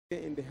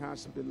in the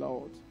house of the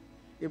Lord.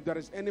 If there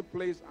is any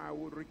place I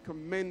would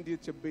recommend you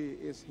to be,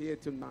 is here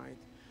tonight,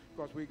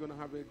 because we're going to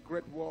have a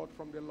great word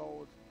from the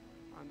Lord.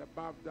 And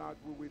above that,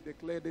 we will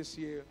declare this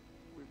year,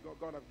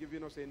 God have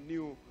given us a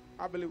new,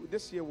 I believe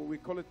this year we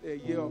call it a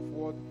year of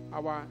what?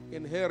 Our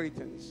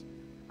inheritance.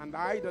 And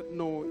I don't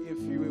know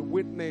if you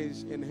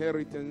witness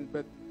inheritance,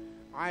 but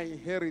I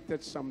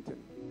inherited something.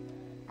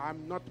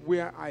 I'm not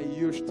where I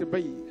used to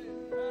be.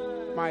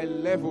 My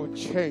level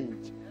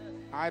changed.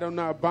 I don't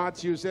know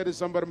about you. Say to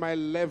somebody, my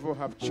level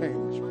have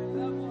changed.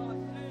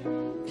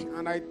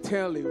 And I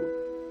tell you,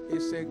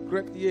 it's a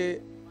great year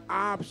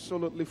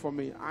absolutely for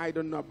me. I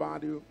don't know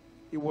about you.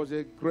 It was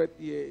a great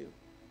year.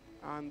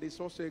 And it's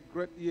also a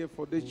great year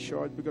for this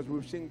church, because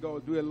we've seen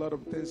God do a lot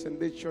of things in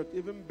this church,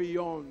 even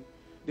beyond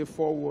the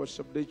four walls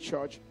of this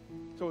church.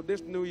 So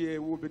this new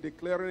year, we'll be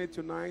declaring it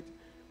tonight.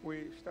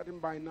 We're starting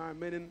by 9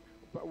 minutes.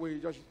 We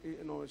just,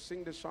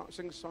 sing the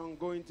song,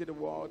 go into the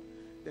word,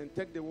 then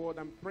take the word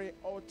and pray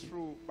all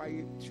through.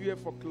 By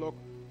 12 o'clock,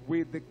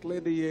 we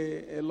declare the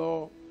year,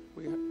 hello,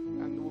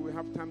 and we will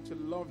have time to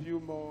love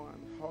you more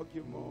and hug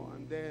you more,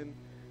 and then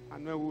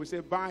we will say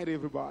bye to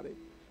everybody.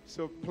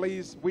 So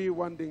please, we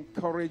want to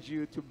encourage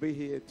you to be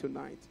here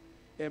tonight.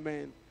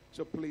 Amen.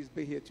 So please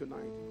be here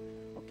tonight.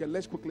 Okay,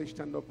 let's quickly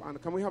stand up.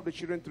 And can we have the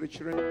children to the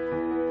children?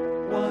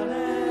 What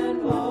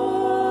an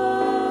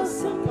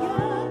awesome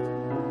God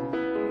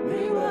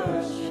we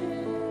worship.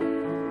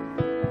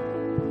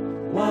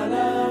 What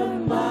a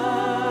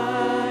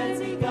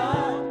mighty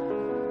God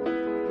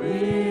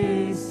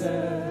we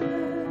serve.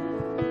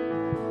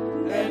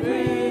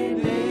 Every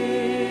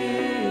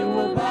knee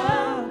will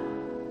bow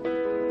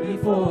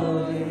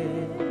before Him.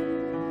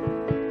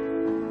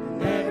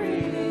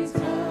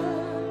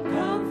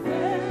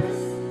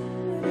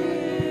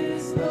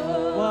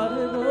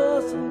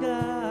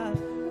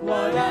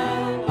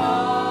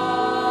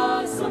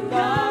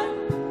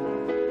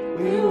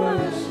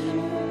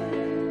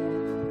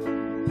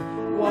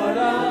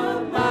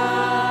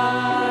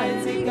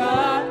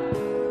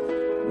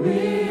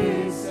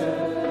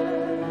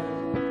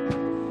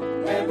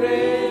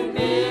 Every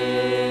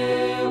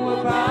knee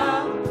will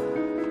bow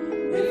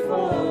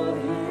before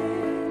Him.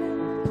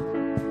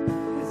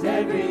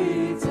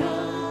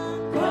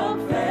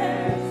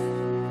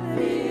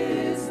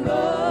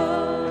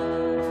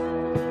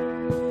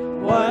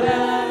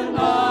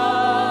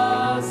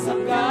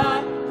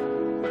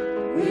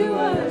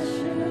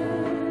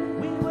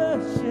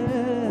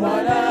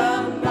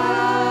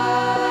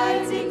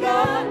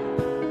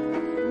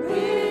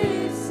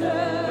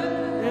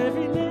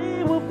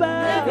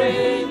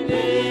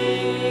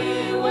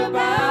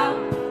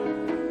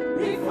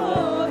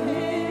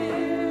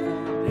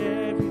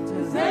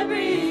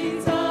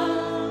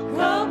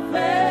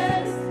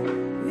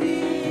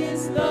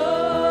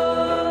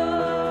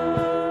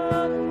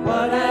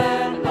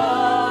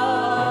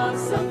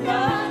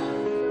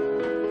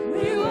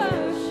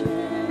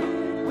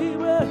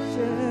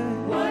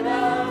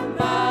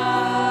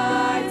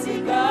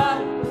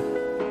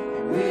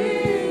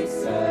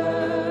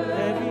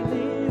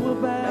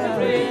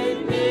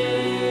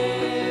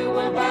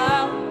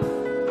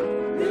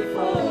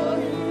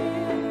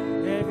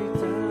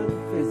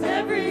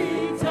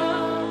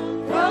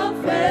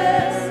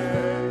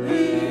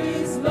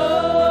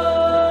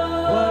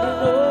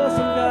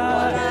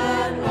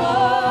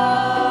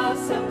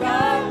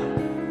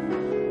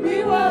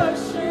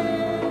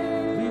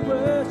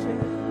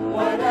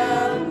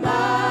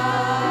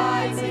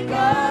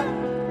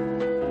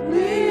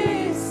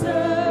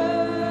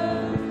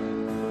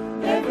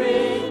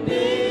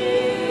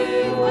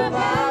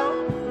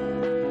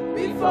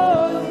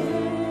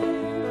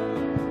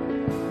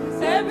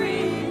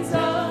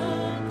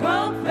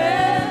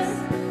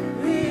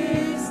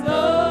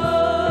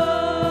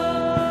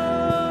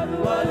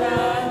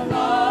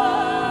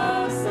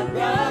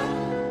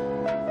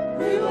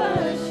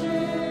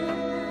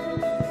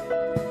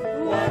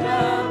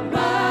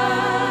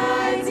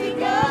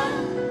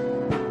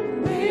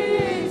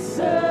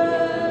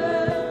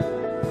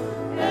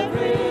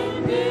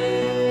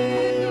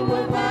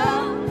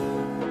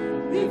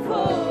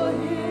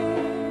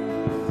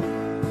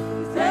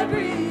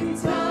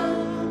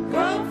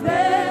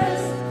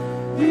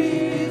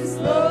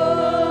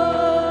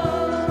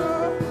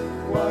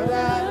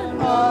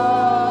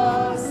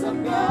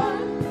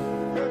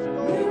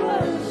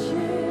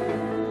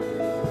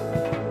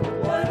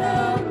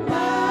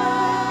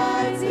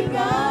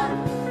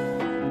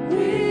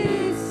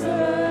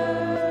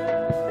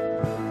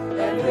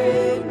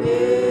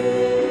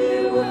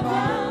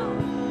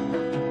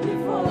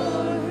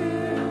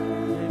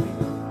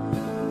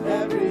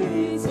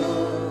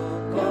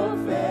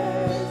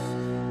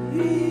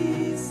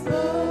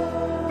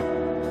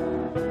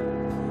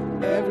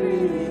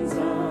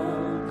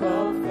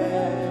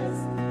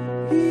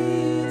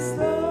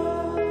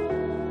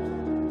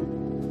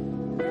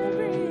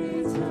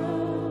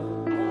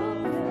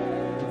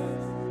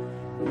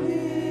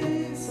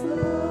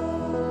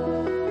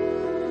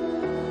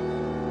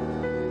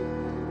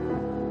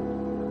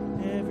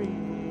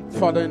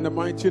 Father, in the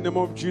mighty name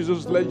of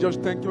Jesus, let's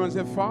just thank you and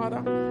say,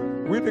 Father,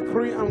 we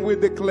decree and we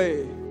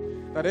declare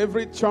that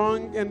every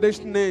tongue in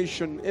this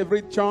nation,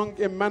 every tongue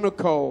in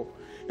Manukau,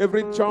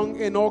 every tongue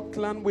in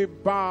Auckland, we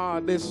bow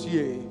this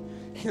year.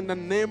 In the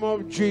name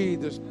of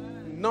Jesus,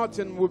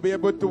 nothing will be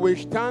able to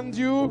withstand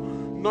you,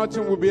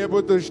 nothing will be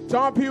able to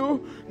stop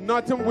you,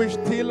 nothing will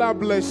steal our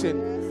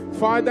blessing.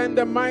 Father, in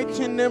the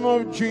mighty name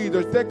of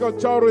Jesus, take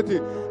authority.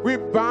 We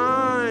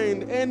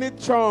bind any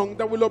tongue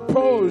that will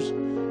oppose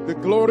the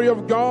glory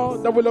of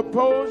God, that will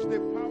oppose the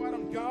power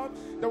of God,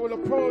 that will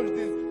oppose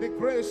the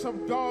grace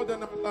of God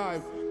in our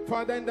life.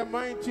 Father, in the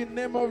mighty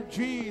name of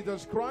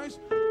Jesus Christ,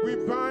 we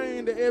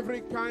bind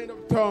every kind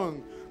of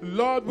tongue.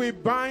 Lord, we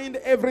bind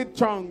every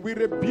tongue. We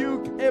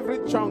rebuke every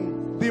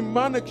tongue,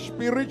 demonic,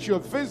 spiritual,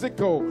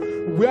 physical,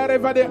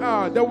 wherever they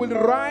are, that will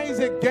rise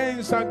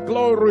against our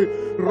glory,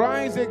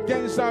 rise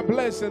against our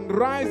blessing,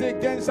 rise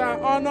against our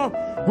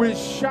honor. We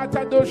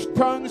shatter those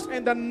tongues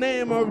in the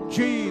name of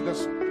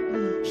Jesus.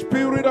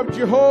 Spirit of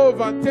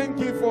Jehovah, thank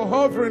you for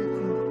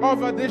hovering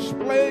over this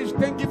place.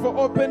 Thank you for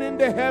opening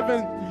the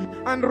heaven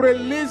and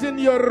releasing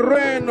your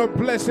rain of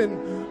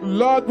blessing.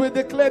 Lord, we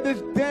declare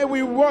this day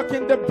we walk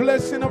in the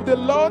blessing of the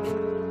Lord.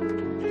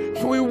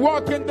 We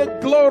walk in the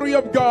glory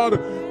of God.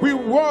 We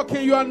walk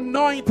in your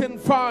anointing,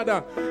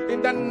 Father.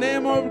 In the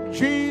name of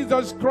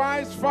Jesus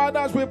Christ, Father,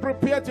 as we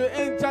prepare to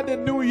enter the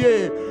new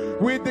year,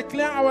 we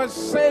declare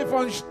ourselves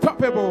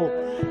unstoppable.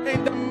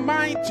 In the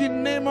mighty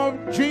name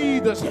of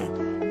Jesus,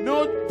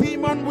 no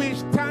demon will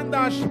stand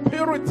our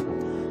spirit.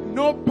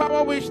 No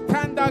power will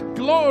stand our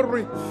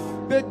glory.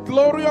 The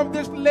glory of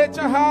this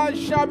latter house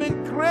shall be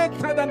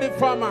greater than the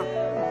former.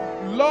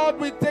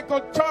 Lord, we take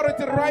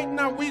authority right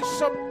now. We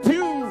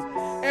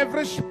subdue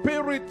every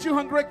spirit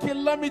 200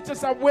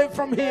 kilometers away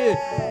from here.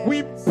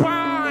 We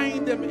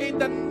bind them in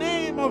the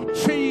name of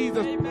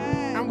Jesus.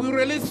 And we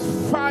release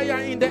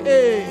fire in the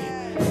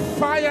air,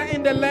 fire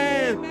in the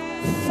land,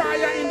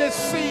 fire in the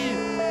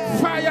sea,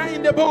 fire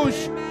in the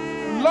bush.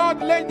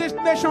 Lord, let this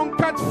nation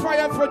catch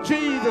fire for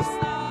Jesus.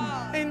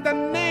 In the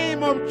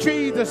name of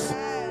Jesus,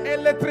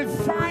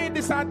 electrify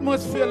this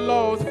atmosphere,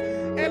 Lord.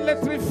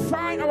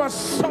 Electrify our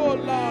soul,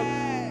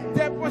 Lord.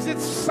 Deposit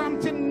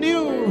something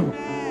new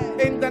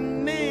in the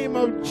name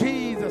of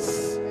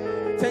Jesus.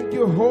 Thank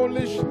you,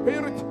 Holy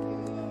Spirit.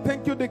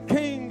 Thank you, the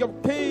King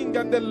of Kings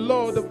and the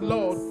Lord of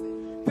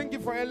Lords. Thank you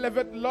for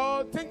Elevate,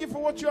 Lord. Thank you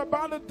for what you're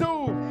about to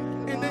do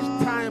in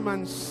this time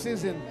and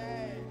season.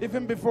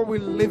 Even before we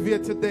live here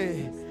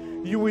today,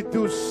 you will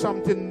do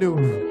something new.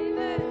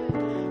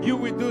 You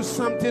will do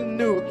something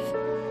new.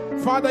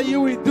 Father,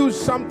 you will do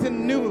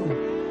something new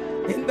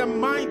in the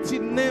mighty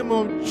name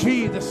of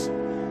Jesus.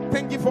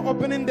 Thank you for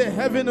opening the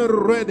heaven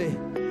already.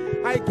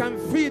 I can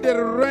feel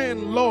the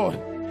rain, Lord,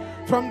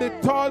 from the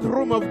third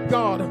room of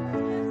God,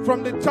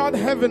 from the third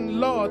heaven,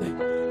 Lord,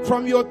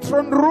 from your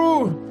throne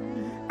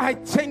room. I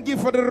thank you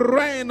for the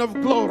rain of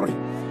glory.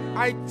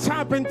 I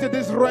tap into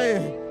this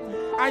rain.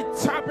 I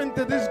tap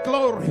into this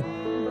glory.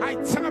 I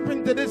tap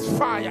into this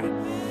fire.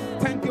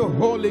 Thank you,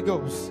 Holy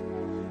Ghost.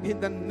 In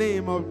the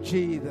name of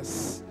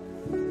Jesus.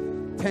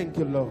 Thank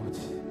you, Lord.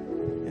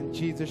 In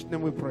Jesus'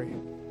 name we pray.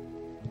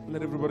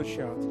 Let everybody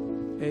shout.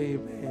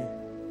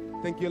 Amen.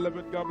 Thank you,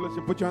 Elevate. God bless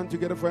you. Put your hand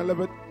together for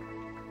Elevate.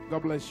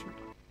 God bless you.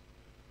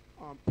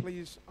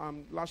 Please,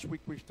 last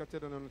week we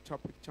started on a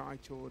topic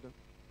titled,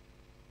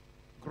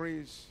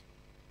 Grace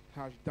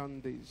has done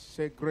this.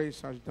 Say,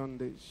 grace has done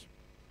this.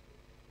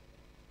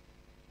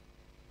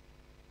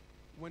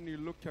 When you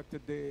look at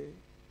today,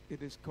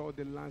 it is called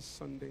the last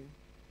Sunday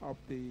of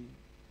the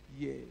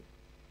year.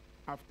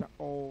 After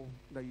all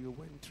that you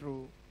went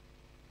through,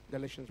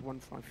 Galatians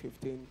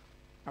 1:5-15,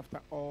 after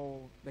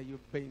all that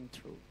you've been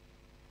through.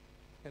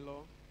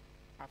 Hello?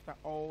 After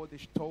all the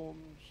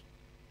storms,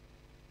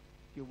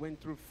 you went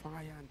through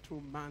fire and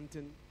through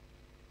mountain.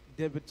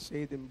 David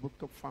said in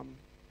book of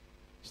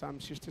Psalm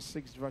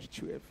 66 verse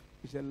 12,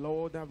 he said,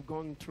 Lord, I've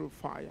gone through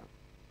fire.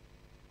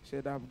 He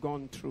said, I've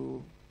gone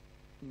through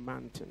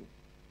mountain.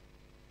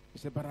 He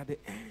said, but at the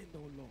end, oh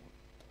Lord,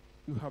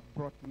 you have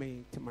brought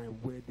me to my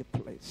worthy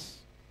place.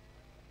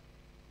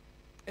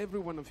 Every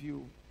one of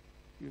you,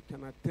 you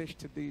can attest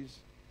to this.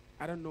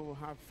 I don't know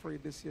how free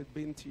this has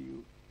been to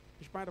you.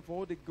 In spite of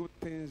all the good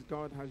things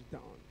God has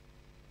done,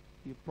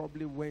 you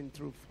probably went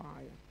through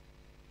fire.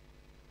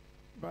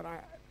 But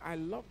I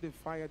love the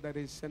fire that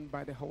is sent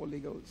by the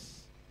Holy Ghost.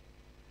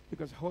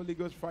 Because Holy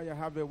Ghost fire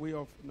have a way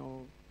of,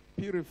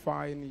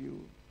 purifying you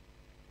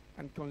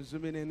and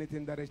consuming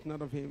anything that is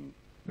not of Him,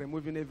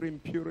 removing every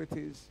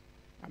impurities,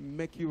 and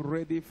make you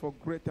ready for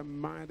great and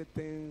mighty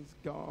things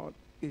God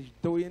is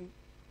doing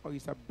or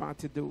is about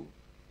to do.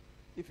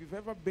 If you've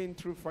ever been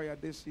through fire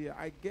this year,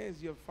 I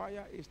guess your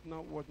fire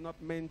was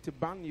not meant to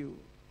burn you.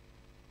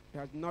 It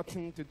has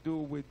nothing to do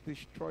with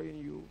destroying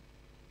you,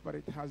 but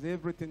it has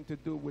everything to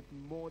do with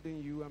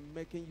molding you and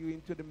making you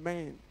into the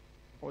man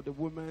or the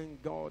woman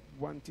God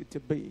wanted to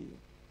be.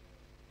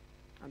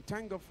 And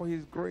thank God for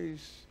His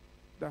grace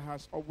that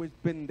has always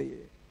been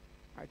there.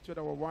 I told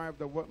our wife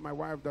that my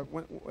wife that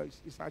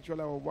is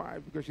actually our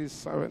wife because she's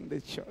serving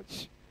the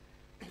church.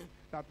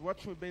 that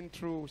what we've been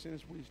through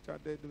since we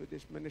started with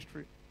this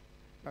ministry,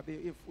 that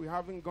if we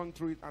haven't gone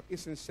through it at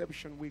its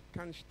inception, we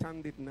can't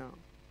stand it now.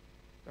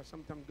 That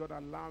sometimes God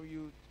allow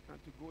you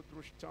to go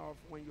through stuff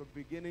when you're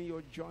beginning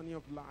your journey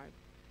of life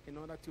in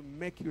order to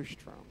make you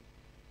strong.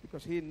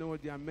 Because he knows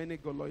there are many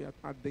Goliaths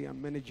out there,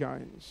 many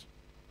giants.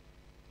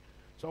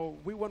 So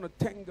we want to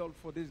thank God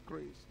for this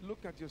grace. Look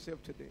at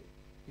yourself today.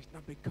 It's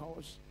not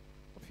because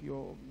of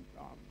your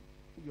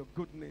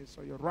goodness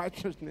or your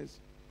righteousness.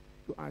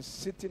 You are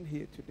sitting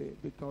here today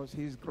because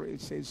his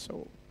grace says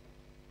so.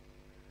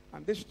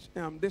 And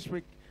this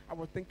week, I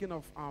was thinking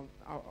of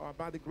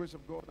about the grace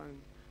of God, and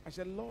I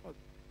said, Lord,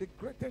 the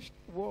greatest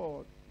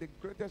world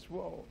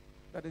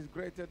that is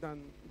greater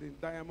than the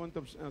diamond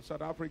of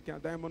South Africa,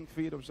 diamond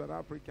field of South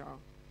Africa,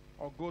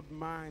 or gold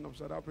mine of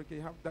South Africa,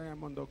 you have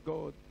diamond or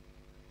gold.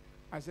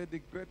 I said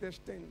the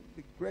greatest thing,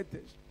 the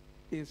greatest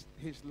is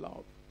his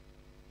love,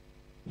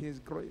 his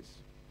grace,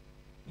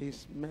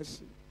 his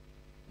mercy,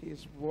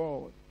 his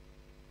word,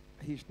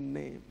 his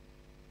name.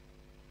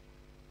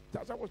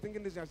 As I was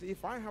thinking this, I said,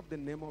 if I have the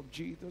name of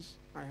Jesus,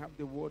 I have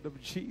the word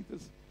of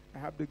Jesus, I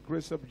have the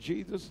grace of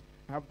Jesus,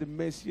 I have the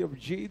mercy of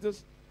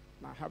Jesus,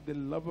 I have the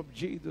love of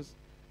Jesus,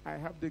 I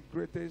have the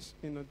greatest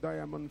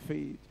diamond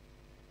faith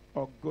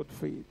or good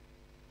faith.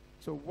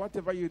 So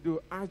whatever you do,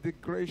 as the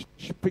grace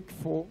speak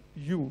for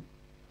you.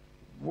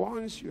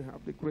 Once you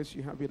have the grace,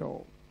 you have it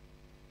all.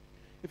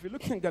 If you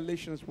look in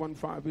Galatians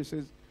 1:5, it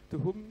says, to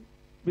whom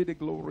be the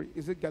glory.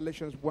 Is it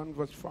Galatians 1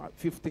 verse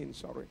 15,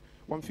 sorry.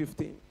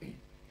 1:15.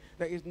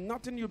 There is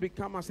nothing you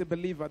become as a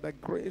believer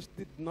that grace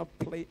did not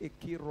play a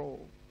key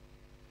role.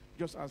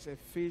 Just as a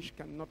fish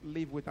cannot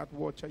live without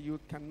water, you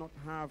cannot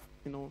have,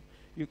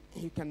 you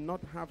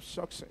cannot have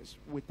success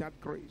without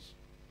grace.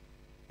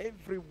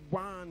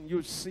 Everyone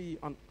you see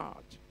on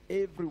earth,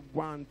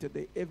 everyone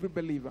today, every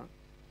believer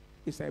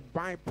is a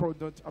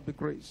byproduct of the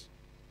grace.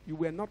 You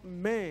were not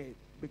made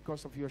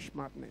because of your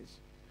smartness.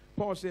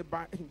 Paul said,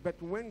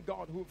 but when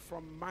God, who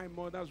from my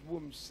mother's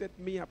womb set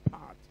me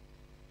apart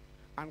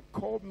and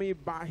called me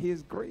by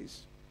his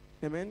grace,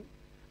 amen,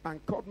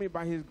 and called me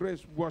by his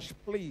grace, was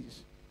pleased.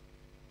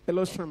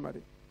 Hello,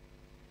 somebody.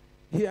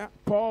 Here,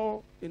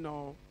 Paul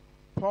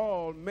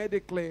made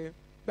it clear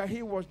that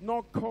he was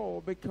not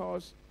called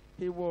because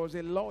he was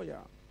a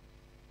lawyer.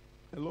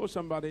 Hello,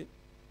 somebody.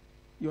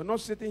 You're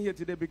not sitting here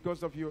today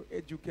because of your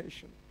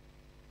education.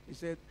 He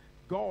said,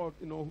 God,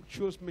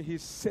 chose me. He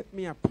set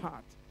me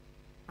apart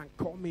and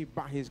called me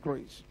by his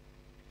grace.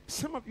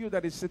 Some of you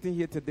that is sitting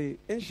here today,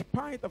 in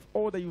spite of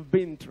all that you've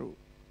been through,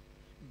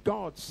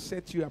 God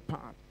set you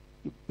apart.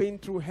 You've been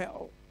through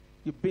hell.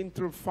 You've been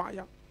through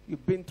fire.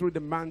 You've been through the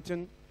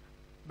mountain.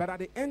 But at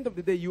the end of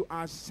the day, you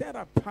are set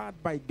apart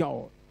by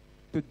God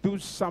to do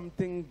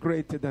something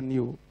greater than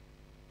you.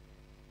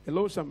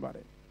 Hello, somebody.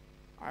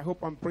 I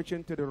hope I'm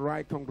preaching to the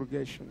right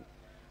congregation.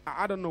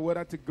 I don't know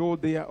whether to go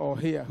there or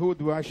here. Who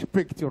do I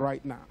speak to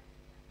right now?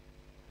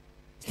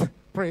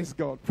 Praise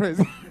God. Praise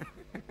God.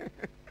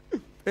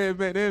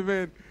 Amen,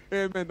 amen,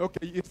 amen.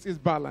 Okay, it's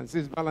balanced.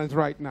 It's balanced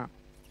right now.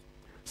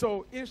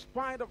 So in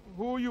spite of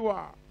who you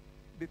are,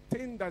 the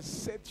thing that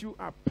sets you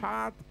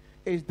apart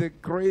is the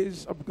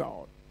grace of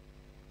God.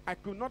 I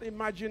could not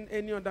imagine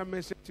any other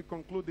message to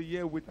conclude the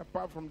year with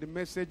apart from the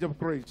message of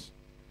grace.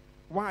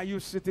 Why are you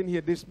sitting here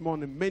this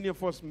morning? Many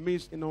of us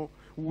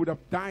would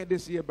have died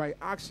this year by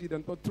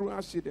accident or through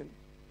accident.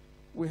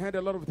 We had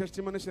a lot of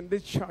testimonies in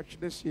this church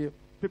this year.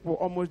 People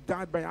almost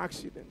died by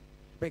accident.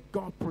 But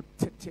God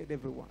protected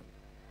everyone.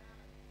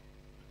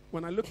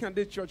 When I look at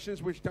this church since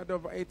we started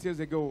over 8 years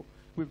ago,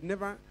 we've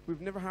never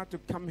had to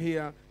come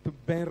here to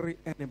bury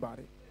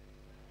anybody.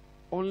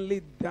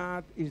 Only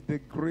that is the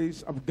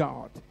grace of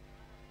God.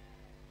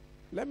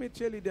 Let me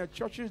tell you, there are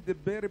churches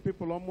that bury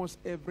people almost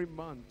every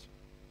month.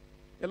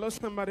 Hello,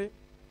 somebody?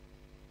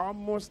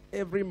 Almost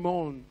every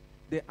month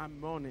they are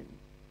mourning.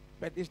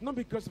 But it's not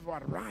because of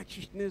our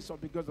righteousness or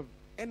because of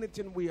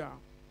anything we are.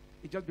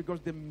 It's just because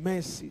the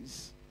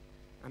mercies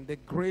and the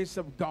grace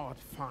of God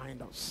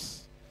find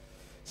us.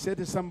 Say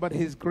to somebody,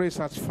 his grace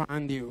has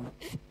found you.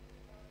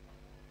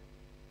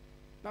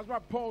 That's why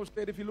Paul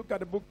said, if you look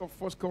at the book of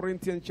 1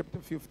 Corinthians chapter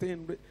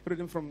 15,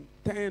 reading from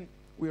 10,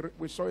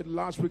 we saw it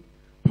last week.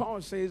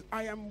 Paul says,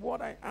 I am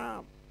what I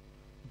am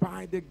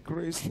by the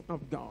grace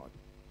of God.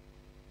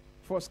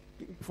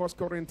 1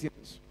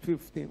 Corinthians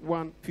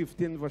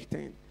 15 verse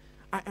 10.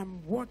 I am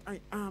what I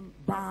am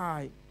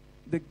by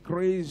the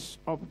grace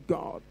of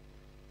God.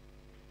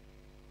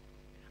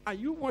 Are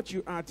you what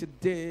you are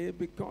today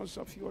because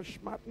of your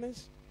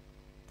smartness?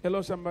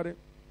 Hello, somebody.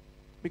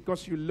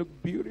 Because you look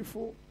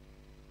beautiful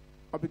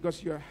or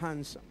because you're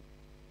handsome?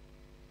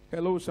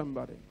 Hello,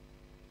 somebody.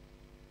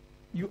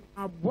 You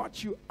are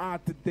what you are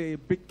today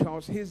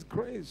because his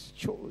grace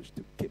chose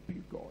to keep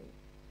you going.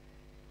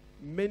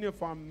 Many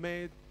of our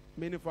mates,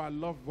 many of our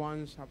loved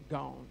ones have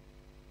gone.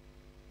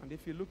 And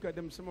if you look at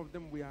them, some of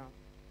them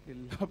they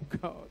love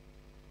God.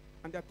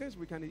 And there are things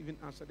we can't even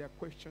answer. There are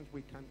questions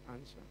we can't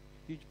answer.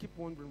 You keep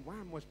wondering, why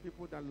must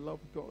people that love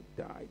God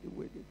die the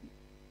way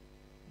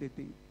they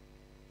did?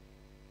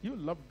 You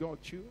love God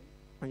too,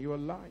 and you're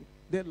alive.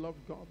 They love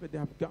God, but they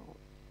have God.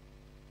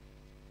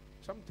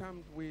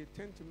 Sometimes we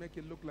tend to make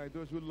it look like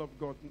those who love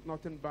God,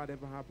 nothing bad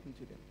ever happened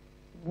to them.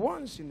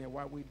 Once in a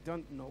while, we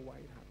don't know why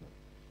it happened.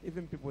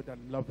 Even people that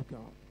love God,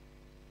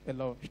 a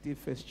lot still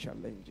face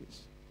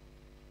challenges.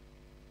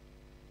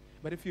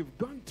 But if you've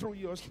gone through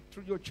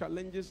your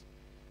challenges,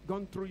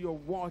 gone through your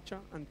water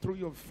and through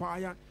your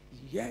fire,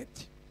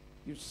 yet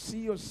you see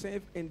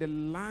yourself in the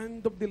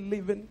land of the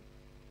living.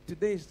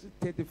 Today is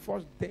the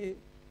 31st day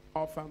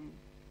of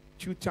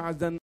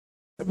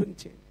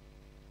 2017.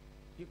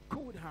 You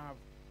could have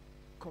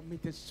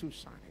committed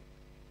suicide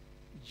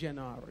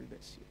January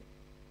this year.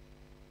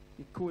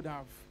 You could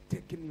have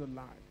taken your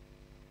life.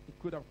 You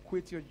could have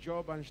quit your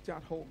job and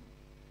stayed home.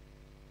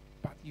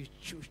 But you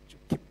choose to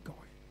keep going.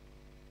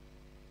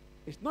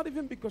 It's not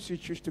even because you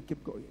choose to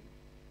keep going.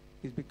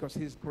 It's because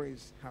His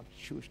grace has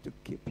chosen to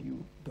keep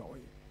you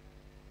going.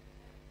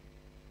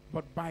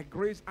 But by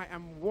grace I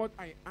am what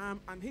I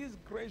am, and His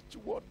grace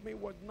toward me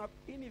was not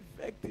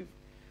ineffective.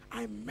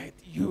 I made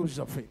use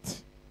of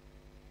it.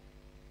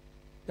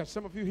 There's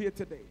some of you here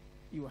today,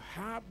 you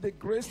have the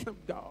grace of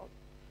God,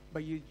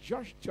 but you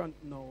just don't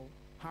know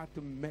how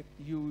to make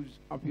use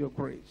of your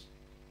grace.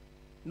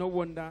 No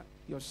wonder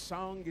your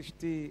song is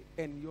still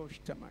in your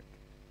stomach.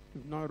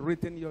 You've not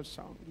written your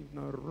song. You've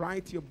not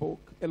write your book.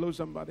 Hello,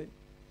 somebody.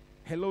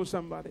 Hello,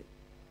 somebody.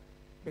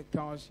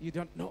 Because you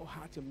don't know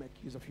how to make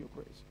use of your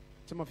grace.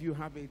 Some of you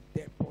have a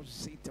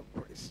deposit of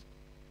grace.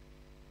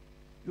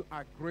 You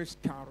are a grace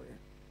carrier.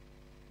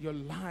 Your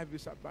life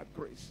is about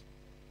grace.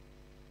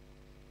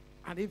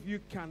 And if you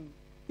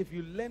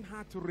learn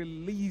how to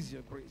release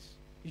your grace,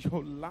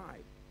 your life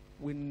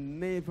will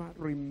never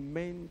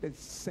remain the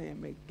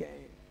same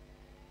again.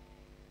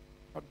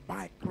 But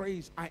by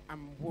grace, I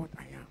am what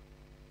I am.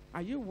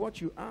 Are you what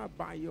you are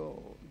by your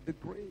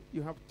degree?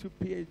 You have 2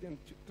 PhD and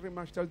 3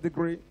 master's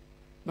degree?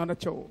 Not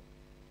at all.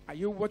 Are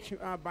you what you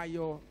are by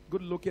your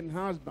good-looking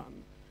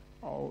husband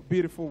or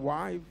beautiful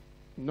wife?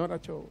 Not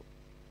at all.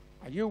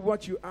 Are you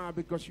what you are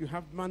because you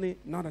have money?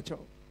 Not at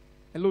all.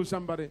 Hello,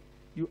 somebody.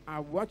 You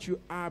are what you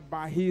are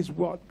by His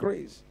word,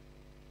 grace.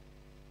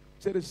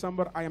 Say to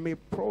somebody, I am a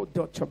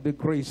product of the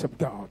grace of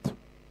God.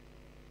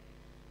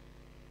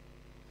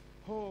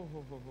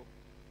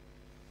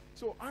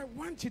 So I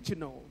want you to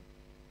know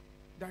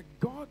that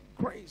God's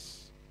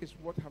grace is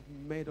what have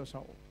made us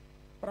all.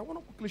 But I want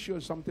to quickly show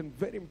you something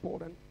very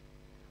important.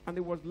 And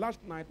it was last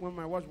night when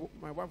my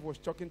wife was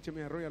talking to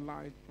me, I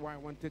realized why I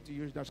wanted to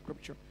use that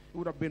scripture. It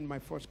would have been my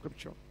first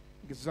scripture.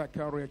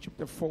 Zechariah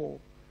chapter 4,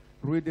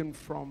 reading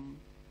from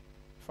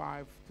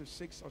 5 to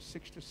 6 or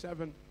 6 to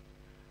 7.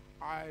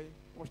 I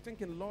was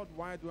thinking, Lord,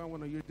 why do I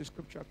want to use this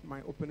scripture as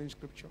my opening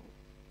scripture?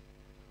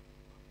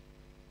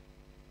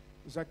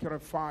 Zechariah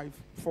 5,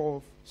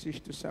 4, 6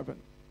 to 7.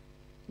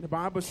 The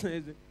Bible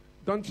says,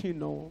 don't you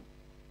know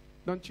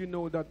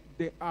that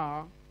they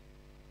are?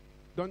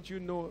 Don't you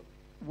know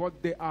what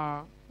they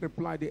are?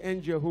 Replied the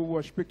angel who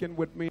was speaking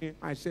with me.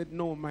 I said,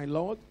 no, my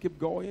Lord, keep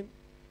going.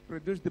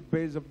 Reduce the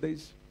base of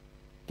this.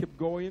 Keep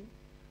going.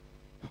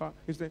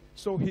 He said,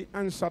 so he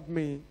answered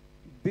me,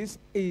 this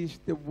is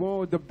the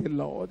word of the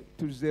Lord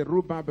to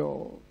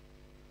Zerubbabel,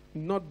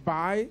 not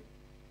by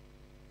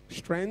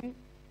strength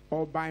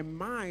or by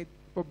might,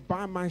 but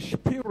by my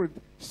spirit,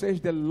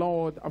 says the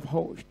Lord of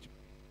hosts.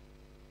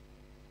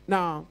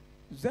 Now,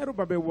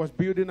 Zerubbabel was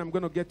building. I'm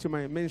going to get to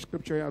my main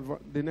scripture here.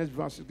 The next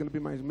verse is going to be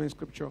my main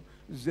scripture.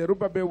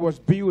 Zerubbabel was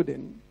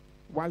building.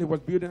 While he was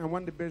building, I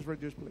want the best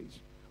reduce, please.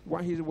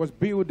 While he was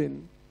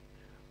building,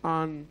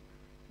 and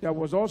there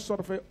was all sort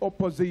of an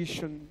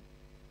opposition.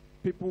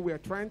 People were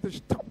trying to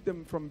stop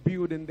them from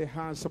building the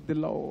house of the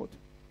Lord.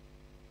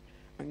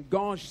 And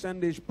God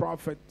sent His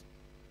prophet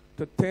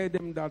to tell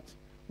them that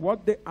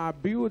what they are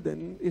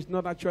building is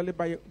not actually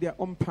by their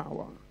own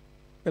power.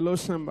 Hello,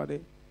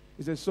 somebody.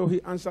 He says, so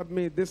he answered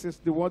me, this is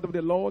the word of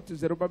the Lord to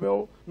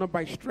Zerubbabel, not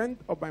by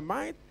strength or by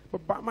might,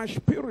 but by my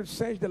spirit,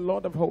 says the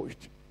Lord of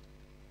hosts.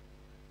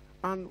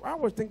 And I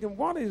was thinking,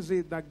 what is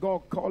it that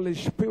God called His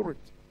spirit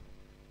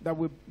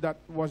that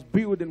was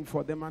building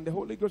for them? And the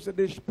Holy Ghost said,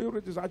 the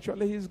spirit is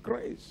actually His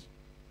grace.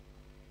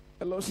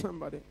 Hello,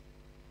 somebody.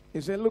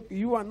 He said, look,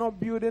 you are not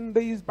building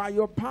this by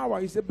your power.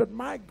 He said, but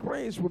my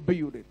grace will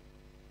build it.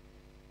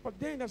 But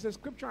then there's a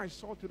scripture I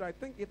saw today. I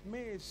think it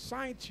may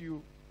excite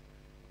you.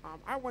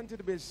 I want you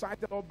to be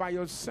excited all by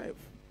yourself.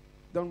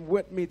 Don't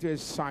wait me to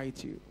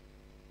excite you.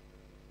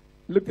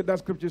 Look at that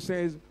scripture. It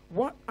says,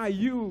 what are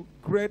you,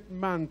 great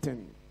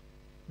mountain,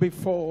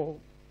 before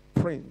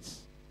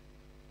prince?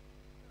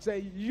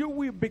 Say, you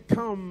will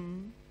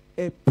become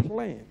a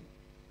plain,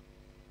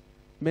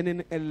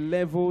 meaning a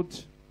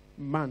leveled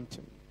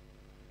mountain.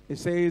 It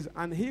says,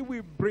 and He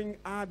will bring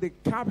out the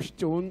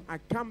capstone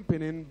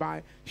accompanied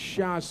by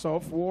shouts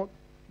of what?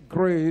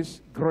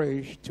 Grace,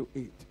 grace to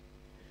it.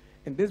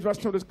 In this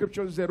verse of the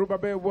scripture,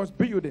 Zerubbabel was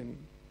building.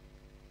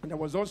 And there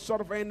was all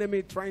sort of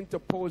enemy trying to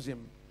oppose him.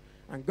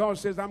 And God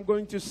says, I'm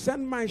going to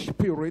send my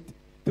spirit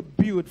to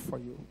build for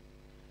you.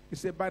 He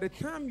said, by the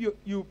time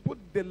you put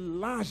the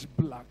last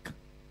block,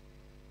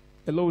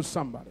 hello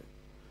somebody,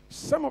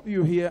 Some of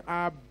you here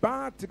are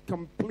about to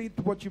complete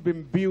what you've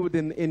been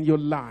building in your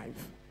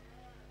life.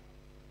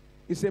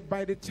 He said,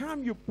 by the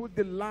time you put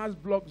the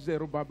last block,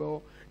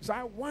 Zerubbabel, so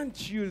I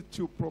want you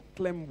to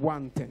proclaim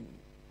one thing.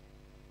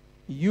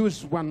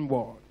 Use one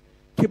word.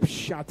 Keep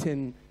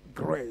shouting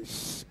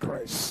grace,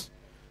 grace.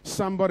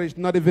 Somebody's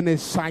not even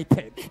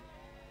excited.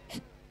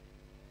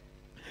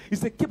 He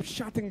said, keep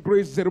shouting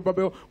grace,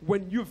 Zerubbabel.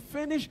 When you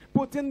finish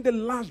putting the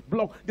last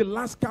block, the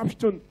last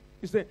capstone,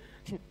 he said,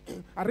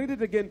 I read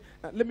it again.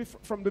 Let me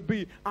from the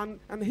B. And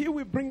he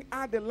will bring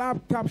out the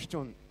last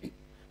capstone.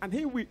 And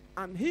he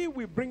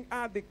will bring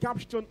out the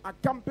capstone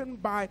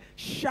accompanied by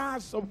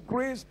showers of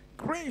grace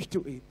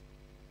to it.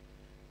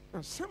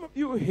 Now, some of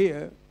you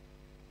here,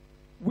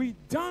 we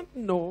don't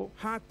know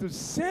how to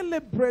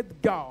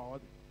celebrate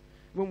God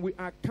when we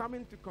are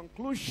coming to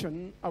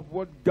conclusion of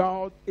what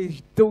God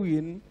is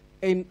doing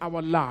in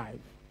our life.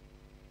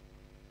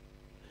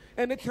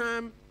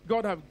 Anytime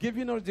God have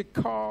given us the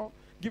call,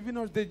 given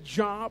us the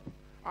job,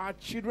 our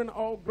children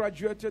all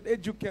graduated,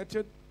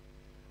 educated,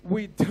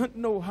 we don't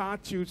know how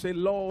to say,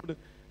 Lord,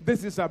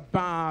 this is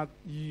about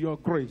your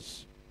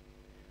grace.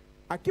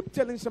 I keep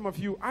telling some of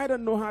you, I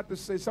don't know how to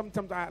say,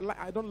 sometimes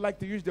I don't like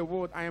to use the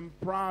word, I am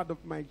proud of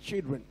my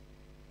children.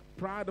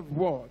 Proud of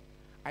what?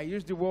 I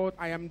use the word,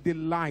 I am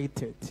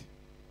delighted.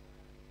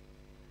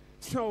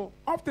 So,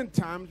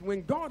 oftentimes,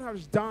 when God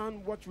has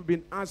done what we've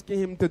been asking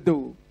him to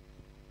do,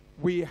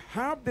 we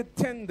have the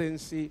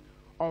tendency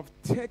of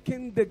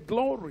taking the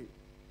glory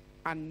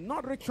and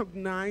not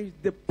recognize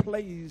the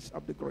place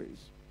of the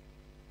grace.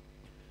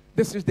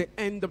 This is the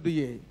end of the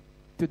year.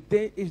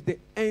 Today is the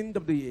end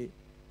of the year.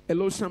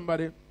 Hello,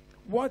 somebody.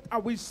 What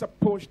are we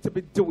supposed to be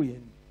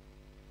doing?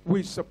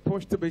 We're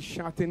supposed to be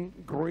shouting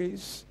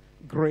grace,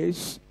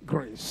 grace,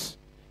 grace.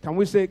 Can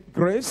we say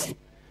grace,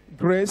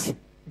 grace,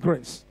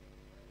 grace?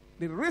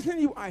 The reason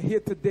you are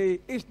here today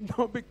is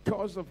not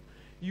because of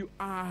you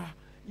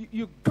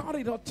got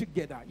it all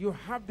together. You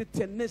have the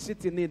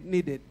tenacity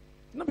needed.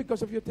 Not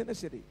because of your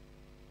tenacity.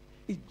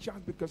 It's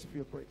just because of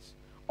your grace.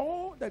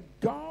 All that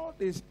God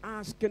is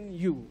asking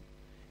you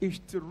is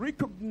to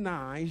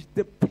recognize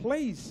the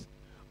place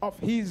of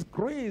his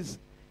grace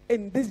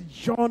in this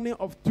journey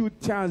of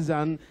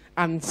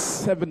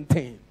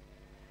 2017.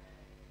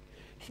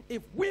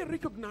 If we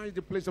recognize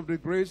the place of the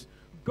grace,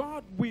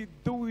 God will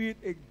do it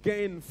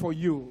again for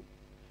you.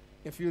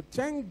 If you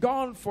thank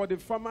God for the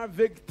former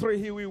victory,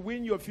 he will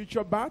win your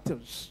future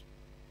battles.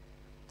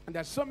 And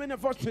there's so many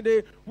of us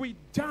today, we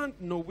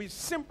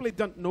simply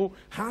don't know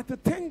how to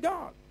thank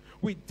God.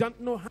 We don't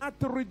know how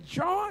to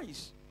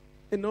rejoice,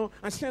 and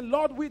say,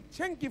 Lord, we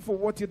thank you for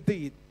what you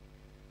did.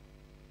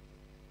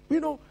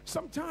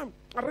 Sometimes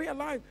I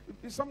realize,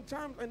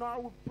 sometimes, I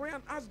will pray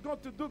and ask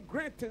God to do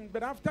great things,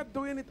 but after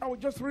doing it, I will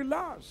just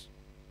relax.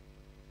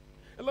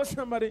 Hello,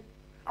 somebody.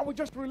 I will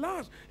just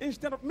relax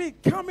instead of me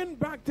coming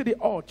back to the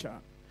altar.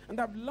 And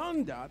I've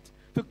learned that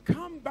to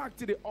come back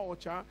to the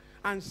altar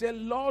and say,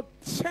 Lord,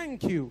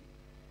 thank you.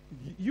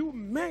 You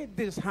made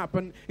this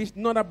happen. It's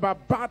not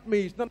about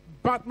me. It's not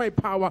about my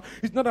power.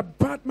 It's not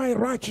about my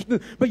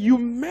righteousness. But you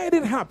made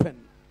it happen.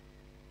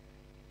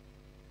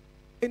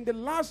 In the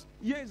last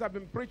years I've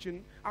been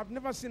preaching, I've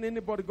never seen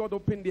anybody God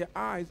open their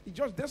eyes. It's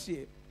just this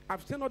year.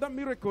 I've seen other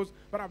miracles,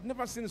 but I've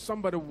never seen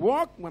somebody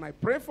walk when I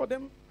pray for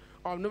them.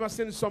 I've never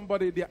seen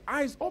somebody, their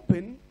eyes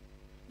open,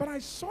 but I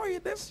saw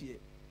it this year.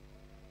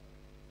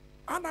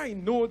 And I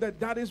know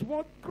that is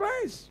what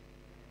grace.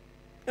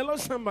 Hello,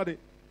 somebody.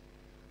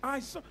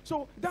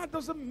 So that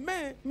doesn't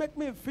make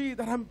me feel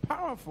that I'm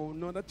powerful,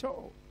 not at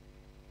all.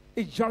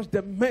 It's just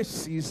the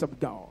mercies of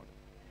God.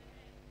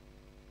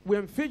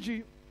 We're in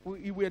Fiji,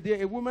 we were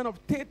there, a woman of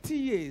 30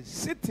 years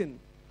sitting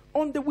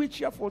on the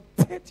wheelchair for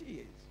 30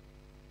 years.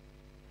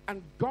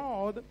 And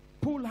God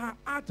pulled her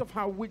out of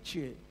her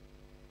wheelchair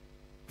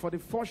for the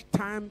first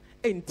time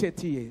in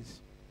 30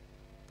 years.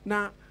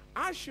 Now,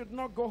 I should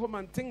not go home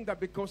and think that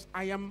because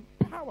I am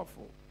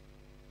powerful.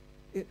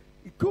 It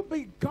could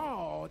be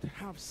God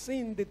have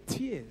seen the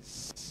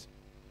tears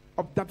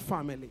of that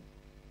family.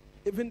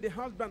 Even the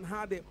husband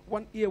had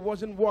one ear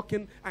wasn't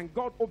working, and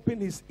God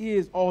opened his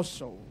ears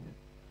also.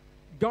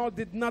 God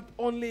did not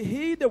only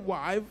heal the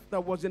wife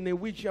that was in a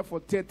wheelchair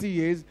for 30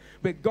 years,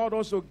 but God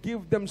also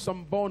gave them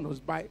some bonus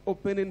by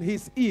opening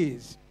his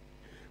ears.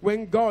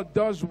 When God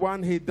does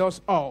one, he does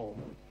all.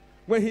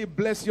 When he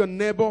bless your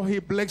neighbor, he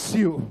bless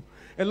you.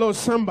 Hello,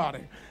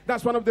 somebody.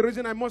 That's one of the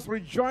reasons I must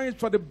rejoice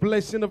for the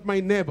blessing of my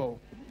neighbor.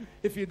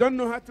 If you don't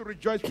know how to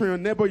rejoice for your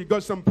neighbor, you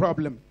got some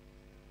problem.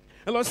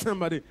 Hello,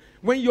 somebody.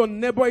 When your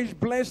neighbor is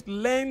blessed,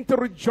 learn to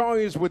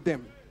rejoice with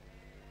them.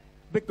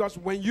 Because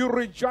when you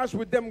rejoice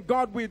with them,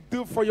 God will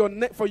do for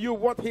you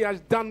what he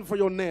has done for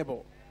your neighbor.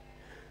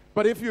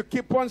 But if you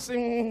keep on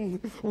saying,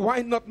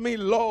 why not me,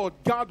 Lord?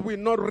 God will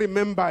not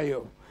remember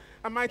you.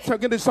 Am I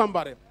talking to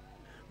somebody?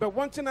 But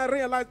one thing I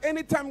realize,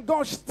 anytime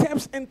God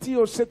steps into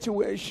your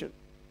situation,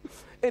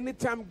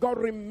 anytime God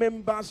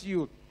remembers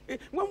you,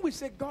 when we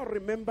say God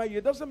remember you,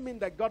 it doesn't mean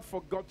that God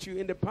forgot you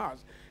in the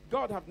past.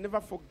 God have never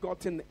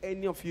forgotten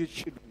any of your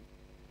children.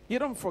 You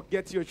don't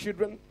forget your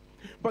children.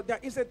 But there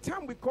is a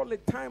time, we call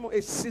it time or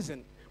a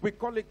season. We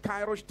call it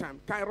kairos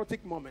time,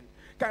 kairotic moment.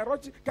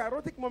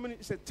 Kairotic moment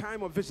is a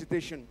time of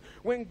visitation.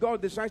 When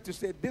God decides to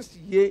say, this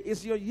year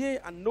is your year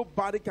and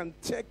nobody can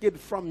take it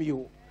from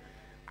you.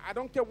 I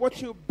don't care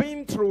what you've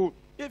been through.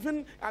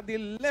 Even at the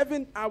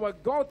 11th hour,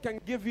 God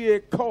can give you a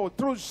call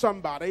through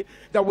somebody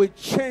that will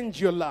change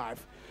your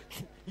life.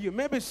 You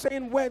may be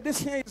saying, well,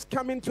 this year is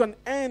coming to an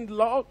end,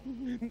 Lord.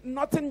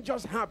 Nothing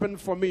just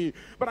happened for me.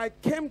 But I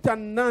came to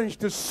announce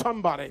to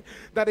somebody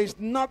that it's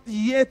not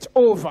yet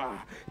over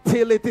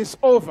till it is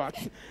over.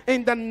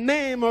 In the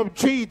name of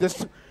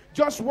Jesus,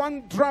 just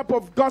one drop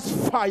of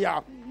God's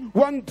fire,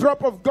 one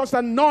drop of God's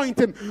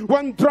anointing,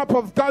 one drop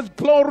of God's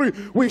glory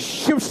will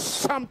shift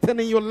something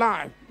in your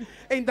life.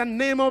 In the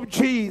name of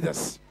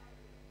Jesus.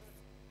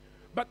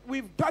 But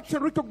we've got to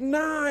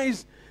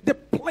recognize the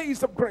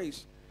place of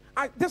grace.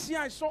 This year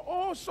I saw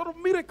all sort of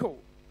miracle,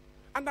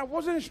 and I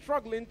wasn't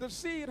struggling to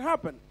see it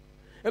happen.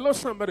 Hello,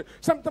 somebody.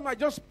 Sometimes I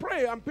just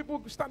pray, and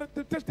people started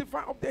to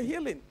testify of their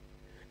healing.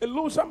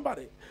 Hello,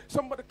 somebody.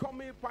 Somebody called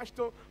me,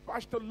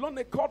 Pastor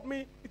Lone called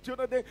me the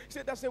other day. He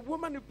said, there's a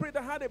woman who prayed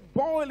that had a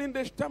boil in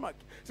the stomach.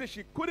 He said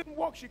she couldn't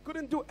walk, she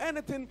couldn't do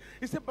anything.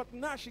 He said, but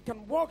now she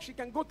can walk, she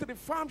can go to the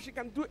farm, she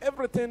can do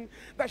everything,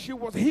 that she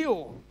was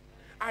healed.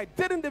 I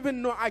didn't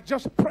even know, I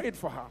just prayed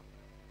for her.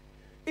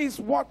 It's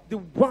what the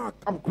work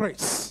of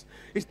grace.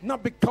 It's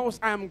not because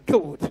I am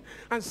good.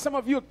 And some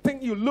of you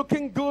think you're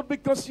looking good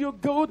because you're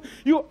good.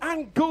 You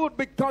aren't good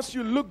because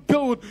you look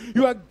good.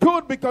 You are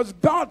good because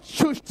God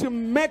chose to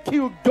make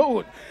you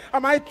good.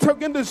 Am I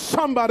talking to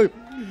somebody?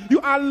 You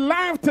are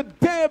alive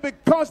today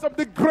because of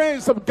the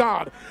grace of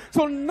God.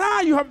 So now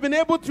you have been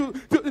able to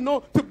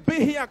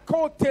be here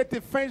called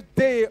 31st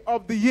day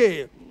of the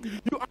year.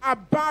 You are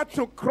about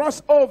to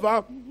cross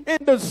over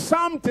into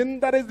something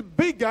that is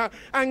bigger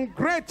and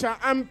greater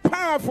and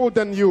powerful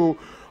than you.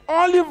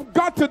 All you've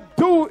got to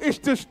do is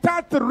to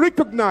start to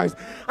recognize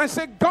and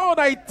say, God,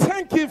 I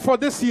thank you for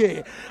this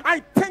year. I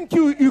thank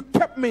you, you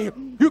kept me.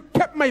 You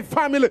kept my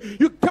family.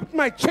 You kept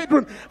my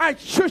children. I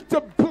choose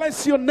to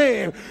bless your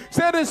name.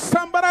 Say to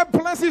somebody,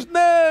 bless his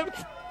name.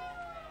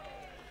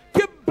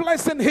 Keep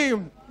blessing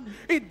him.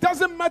 It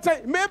doesn't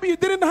matter. Maybe you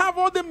didn't have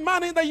all the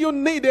money that you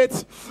needed.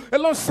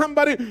 Hello,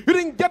 somebody. You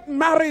didn't get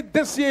married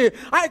this year.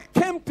 I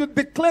came to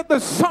declare to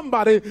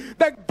somebody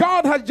that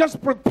God has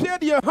just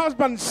prepared your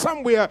husband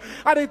somewhere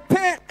at the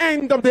tail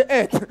end of the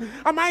earth.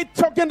 Am I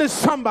talking to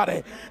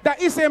somebody? There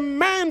is a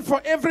man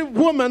for every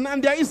woman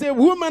and there is a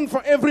woman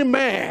for every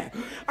man.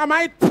 Am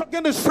I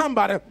talking to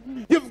somebody?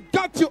 You've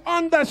got to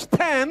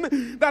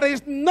understand that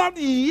it's not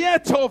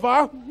yet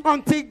over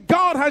until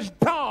God has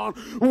done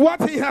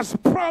what he has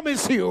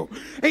promised you.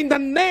 In the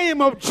name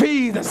of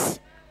Jesus.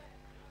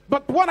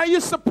 But what are you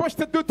supposed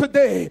to do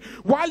today?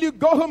 While you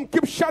go home,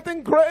 keep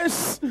shouting,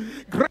 grace.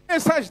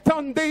 Grace has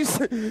done this.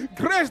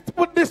 Grace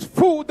put this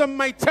food on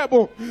my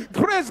table.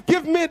 Grace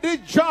give me this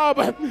job.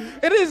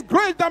 It is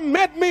grace that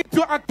made me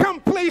to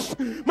accomplish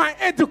my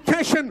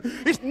education.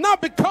 It's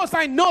not because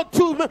I know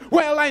too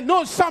well, I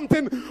know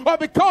something, or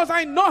because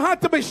I know how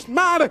to be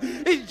smart.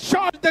 It's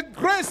just the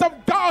grace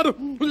of God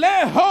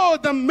lay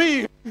hold on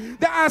me.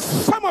 There are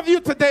some of you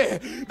today,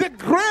 the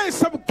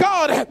grace of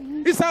God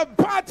is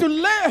about to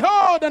lay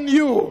hold on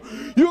you.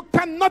 You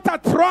cannot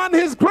outrun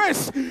his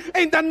grace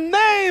in the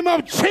name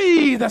of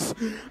Jesus.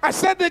 I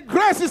said the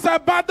grace is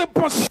about to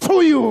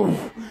pursue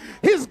you.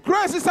 His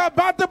grace is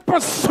about to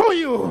pursue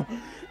you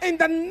in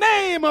the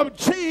name of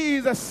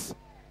Jesus.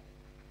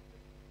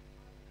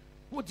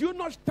 Would you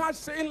not start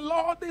saying,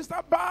 Lord, it's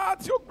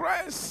about your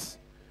grace?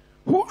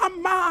 Who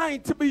am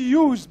I to be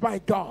used by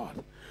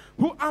God?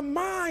 Who am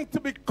I to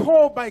be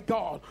called by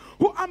God?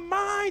 Who am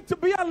I to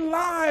be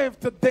alive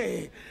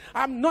today?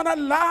 I'm not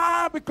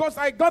alive because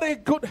I got a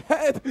good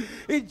head.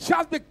 It's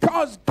just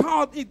because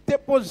God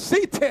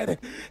deposited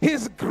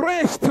his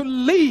grace to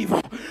live.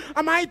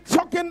 Am I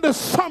talking to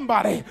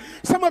somebody?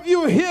 Some of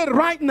you here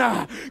right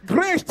now,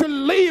 grace to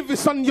live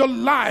is on your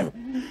life.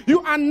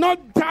 You are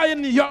not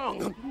dying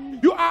young.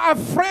 You are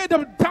afraid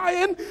of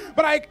dying,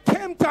 but I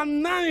came to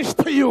announce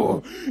to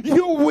you,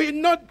 you will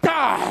not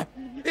die.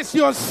 It's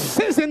your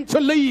season to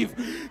live.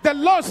 The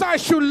Lord said I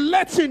should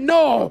let you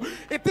know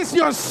it is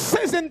your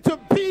season to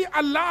be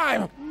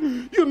alive.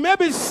 You may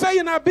be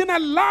saying, I've been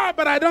alive,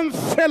 but I don't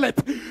feel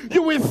it.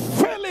 You will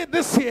feel it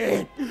this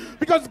year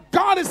because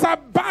God is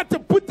about to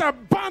put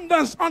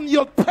abundance on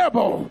your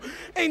table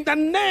in the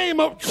name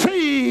of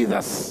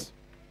Jesus.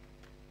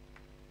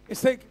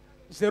 It's like,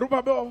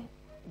 Zerubbabel,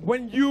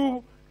 when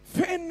you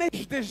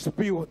finish this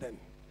building,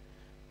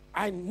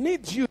 I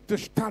need you to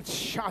start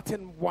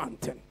shouting one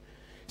thing.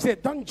 He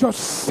said, don't just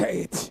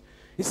say it.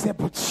 He said,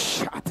 but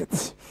shout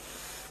it.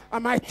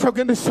 Am I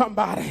talking to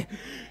somebody?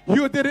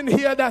 You didn't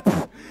hear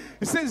that.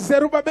 He said,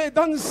 Zerubbabel,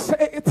 don't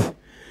say it.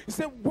 He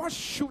said, what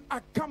should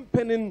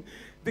accompany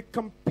the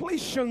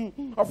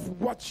completion of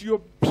what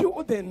you're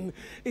building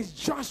is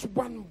just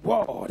one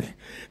word.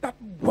 That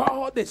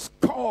word is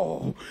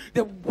called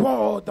the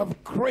word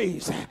of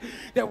grace,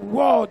 the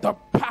word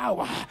of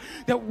power,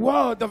 the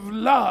word of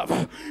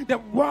love, the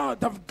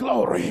word of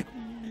glory.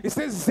 He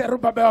says,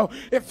 Zerubbabel,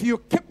 if you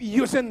keep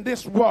using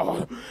this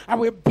word, I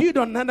will build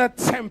another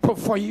temple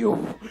for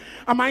you.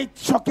 Am I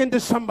talking to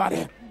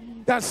somebody?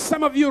 That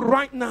some of you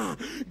right now,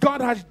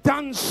 God has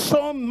done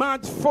so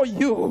much for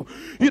you.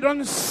 You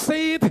don't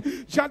see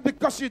it just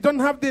because you don't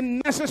have the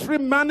necessary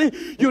money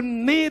you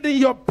need in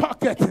your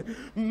pocket.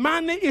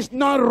 Money is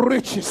not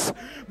riches,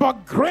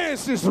 but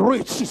grace is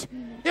riches.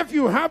 If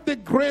you have the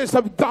grace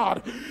of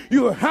God,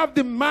 you have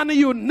the money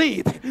you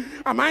need.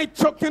 Am I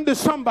talking to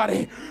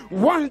somebody?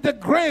 Once the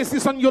grace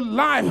is on your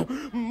life,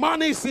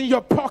 money is in your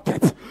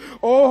pocket.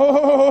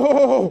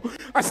 Oh,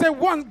 I say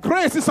once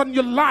grace is on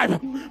your life,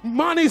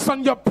 money is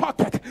on your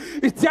pocket.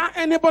 Is there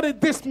anybody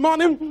this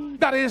morning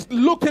that is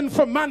looking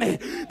for money,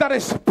 that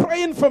is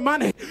praying for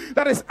money,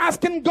 that is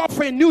asking God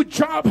for a new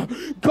job?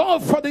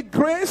 God, for the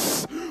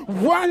grace.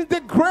 Once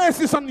the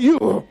grace is on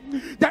you,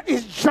 there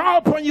is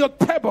job on your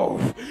table.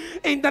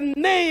 In the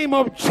name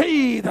of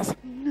Jesus.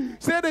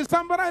 Say to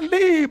somebody, I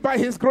live by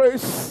his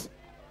grace.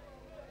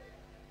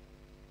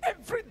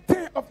 Every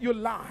day of your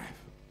life,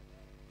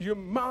 you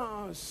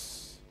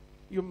must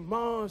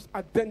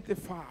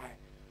identify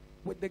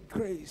with the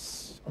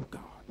grace of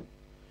God.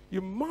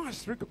 You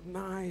must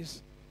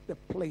recognize the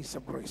place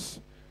of grace.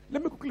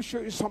 Let me quickly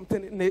show you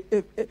something in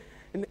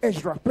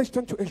Ezra. Please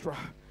turn to Ezra.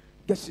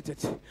 Get seated.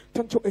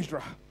 Turn to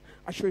Ezra.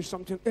 I'll show you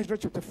something. Ezra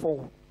chapter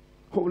 4.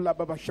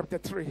 Chapter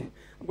 3.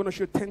 I'm going to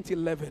show you 10 to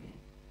 11.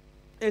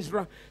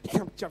 Ezra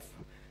chapter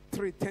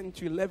 3, 10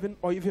 to 11,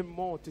 or even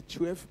more to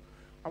 12.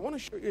 I want to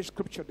show you a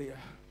scripture there.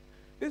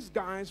 These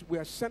guys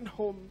were sent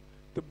home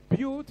to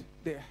build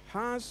the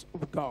house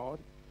of God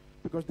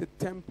because the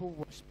temple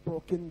was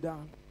broken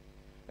down.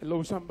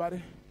 Hello,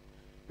 somebody?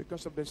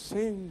 Because of the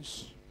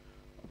sins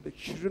of the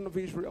children of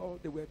Israel,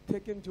 they were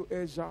taken to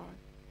exile,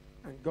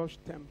 and God's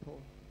temple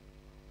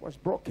was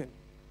broken.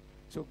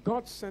 So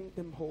God sent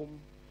them home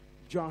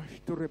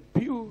just to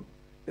rebuild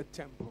the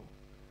temple.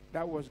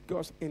 That was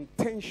God's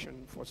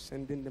intention for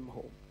sending them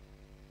home.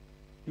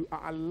 You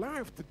are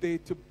alive today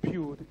to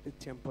build the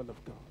temple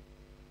of God.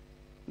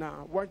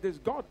 Now, what does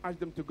God ask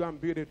them to go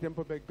and build a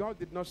temple? But God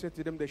did not say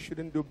to them they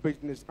shouldn't do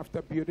business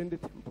after building the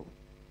temple.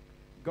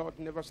 God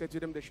never said to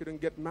them they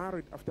shouldn't get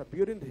married after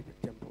building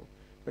the temple.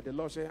 But the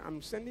Lord said,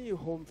 I'm sending you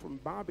home from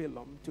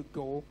Babylon to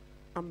go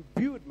and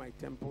build my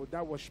temple.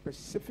 That was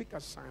specific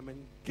assignment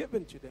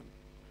given to them.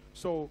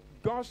 So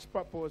God's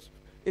purpose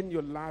in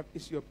your life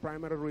is your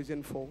primary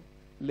reason for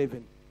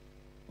living.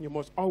 You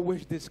must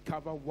always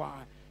discover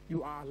why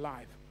you are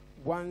alive.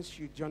 Once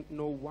you don't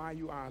know why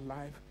you are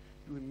alive,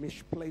 you will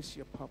misplace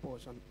your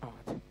purpose on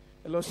earth.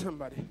 Hello,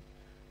 somebody.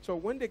 So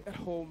when they got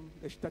home,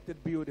 they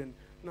started building.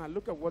 Now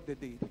look at what they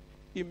did.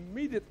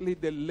 Immediately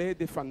they laid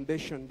the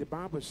foundation, the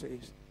Bible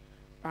says.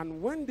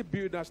 And when the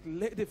builders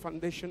laid the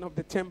foundation of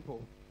the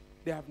temple,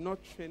 they have not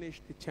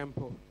finished the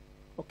temple.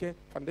 Okay?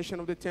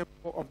 Foundation of the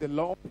temple of the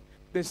Lord.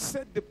 They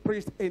set the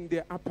priest in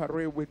their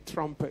apparel with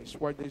trumpets,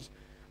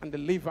 and the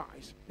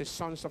Levites, the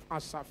sons of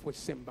Asaph, with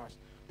cymbals,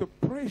 to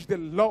praise the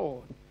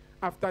Lord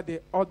after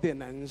the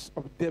ordinance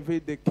of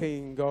David, the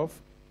king of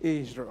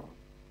Israel.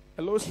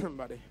 Hello,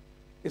 somebody.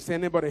 Is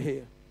anybody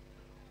here?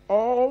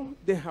 All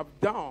they have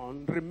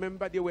done,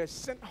 remember, they were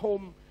sent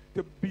home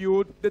to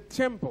build the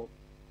temple.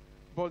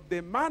 But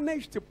they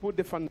managed to put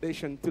the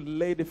foundation, to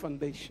lay the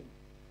foundation.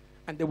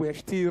 And they were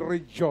still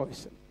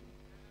rejoicing.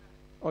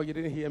 Oh, you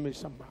didn't hear me,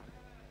 somebody.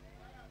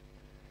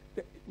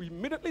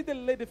 Immediately they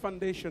laid the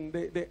foundation,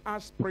 they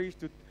asked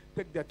priests to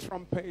take their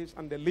trumpets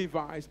and the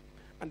Levites,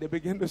 and they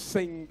began to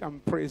sing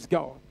and praise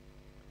God.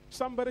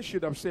 Somebody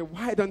should have said,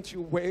 why don't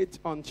you wait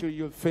until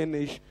you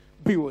finish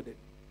building?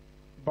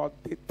 But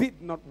they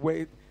did not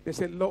wait. They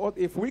said, Lord,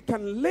 if we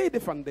can lay the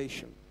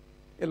foundation,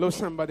 hello,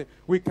 somebody,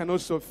 we can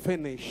also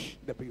finish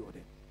the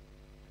building.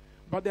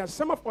 But there are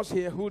some of us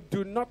here who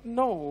do not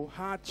know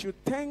how to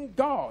thank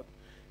God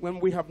when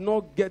we have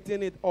not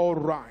gotten it all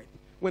right.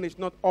 When it's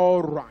not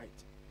all right,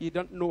 you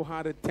don't know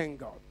how to thank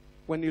God.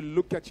 When you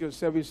look at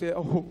yourself, you say,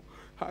 oh,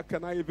 how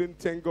can I even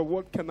thank God?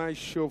 What can I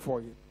show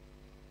for you?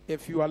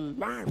 If you are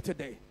alive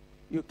today,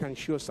 you can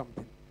show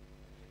something.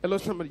 Hello,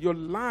 somebody, your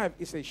life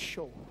is a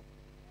show.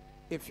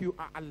 If you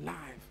are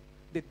alive,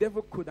 the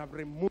devil could have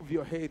removed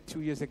your head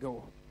 2 years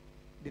ago.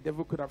 The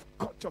devil could have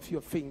cut off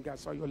your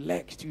fingers or your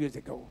legs 2 years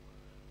ago.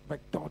 But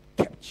God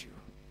kept you.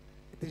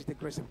 It is the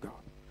grace of God.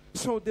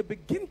 So they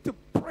begin to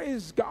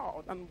praise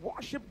God and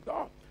worship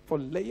God for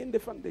laying the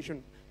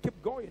foundation.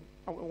 Keep going.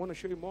 I want to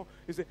show you more.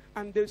 He said,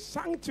 and they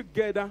sang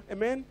together,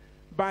 amen,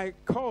 by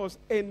cause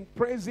in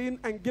praising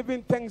and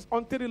giving thanks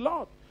unto the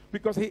Lord.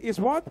 Because he is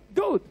what?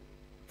 Good.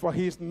 For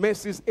his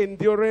mercies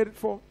endured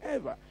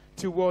forever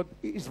toward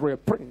Israel,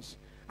 prince.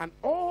 And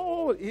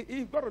all,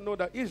 you've got to know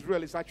that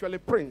Israel is actually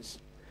prince.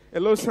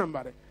 Hello,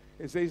 somebody.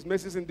 He says, his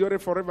mercies endured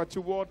forever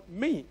toward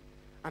me.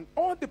 And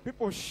all the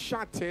people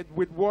shouted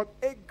with what?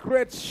 A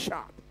great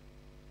shout.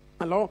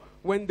 Hello?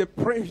 When they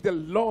praised the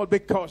Lord,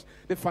 because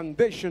the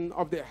foundation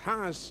of the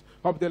house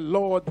of the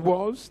Lord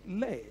was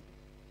laid.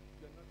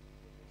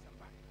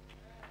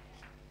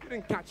 You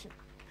didn't catch it.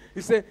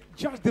 He said,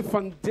 just the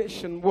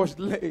foundation was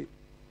laid.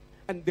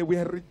 and they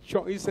were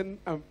rejoicing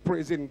and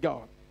praising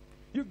God.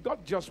 You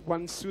got just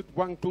one suit,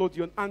 one clothes,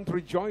 you aren't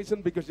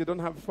rejoicing because you don't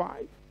have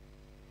 5.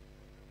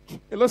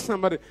 Hello,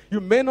 somebody. You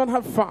may not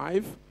have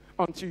 5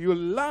 until you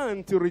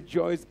learn to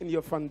rejoice in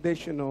your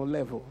foundational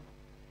level.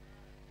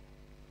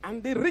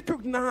 And they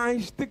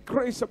recognized the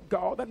grace of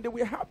God, and they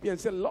were happy and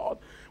said, Lord,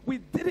 we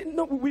didn't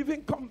know we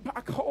even come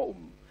back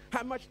home.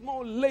 How much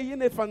more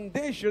laying a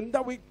foundation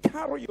that we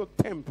carry your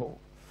temple.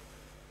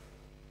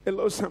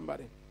 Hello,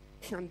 somebody.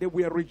 And they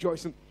were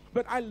rejoicing.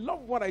 But I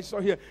love what I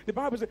saw here. The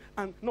Bible says,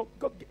 and no,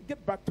 God,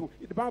 get back to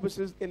it. The Bible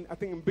says, I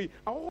think in B,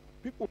 all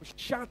people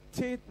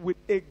shouted with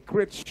a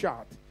great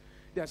shout.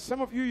 There are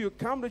some of you, you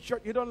come to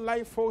church, you don't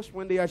like folks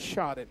when they are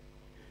shouting.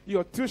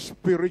 You're too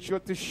spiritual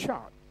to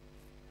shout.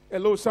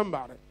 Hello,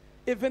 somebody.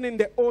 Even in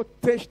the Old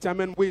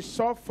Testament, we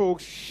saw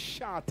folks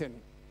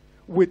shouting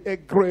with a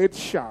great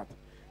shout.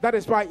 That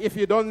is why if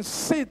you don't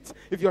sit,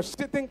 if you're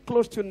sitting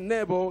close to a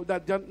neighbor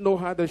that doesn't know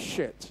how to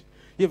shout,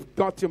 you've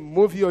got to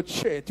move your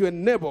chair to a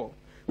neighbor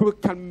who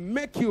can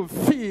make you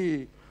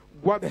feel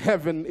what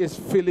heaven is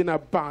feeling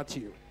about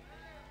you.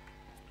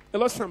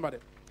 Hello, somebody.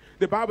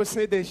 The Bible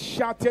says they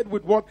shouted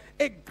with what?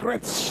 A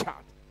great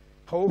shout.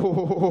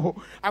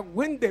 Oh, and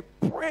when they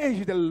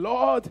praised the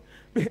Lord,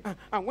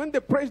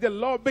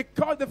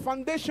 because the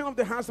foundation of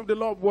the house of the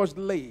Lord was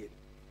laid.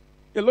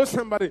 Hello,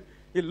 somebody.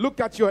 You look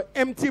at your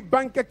empty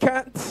bank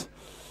account,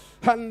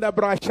 and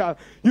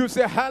you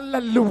say,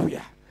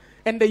 hallelujah.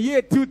 And the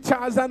year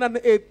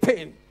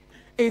 2018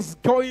 is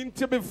going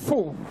to be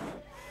full.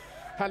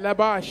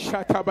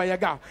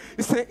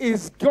 He said,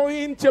 it's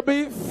going to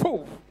be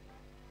full.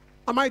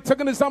 Am I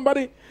talking to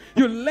somebody?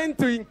 You learn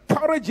to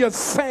encourage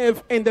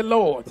yourself in the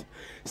Lord.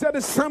 So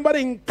that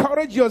somebody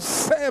encourage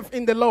yourself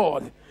in the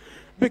Lord,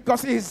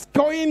 because it's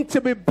going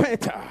to be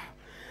better.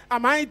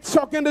 Am I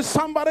talking to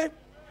somebody?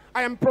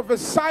 I am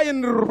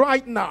prophesying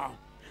right now.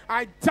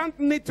 I don't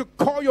need to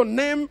call your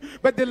name,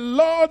 but the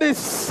Lord is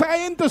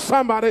saying to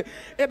somebody,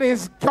 it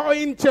is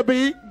going to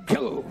be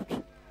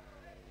good.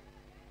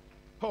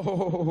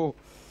 Oh.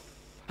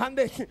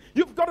 And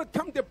you've got to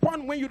come to the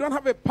point when you don't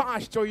have a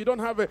pastor, you don't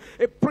have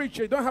a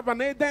preacher, you don't have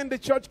an elder in the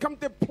church. Come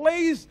to a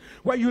place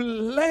where you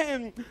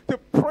learn to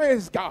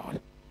praise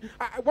God.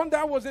 One day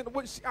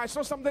I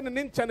saw something on the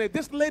internet.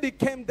 This lady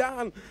came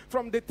down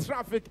from the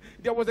traffic.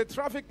 There was a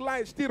traffic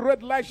light, still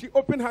red light. She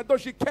opened her door.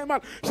 She came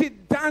out. She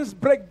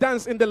danced, break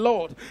dance in the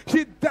Lord.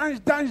 She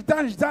danced,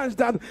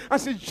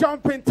 and she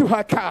jumped into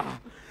her car.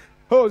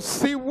 Oh,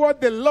 see what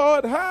the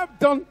Lord have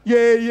done.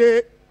 Yeah.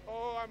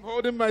 Oh, I'm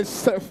holding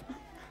myself.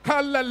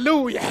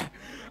 Hallelujah.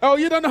 Oh,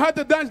 you don't know how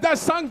to dance that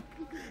song?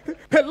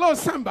 Hello,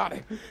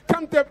 somebody.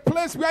 Come to a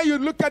place where you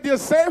look at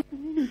yourself.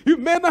 You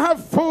may not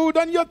have food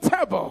on your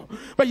table,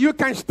 but you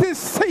can still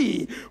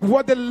see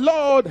what the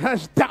Lord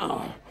has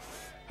done.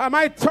 Am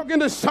I talking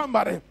to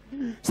somebody?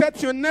 Said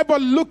you never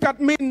look at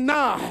me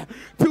now.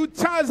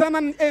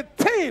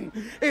 2018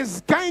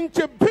 is going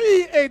to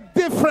be a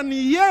different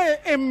year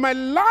in my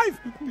life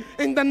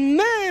in the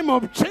name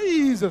of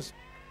Jesus.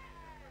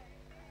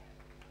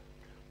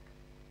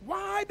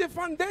 Why the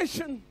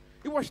foundation?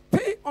 It was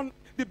still on,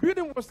 the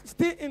building was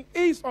still in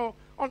east or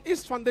on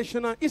east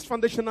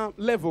foundational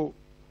level.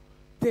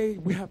 They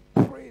were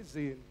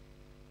praising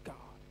God.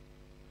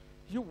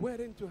 You're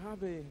waiting to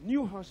have a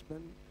new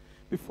husband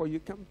before you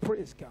can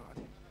praise God.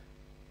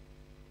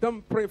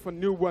 Don't pray for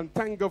new one.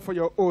 Thank God for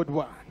your old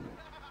one.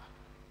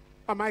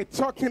 Am I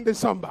talking to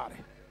somebody?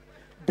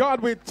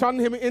 God will turn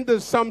him into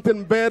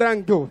something better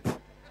and good.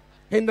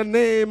 In the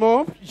name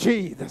of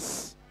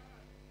Jesus.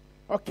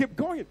 I'll keep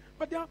going.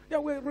 But there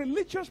were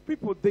religious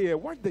people there.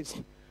 Watch this.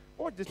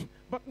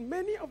 But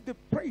many of the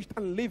priests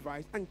and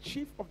Levites and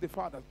chief of the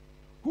fathers,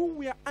 who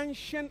were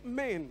ancient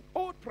men,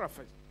 old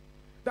prophets,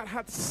 that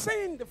had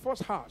seen the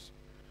first house,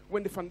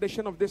 when the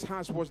foundation of this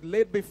house was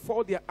laid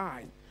before their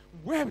eyes,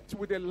 wept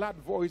with a loud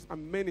voice,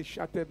 and many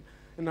shouted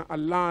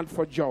aloud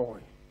for joy.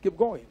 Keep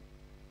going.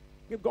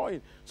 Keep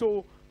going.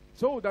 So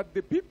that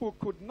the people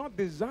could not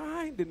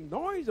discern the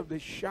noise of the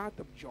shout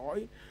of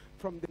joy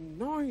from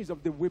the noise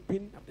of the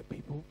weeping of the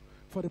people.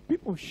 For the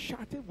people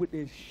shouted with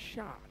a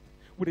shout,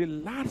 with a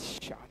loud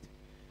shout,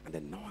 and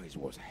the noise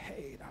was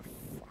heard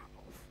afar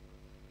off.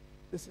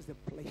 This is the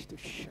place to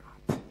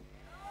shout.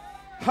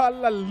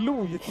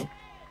 Hallelujah.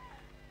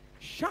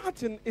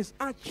 Shouting is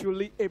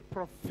actually a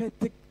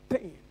prophetic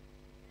thing.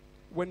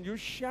 When you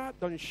shout,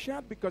 don't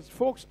shout because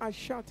folks are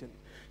shouting.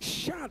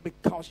 Shout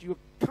because you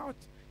caught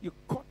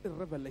the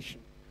revelation.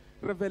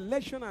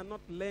 Revelation are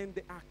not learned,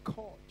 they are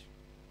caught.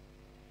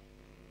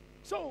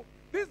 So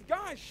these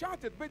guys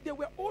shouted, but they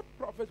were old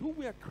prophets who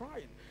were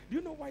crying. Do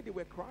you know why they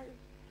were crying?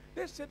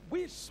 They said,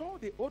 we saw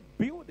the old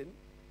building.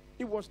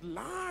 It was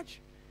large.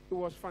 It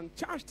was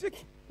fantastic.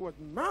 It was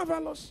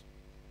marvelous.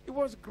 It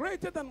was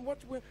greater than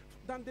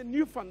than the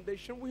new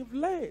foundation we've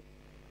laid.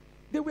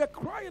 They were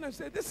crying and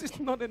said, this is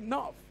not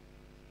enough.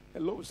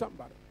 Hello,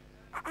 somebody.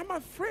 I'm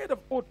afraid of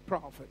old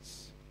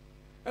prophets.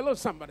 Hello,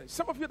 somebody.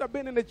 Some of you that have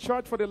been in the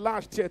church for the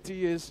last 30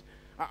 years,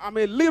 I'm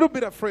a little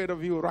bit afraid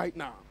of you right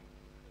now.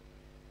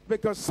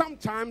 Because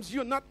sometimes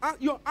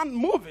you're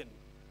unmoving.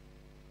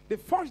 The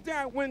first day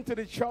I went to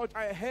the church,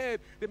 I heard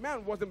the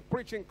man wasn't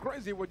preaching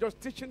crazy. He was just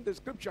teaching the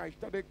scripture. I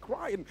started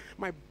crying.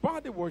 My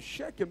body was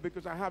shaking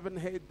because I haven't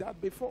heard that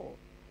before.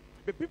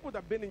 The people that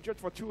have been in church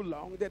for too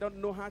long, they don't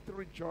know how to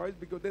rejoice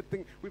because they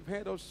think we've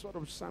heard those sort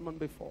of sermon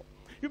before.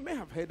 You may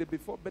have heard it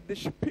before, but the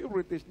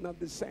spirit is not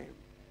the same.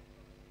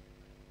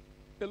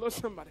 Hello,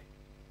 somebody.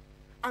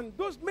 And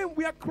those men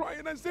were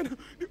crying and said,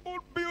 the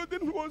old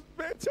building was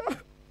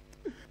better.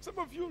 Some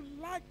of you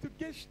like to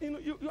get,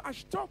 you are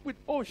stuck with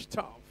old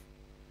stuff.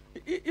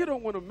 You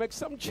don't want to make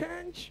some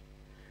change.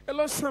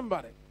 Hello,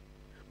 somebody.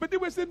 But they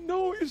were saying,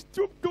 no, it's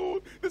too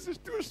good. This is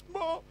too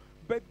small.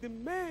 But the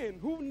man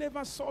who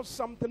never saw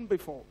something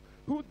before,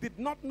 who did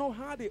not know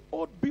how the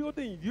old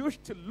building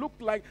used to look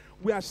like,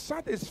 we are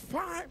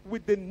satisfied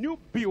with the new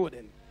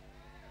building.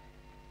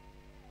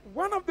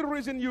 One of the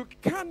reasons you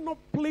cannot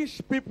please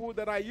people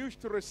that are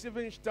used to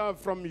receiving stuff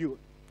from you.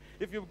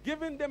 If you've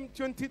given them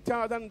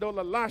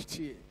 $20,000 last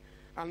year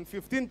and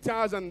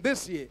 $15,000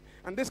 this year,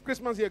 and this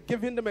Christmas you're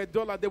giving them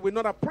 $1, they will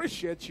not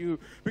appreciate you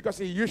because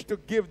you used to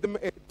give them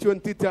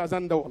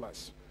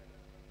 $20,000.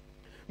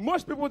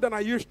 Most people that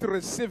are used to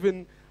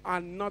receiving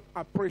are not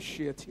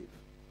appreciative.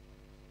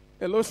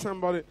 Hello,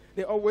 somebody.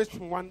 They always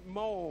want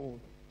more.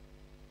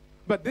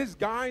 But this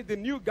guy, the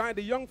new guy,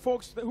 the young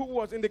folks who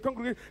was in the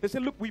congregation, they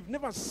said, look, we've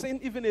never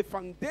seen even a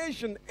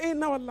foundation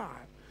in our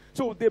life.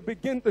 So they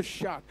began to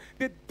shout.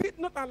 They did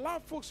not allow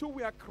folks who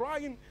were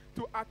crying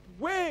to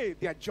outweigh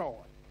their joy.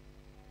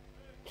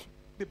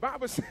 The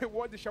Bible says,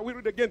 what shall we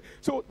read again?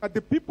 So that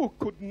the people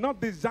could not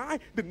desire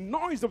the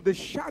noise of the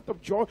shout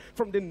of joy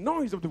from the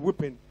noise of the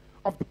weeping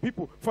of the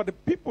people. For the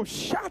people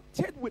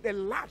shouted with a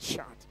loud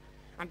shout,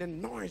 and the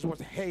noise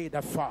was heard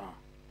afar.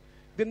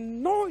 The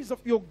noise of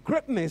your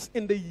greatness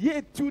in the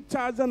year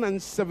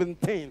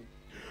 2017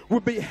 will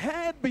be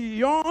heard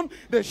beyond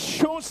the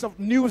shores of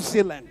New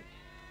Zealand.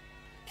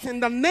 In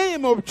the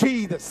name of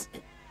Jesus,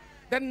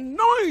 the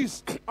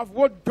noise of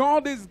what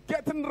God is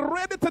getting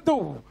ready to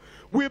do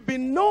will be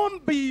known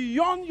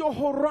beyond your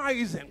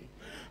horizon,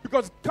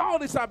 because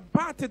God is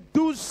about to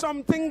do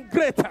something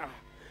greater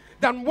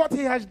than what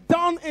he has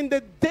done in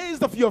the days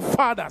of your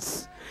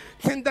fathers.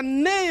 In the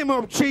name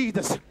of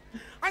Jesus,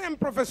 I am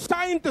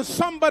prophesying to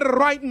somebody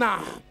right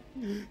now.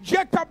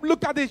 Jacob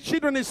looked at his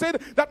children and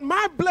said that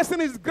my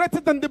blessing is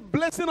greater than the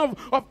blessing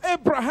of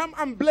Abraham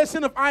and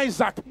blessing of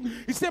Isaac.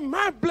 He said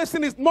my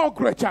blessing is more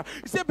greater.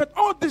 He said, but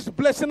all this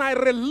blessing I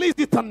release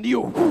it on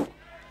you.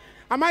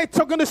 Am I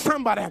talking to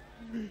somebody?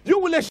 You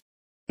will experience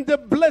the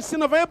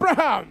blessing of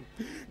Abraham,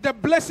 the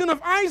blessing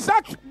of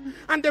Isaac,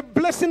 and the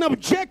blessing of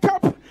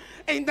Jacob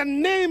in the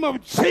name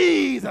of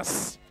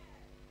Jesus.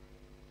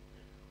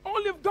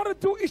 All you've got to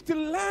do is to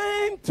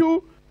learn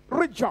to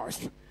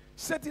rejoice.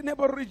 Say to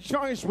neighbor,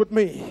 rejoice with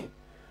me,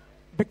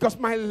 because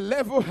my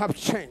level have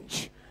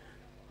changed.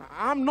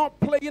 I'm not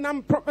playing,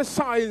 I'm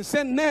prophesying.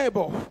 Say,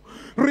 neighbor,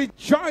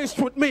 rejoice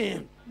with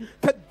me.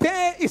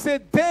 Today is a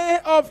day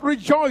of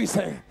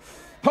rejoicing.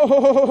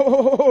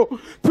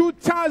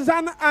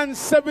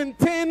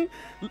 2017,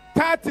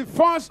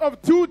 31st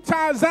of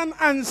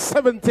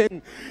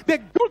 2017. The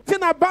good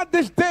thing about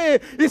this day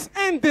is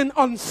ending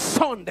on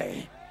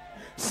Sunday.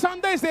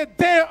 Sunday is a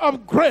day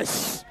of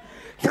grace.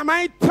 Am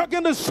I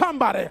talking to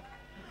somebody?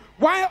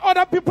 While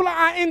other people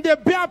are in the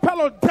beer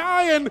parlor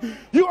dying,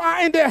 you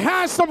are in the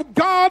house of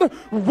God,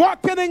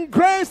 walking in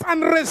grace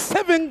and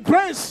receiving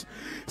grace.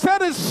 Say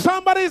to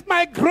somebody, it's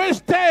my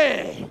grace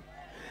day.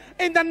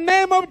 In the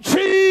name of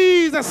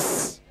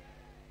Jesus.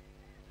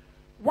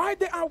 Why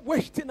they are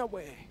wasting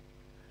away?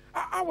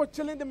 I was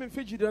telling them in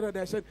Fiji the other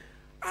day, I said,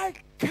 I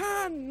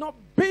cannot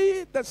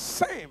be the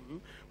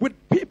same with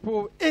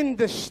people in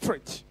the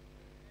street.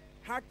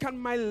 How can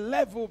my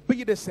level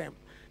be the same?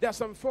 There are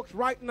some folks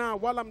right now,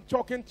 while I'm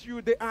talking to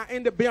you, they are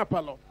in the beer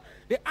parlor.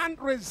 They aren't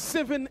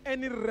receiving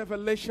any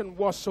revelation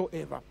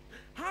whatsoever.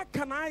 How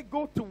can I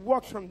go to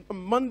work on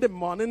Monday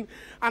morning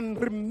and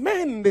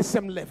remain the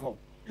same level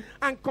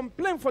and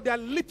complain for their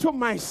little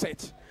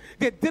mindset?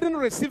 They didn't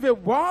receive a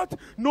word,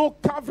 no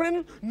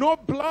covering, no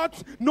blood,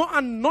 no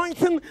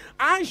anointing.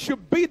 I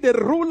should be the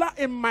ruler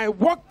in my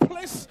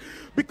workplace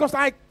because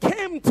I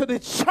came to the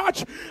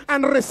church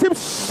and received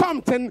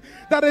something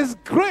that is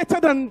greater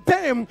than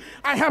them.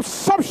 I have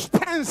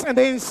substance on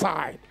the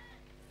inside.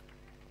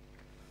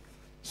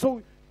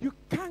 So you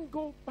can't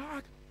go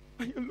back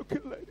and you're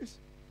looking like this.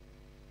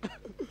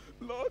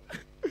 Lord,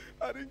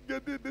 I didn't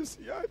get it this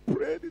year. I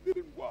prayed, it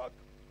didn't work.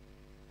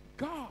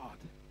 God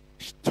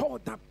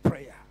stored that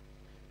prayer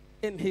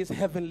in his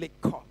heavenly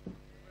cup.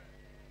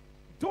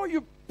 Though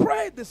you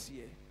pray this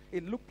year,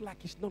 it looked like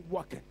it's not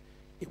working.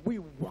 It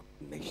will work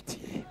next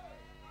year.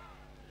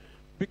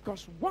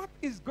 Because what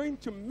is going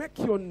to make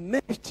your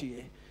next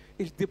year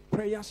is the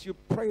prayers you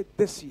prayed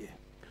this year.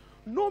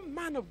 No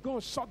man of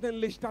God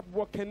suddenly start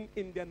working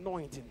in the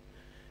anointing.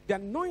 The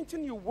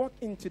anointing you walk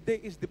in today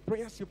is the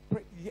prayers you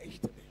prayed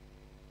yesterday.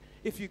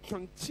 If you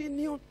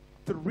continue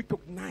to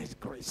recognize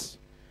grace,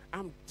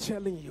 I'm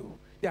telling you,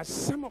 there are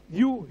some of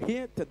you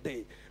here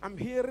today. I'm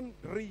hearing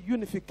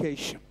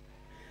reunification.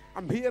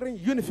 I'm hearing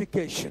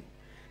unification.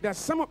 There are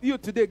some of you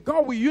today,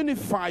 God will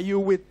unify you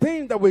with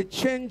things that will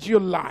change your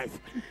life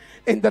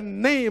in the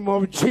name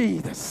of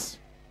Jesus.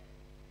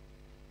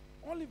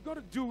 All you've got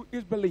to do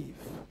is believe.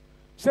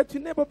 Say to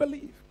never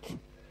believe.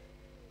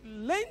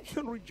 Learn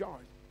to rejoice.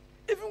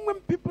 Even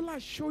when people are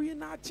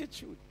showing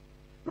attitude,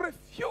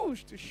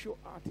 refuse to show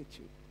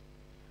attitude.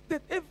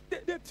 That if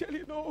they tell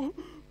you, no,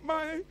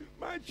 my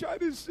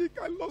child is sick,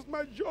 I lost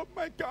my job,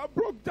 my car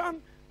broke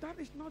down. That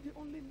is not the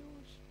only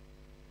news.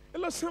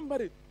 Hello,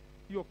 somebody.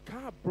 Your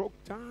car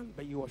broke down,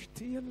 but you are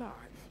still alive.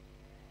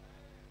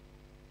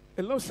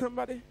 Hello,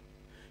 somebody.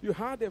 You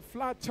had a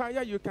flat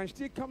tire, you can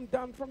still come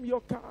down from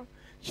your car,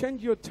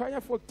 change your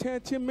tire for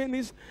 30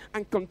 minutes,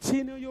 and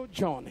continue your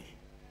journey.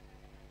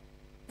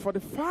 For the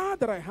fact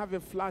that I have a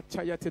flat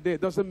tire today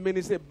doesn't mean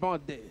it's a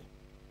bad day.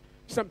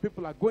 Some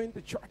people are going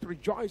to church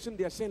rejoicing.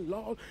 They are saying,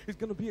 Lord, it's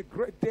going to be a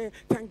great day.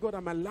 Thank God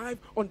I'm alive.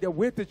 On their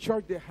way to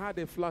church, they had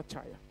a flat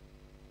tire.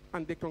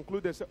 And they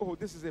conclude, they say, oh,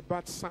 this is a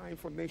bad sign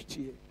for next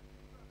year.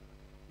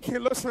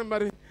 Hello,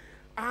 somebody.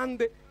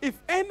 And if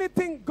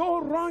anything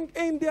go wrong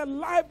in their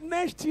life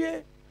next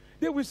year,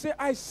 they will say,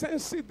 I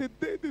sense it the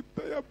day the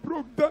tire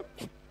broke down.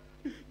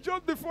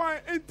 Just before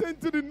I entered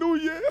into the new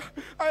year,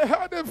 I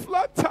had a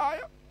flat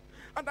tire.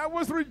 And I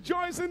was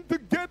rejoicing to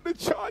get the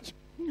church.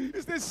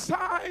 It's a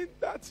sign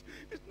that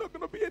it's not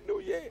going to be a new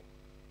year.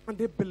 And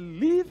they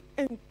believe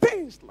in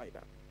things like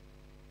that.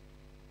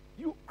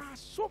 You are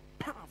so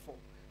powerful.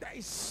 There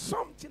is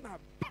something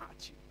about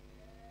you.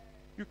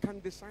 You can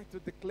decide to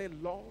declare,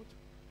 Lord,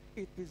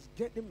 it is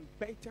getting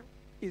better.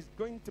 It's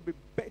going to be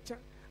better.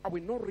 I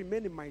will not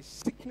remain in my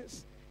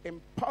sickness,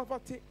 in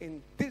poverty,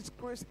 in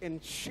disgrace, in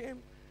shame.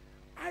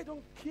 I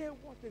don't care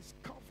what is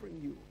covering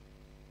you.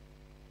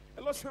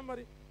 Hello,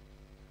 somebody.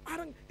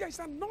 There's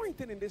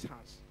anointing in this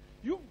house.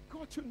 You've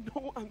got to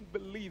know and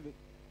believe it.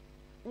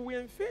 We were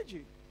in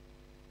Fiji,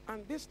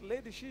 and this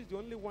lady, she's the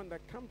only one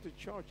that came to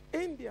church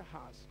in their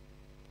house.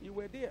 You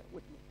were there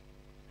with me.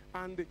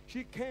 And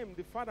she came.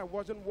 The father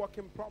wasn't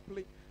walking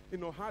properly,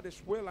 had a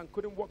swell and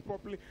couldn't walk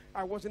properly.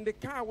 I was in the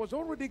car. I was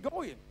already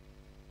going.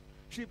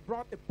 She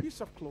brought a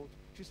piece of cloth.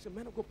 She said,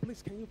 man of God,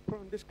 please, can you pray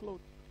on this cloth?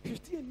 She's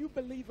still a new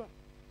believer.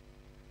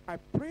 I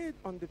prayed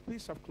on the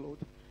piece of cloth.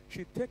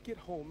 She take it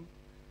home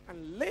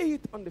and lay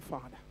it on the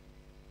father.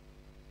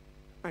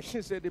 And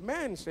she said, the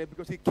man said,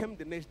 because he came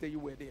the next day, you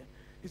were there.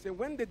 He said,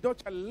 when the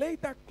doctor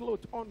laid that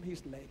cloth on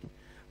his leg,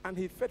 and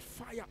he fed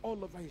fire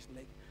all over his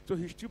leg, so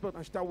he stood up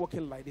and started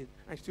walking like this,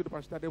 and stood up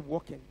and started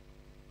walking.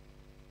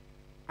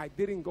 I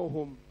didn't go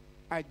home.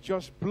 I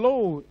just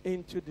blow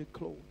into the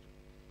cloth.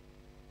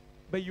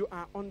 But you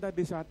are under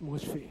this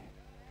atmosphere.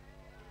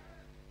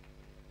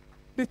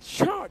 The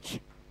church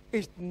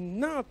is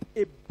not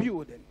a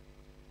building.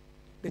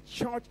 The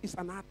church is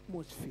an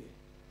atmosphere.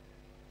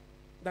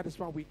 That is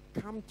why we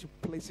come to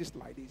places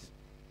like this.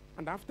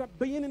 And after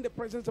being in the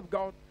presence of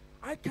God,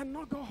 I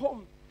cannot go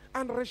home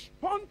and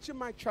respond to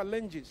my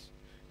challenges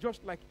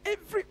just like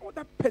every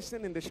other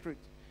person in the street.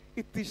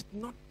 It is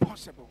not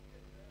possible.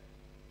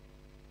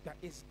 There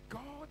is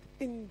God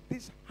in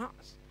this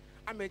house.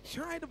 I'm a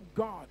child of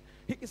God.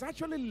 He is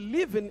actually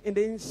living in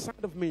the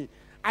inside of me.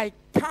 I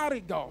carry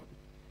God.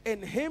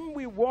 In Him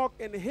we walk,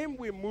 in Him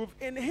we move,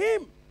 in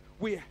Him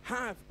we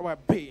have our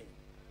being.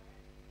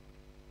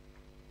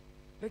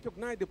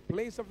 Recognize the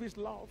place of His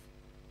love.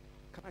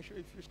 Can I show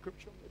you a few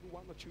scriptures? Maybe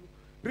one or two.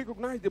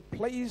 Recognize the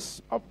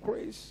place of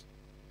grace,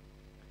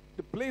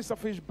 the place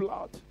of His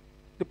blood,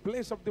 the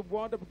place of the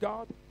Word of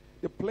God,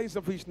 the place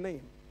of His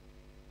name.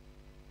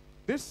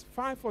 These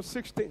 5 or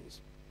 6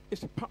 things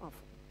is powerful.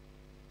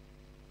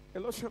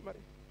 Hello, somebody.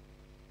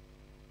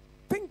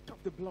 Think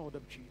of the blood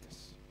of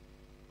Jesus.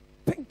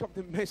 Think of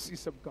the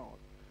mercies of God.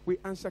 We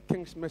answer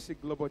King's Mercy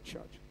Global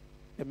Church.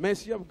 The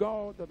mercy of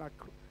God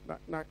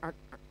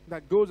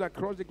that goes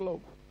across the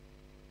globe.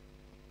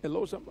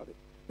 Hello, somebody.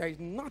 There is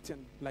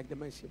nothing like the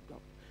mercy of God.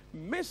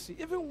 Mercy,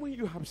 even when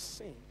you have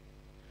sinned,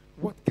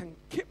 what can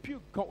keep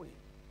you going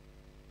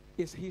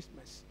is His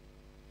mercy.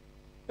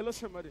 Hello,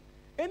 somebody.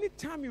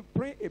 Anytime you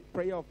pray a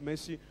prayer of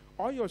mercy,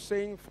 or you're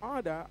saying,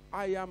 Father,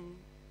 I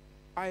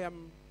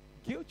am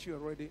guilty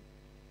already.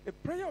 A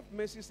prayer of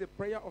mercy is a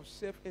prayer of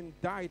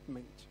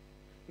self-indictment.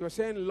 You're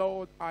saying,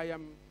 Lord, I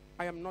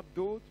am not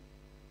good.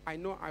 I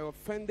know I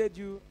offended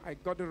you. I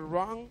got it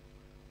wrong.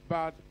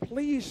 But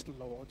please,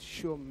 Lord,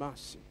 show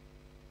mercy.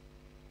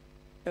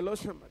 Hello,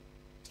 somebody.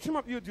 Some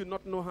of you do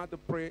not know how to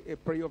pray a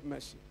prayer of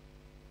mercy.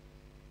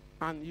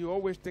 And you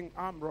always think,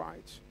 I'm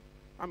right.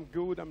 I'm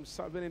good. I'm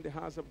serving in the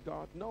house of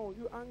God. No,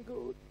 you aren't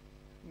good.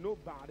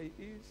 Nobody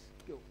is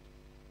good.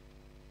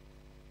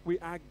 We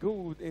are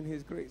good in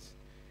His grace.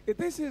 It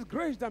is His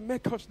grace that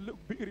makes us look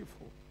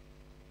beautiful.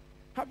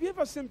 Have you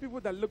ever seen people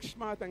that look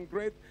smart and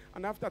great,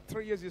 and after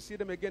 3 years you see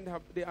them again,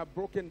 they are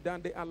broken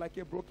down. They are like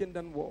a broken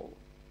down wall.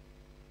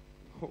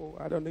 Oh,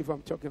 I don't know if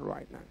I'm talking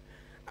right now.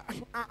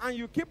 And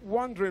you keep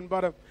wondering,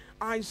 but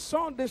I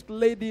saw this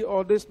lady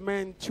or this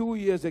man 2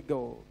 years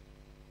ago.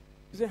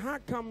 You say, how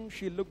come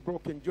she looked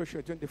broken?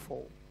 Joshua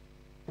 24,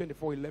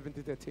 11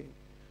 to 13.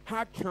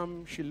 How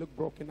come she looked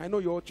broken? I know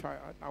your child.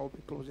 I will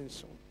be closing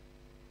soon.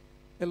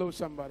 Hello,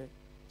 somebody.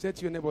 Say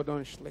to your neighbor,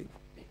 don't sleep.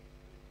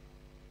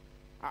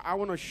 I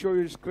want to show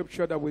you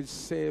scripture that will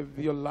save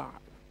your life.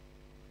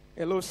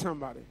 Hello,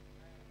 somebody.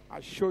 I'll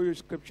show you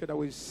scripture that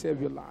will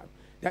save your life.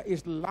 That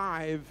is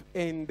live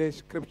in the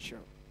scripture.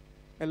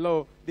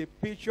 Hello, the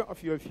picture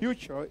of your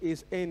future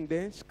is in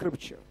the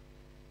scripture.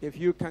 If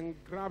you can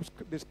grab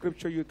the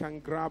scripture, you can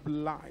grab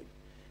life.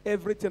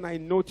 Everything I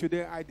know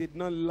today, I did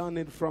not learn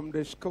it from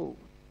the school.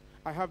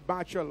 I have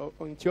bachelor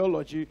in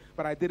theology,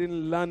 but I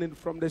didn't learn it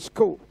from the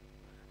school.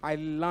 I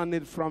learned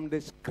it from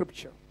the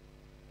scripture.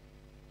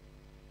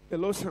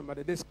 Hello,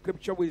 somebody. The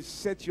scripture will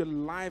set your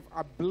life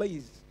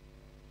ablaze.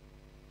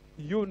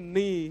 You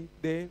need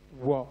the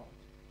word.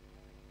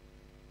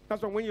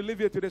 That's why when you live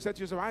here today, say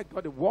to yourself, I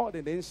got the word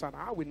in the inside.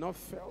 I will not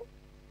fail.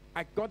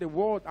 I got the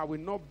word. I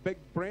will not bake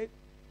bread.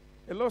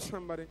 Hello,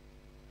 somebody.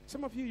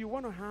 Some of you, you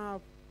want to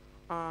have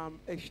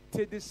a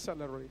steady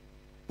salary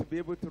to be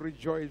able to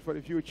rejoice for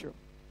the future.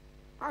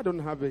 I don't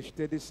have a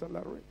steady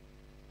salary.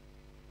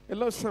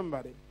 Hello,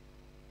 somebody.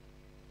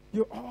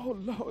 You, oh,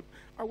 Lord,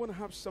 I want to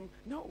have some.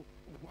 No,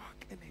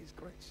 walk in His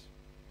grace.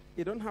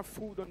 You don't have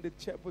food on the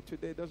table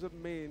today doesn't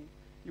mean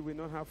you will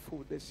not have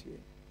food this year.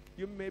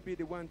 You may be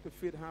the one to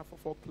feed half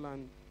of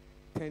Auckland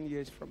 10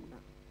 years from now.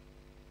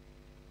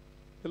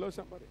 Hello,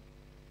 somebody.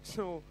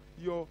 So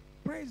your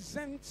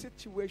present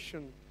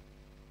situation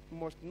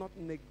must not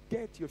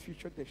negate your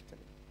future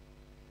destiny.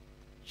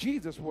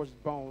 Jesus was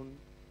born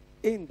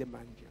in the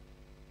manger.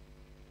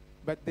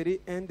 But did He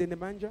end in the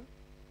manger?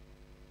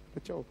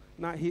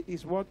 Now He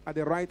is what? At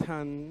the right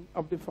hand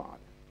of the Father,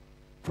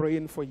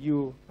 praying for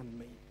you and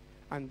me.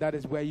 And that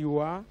is where you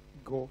are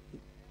going.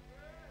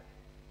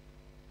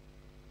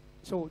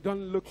 So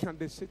don't look at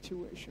the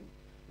situation.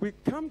 We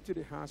come to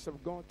the house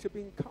of God to be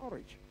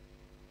encouraged.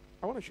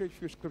 I want to show you a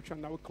few scriptures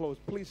and I will close.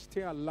 Please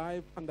stay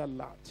alive and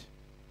alert.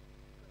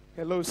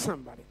 Hello,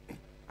 somebody.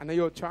 I know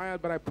you're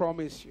tired, but I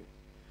promise you.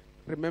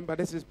 Remember,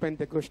 this is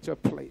Pentecostal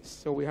place.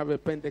 So we have a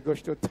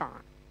Pentecostal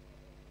time.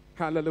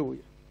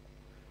 Hallelujah.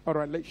 All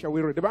right, shall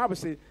we read? The Bible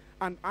says,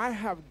 and I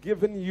have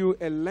given you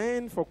a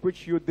land for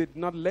which you did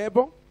not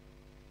labor,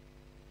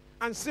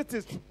 and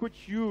cities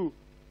which you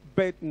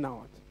built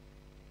not.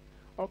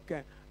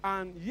 Okay.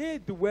 And ye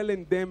dwell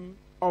in them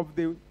of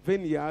the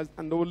vineyards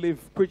and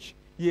olive which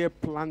ye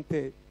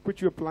planted,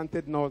 which you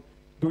planted not,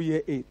 do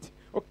ye eat.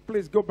 Okay,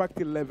 please go back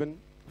to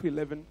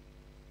 11.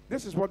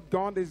 This is what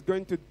God is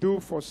going to do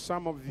for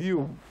some of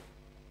you.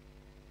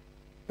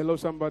 Hello,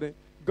 somebody.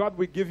 God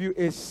will give you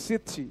a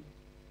city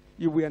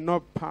you were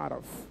not part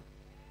of.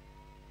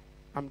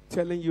 I'm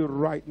telling you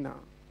right now.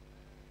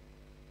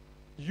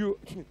 You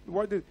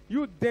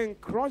then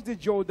crossed the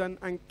Jordan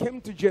and came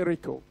to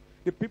Jericho.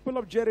 The people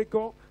of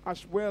Jericho,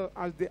 as well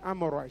as the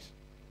Amorites,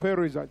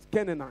 Perizzites,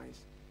 Canaanites,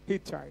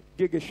 Hittites,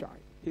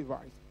 Girgashites,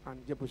 Hivites,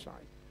 and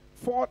Jebusites,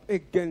 fought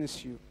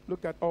against you.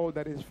 Look at all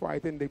that is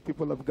fighting the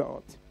people of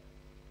God.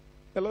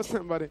 Hello,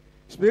 somebody.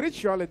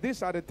 Spiritually,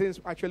 these are the things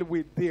actually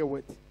we deal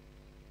with.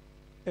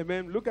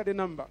 Amen. Look at the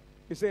number.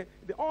 He said,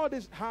 all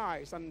these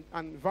highs and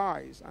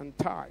vies and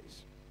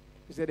ties,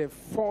 he said, they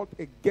fought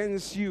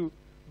against you,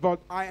 but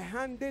I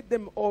handed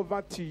them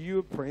over to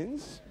you,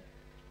 Prince.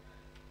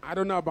 I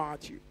don't know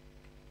about you.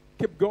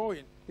 Keep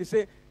going. He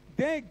said,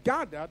 they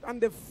gathered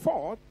and they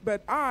fought,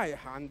 but I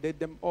handed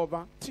them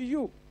over to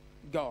you,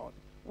 God.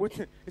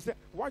 He said,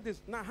 what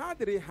is now? How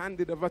did He hand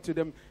it over to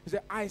them? He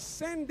said, I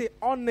sent the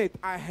hornet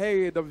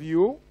ahead of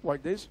you,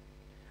 like this,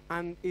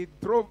 and it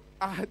drove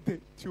out the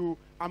two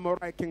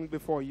Amorite kings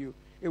before you.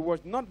 It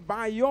was not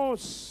by your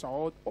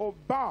sword or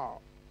bow.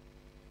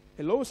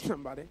 Hello,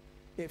 somebody.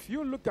 If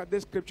you look at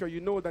this scripture,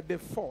 you know that they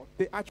fought.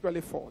 They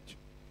actually fought.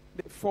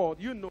 They fought.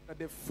 You know that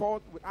they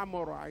fought with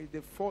Amorites. They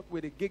fought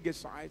with the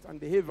Girgashites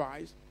and the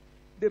Hivites.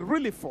 They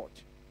really fought.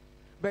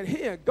 But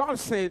here, God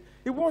said,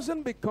 it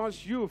wasn't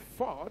because you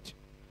fought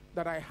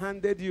that I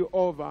handed you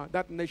over,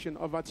 that nation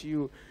over to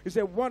you. He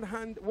said, what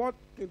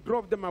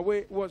drove them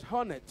away was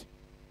hornet.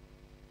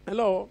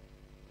 Hello?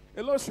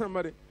 Hello,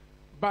 somebody.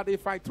 But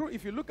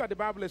if you look at the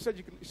Bible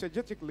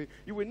exegetically,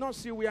 you will not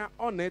see where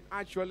hornet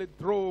actually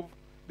drove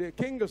the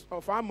kings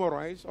of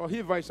Amorites or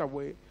Hivites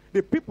away.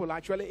 The people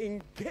actually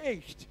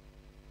engaged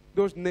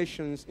those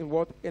nations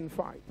in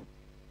fight.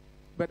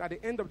 But at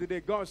the end of the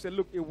day, God said,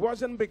 look, it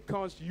wasn't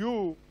because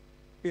you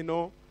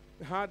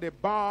had a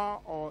bar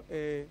or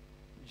a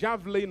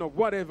javelin or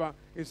whatever.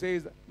 It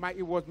says,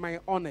 it was my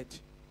hornet.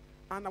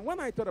 And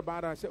when I thought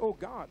about it, I said, oh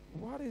God,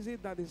 what is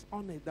it that is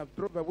hornet that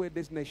drove away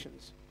these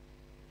nations?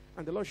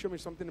 And the Lord showed me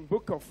something in the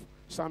book of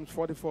Psalms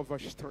 44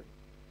 verse 3.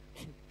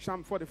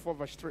 Psalm 44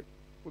 verse 3.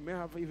 We may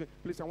have even,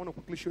 please, I want to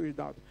quickly show you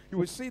that. You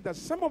will see that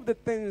some of the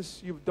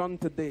things you've done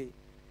today,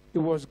 it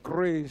was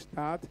grace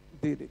that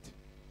did it.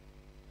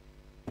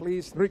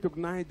 Please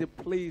recognize the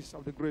place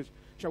of the grace.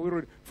 Shall we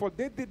read? For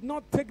they did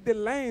not take the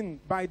land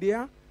by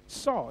their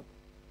sword.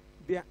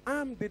 Their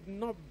arm did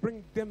not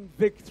bring them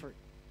victory,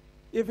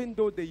 even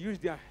though they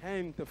used their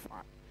hand to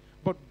fight.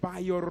 But by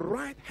your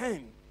right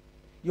hand,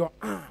 your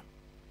arm,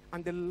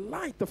 and the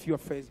light of your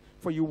face,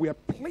 for you were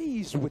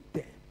pleased with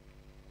them.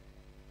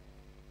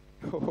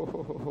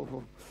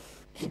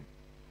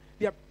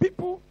 There are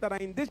people that are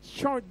in this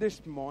church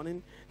this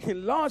morning. The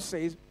Lord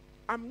says,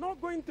 I'm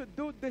not going to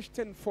do this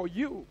thing for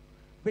you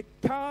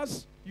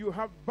because you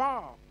have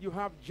bar, you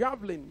have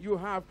javelin, you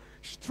have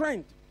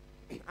strength.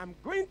 I'm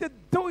going to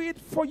do it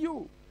for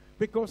you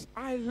because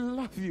I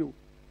love you.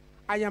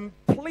 I am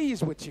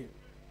pleased with you.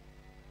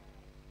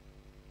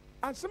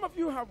 And some of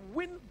you have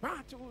won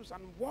battles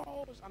and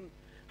wars and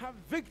have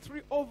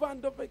victory over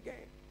and over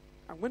again.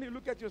 And when you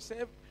look at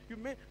yourself,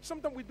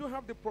 sometimes we do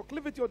have the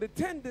proclivity or the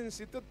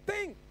tendency to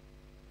think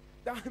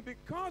that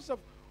because of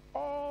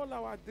all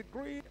our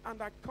degree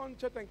and our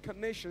contact and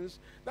connections,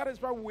 that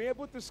is why we're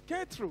able to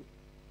scale through.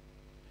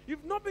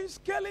 You've not been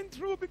scaling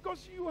through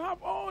because you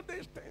have all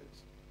these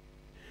things.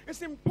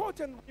 It's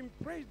important we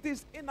embrace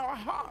this in our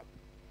heart.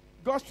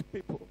 God's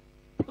people,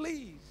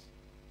 please,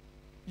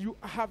 you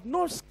have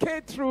not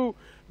scaled through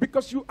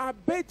because you are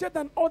better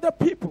than other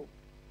people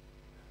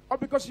or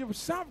because you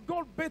serve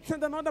God better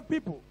than other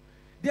people.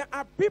 There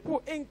are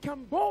people in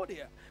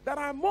Cambodia that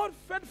are more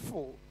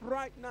faithful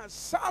right now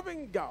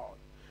serving God,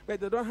 but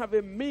they don't have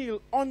a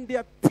meal on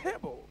their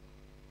table.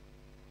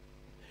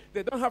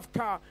 They don't have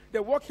car.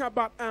 They're walking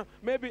about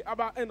maybe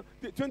about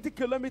 20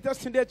 kilometers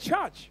to their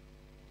church.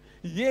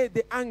 Yeah,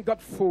 they ain't got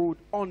food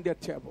on their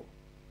table.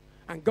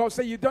 And God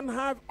said, you don't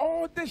have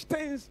all these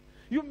things.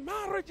 Your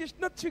marriage is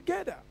not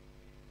together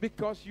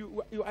because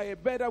you are a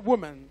better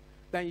woman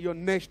than your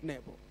next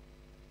neighbor.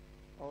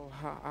 Oh,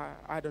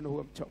 I don't know who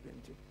I'm talking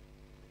to.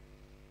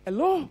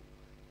 Hello?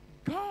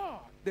 God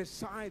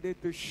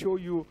decided to show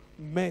you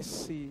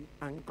mercy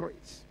and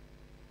grace.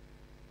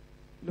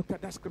 Look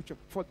at that scripture.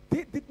 For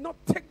they did not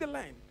take the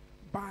land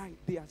by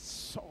their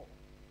sword.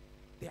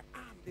 Their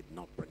arm did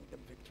not bring them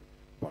victory.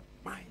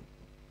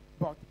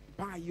 But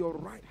by your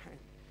right hand,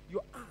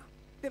 your arm,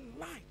 the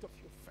light of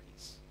your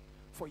face.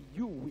 For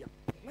you, we are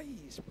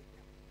pleased with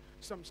them.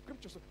 Some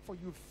scriptures say, for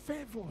you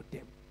favor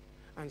them.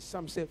 And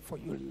some say, for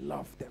you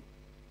love them.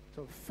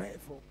 So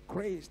favor,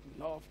 grace,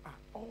 love are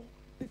all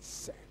the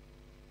same.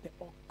 They're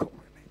all correlated.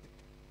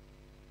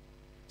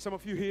 Some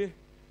of you here,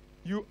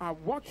 you are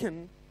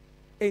walking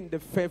in the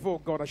favor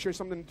of God. I'll show you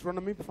something in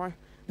Deuteronomy before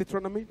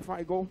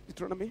I go.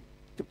 Deuteronomy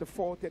chapter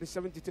 4,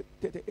 37 to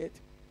 38.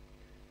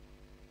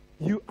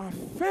 You are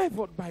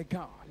favored by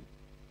God.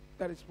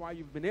 That is why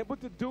you've been able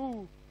to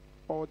do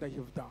all that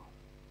you've done.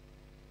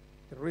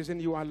 The reason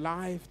you are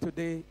alive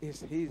today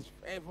is His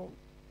favor,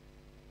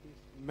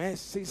 His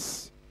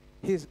mercies,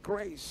 His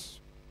grace.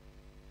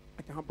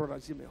 I can have Brother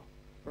Zimel.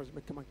 Brother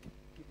Zimel, come on,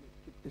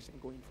 keep this thing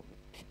going for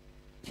me.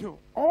 You know,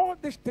 all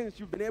these things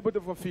you've been able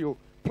to fulfill,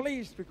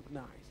 please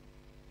recognize.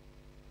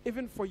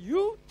 Even for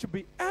you to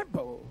be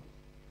able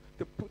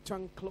to put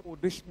on clothes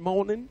this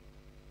morning,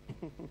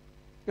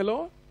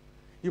 hello?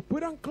 You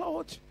put on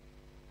clothes,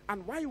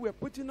 and while you were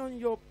putting on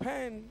your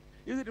pen,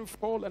 you didn't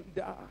fall and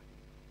die.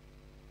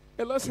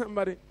 Hello,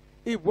 somebody.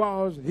 It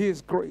was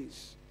His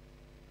grace.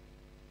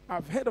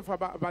 I've heard of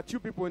about 2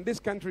 people in this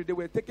country. They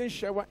were taking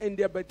shower in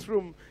their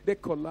bedroom. They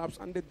collapsed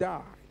and they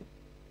died.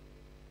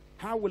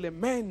 How will a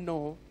man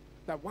know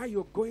that while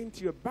you're going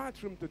to your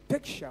bathroom to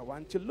take shower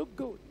and to look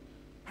good,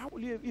 how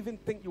will you even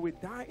think you will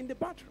die in the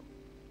bathroom?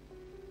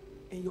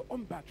 In your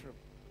own bathroom.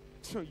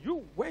 So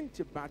you went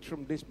to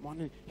bathroom this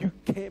morning. You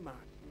came out.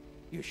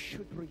 You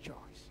should rejoice.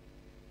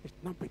 It's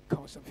not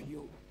because of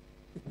you.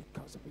 It's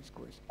because of His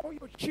grace. All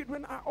your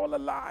children are all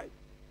alive.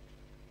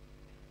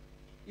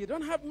 You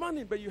don't have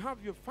money, but you have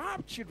your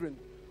 5 children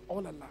all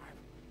alive.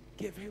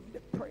 Give Him the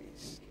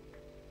praise.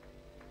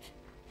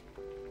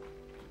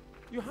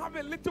 You have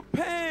a little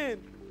pain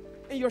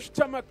in your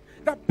stomach.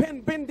 That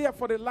pain been there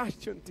for the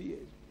last 20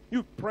 years.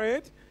 You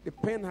prayed. The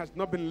pain has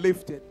not been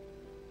lifted.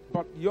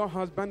 But your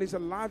husband is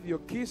alive. Your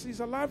kids is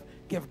alive.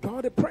 Give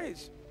God the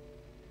praise.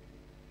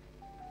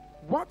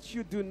 What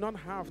you do not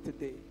have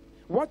today,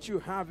 what you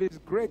have is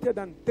greater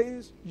than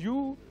things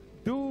you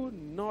do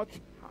not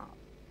have.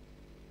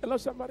 Hello,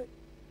 somebody?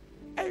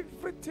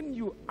 Everything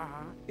you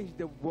are is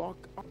the work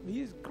of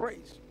His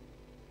grace.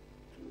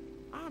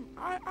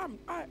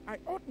 I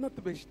ought not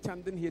to be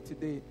standing here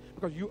today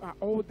because you are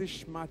all the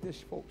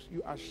smartest folks.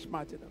 You are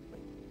smarter than me.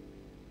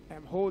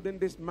 I'm holding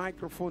this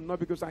microphone not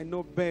because I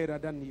know better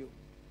than you.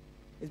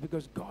 It's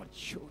because God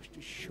chose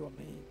to show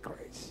me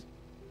grace.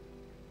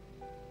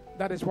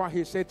 That is why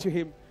He said to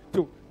him,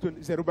 to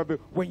Zerubbabel,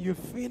 when you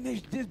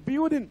finish this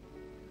building,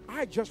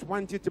 I just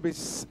want you to be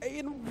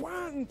saying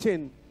one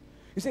thing.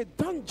 He said,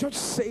 don't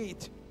just say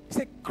it. He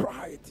said,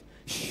 cry it,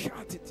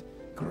 shout it,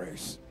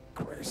 grace,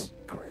 grace,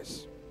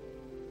 grace.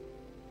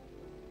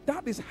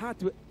 That is how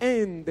to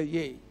end the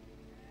year.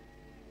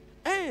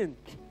 And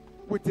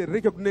with the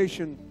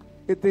recognition,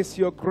 it is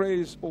your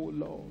grace, O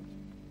Lord.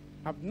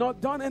 I've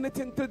not done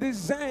anything to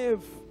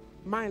deserve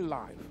my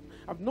life.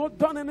 I've not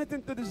done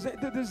anything to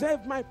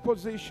deserve my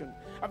position.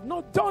 I've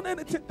not done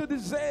anything to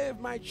deserve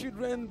my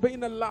children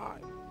being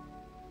alive.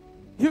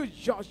 You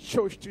just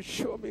chose to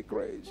show me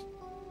grace.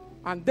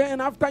 And then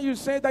after you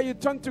say that, you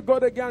turn to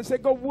God again and say,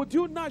 God, would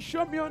you not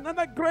show me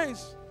another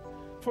grace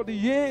for the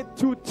year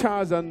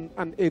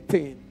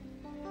 2018?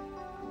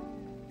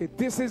 It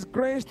is His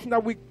grace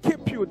that will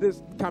keep you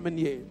this coming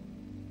year.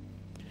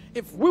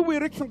 If we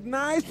will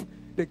recognize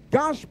the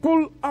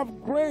gospel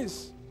of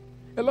grace,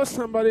 hello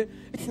somebody,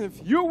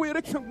 if you will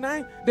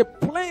recognize the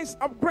place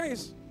of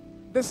grace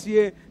this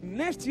year,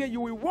 next year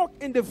you will walk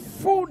in the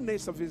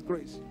fullness of His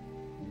grace.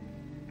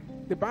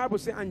 The Bible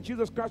says, and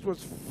Jesus Christ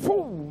was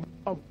full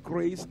of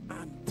grace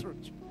and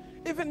truth.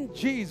 Even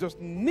Jesus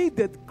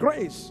needed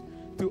grace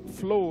to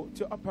flow,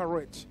 to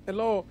operate,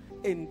 hello,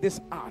 in this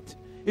art.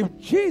 If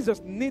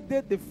Jesus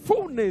needed the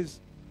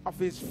fullness of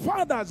His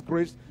Father's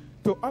grace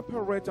to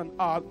operate on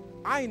earth,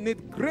 I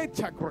need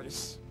greater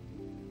grace.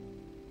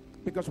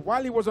 Because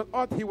while He was on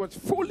earth, He was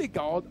fully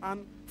God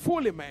and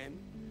fully man.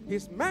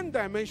 His man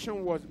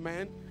dimension was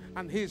man,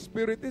 and His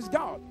spirit is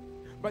God.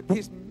 But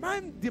His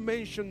man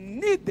dimension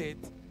needed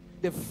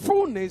the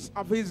fullness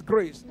of His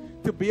grace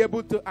to be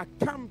able to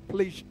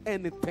accomplish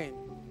anything.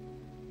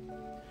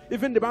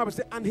 Even the Bible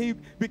says, and He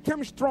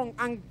became strong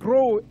and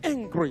grow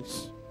in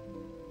grace.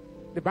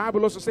 The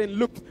Bible also says in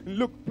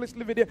Luke, please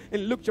leave it there,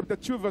 in Luke chapter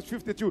 2, verse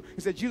 52,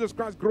 it says, Jesus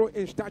Christ grew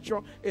in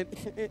stature,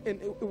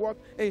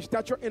 in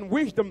stature, in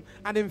wisdom,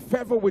 and in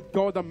favor with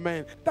God and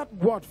man. That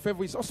word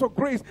favor is also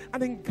grace,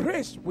 and in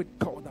grace with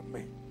God and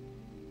man.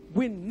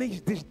 We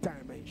need this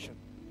dimension.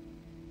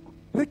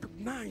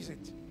 Recognize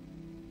it.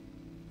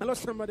 Hello,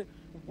 somebody.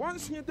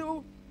 Once you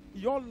do,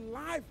 your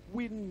life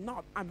will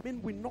not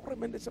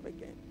remain the same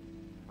again.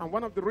 And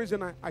one of the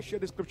reasons I share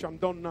this scripture, I'm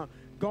done now.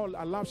 God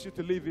allows you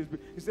to live.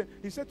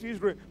 He said to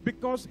Israel,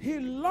 because He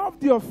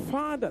loved your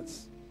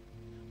fathers.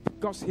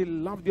 Because He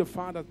loved your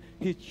fathers,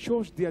 He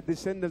chose their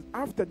descendants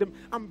after them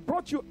and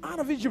brought you out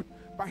of Egypt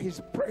by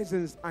His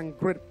presence and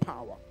great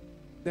power.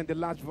 Then the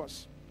last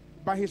verse.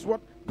 By His what?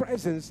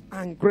 Presence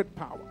and great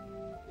power.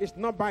 It's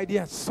not by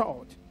their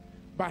sword,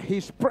 by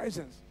His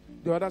presence.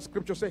 The other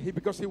scripture said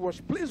because He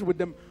was pleased with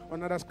them.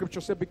 Another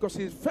scripture said because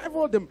He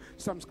favored them.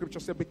 Some scripture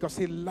said because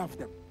He loved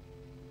them.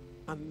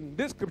 And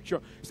this scripture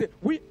says,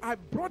 I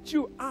brought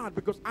you out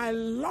because I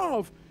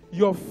love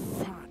your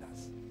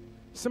fathers.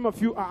 Some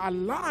of you are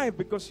alive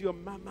because your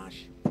mama's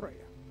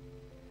prayer.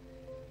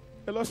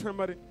 Hello,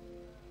 somebody.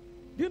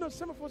 Do you know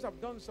some of us have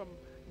done some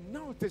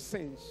naughty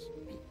sins?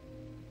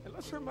 Hello,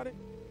 somebody.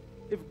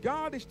 If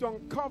God is to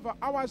uncover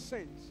our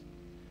sins,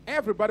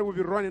 everybody will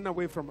be running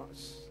away from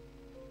us.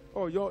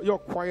 Oh, you're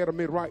quiet on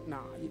me right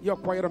now. You're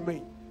quiet on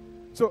me.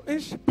 So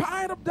in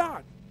spite of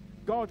that,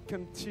 God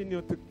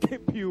continued to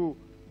keep you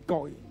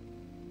going.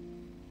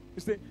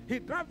 You see, He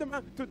drive them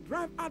out to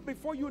drive out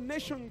before you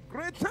nation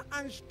greater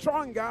and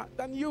stronger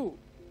than you,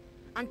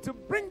 and to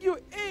bring you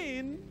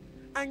in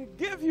and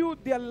give you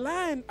their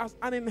land as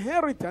an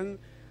inheritance,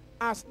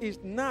 as is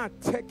now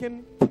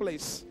taking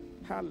place.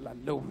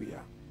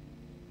 Hallelujah.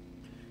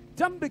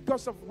 Just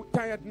because of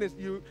tiredness,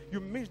 you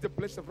miss the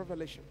place of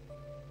revelation.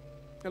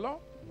 Hello?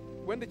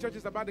 When the church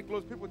is about to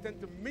close, people tend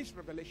to miss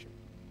revelation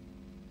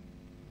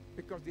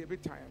because they're a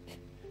bit tired.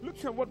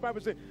 Look at what the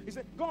Bible says. He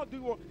said, God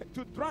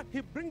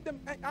He bring them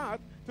out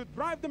to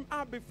drive them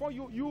out before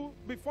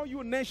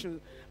you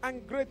nations,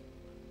 and great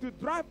to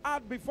drive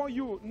out before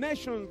you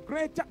nations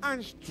greater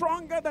and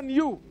stronger than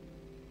you.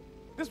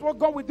 This is what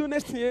God will do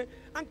next year,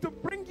 and to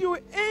bring you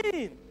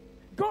in.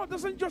 God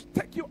doesn't just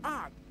take you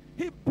out;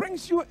 He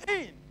brings you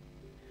in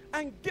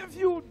and give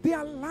you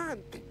their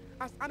land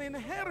as an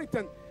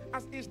inheritance,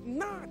 as is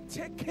now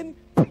taking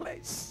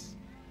place.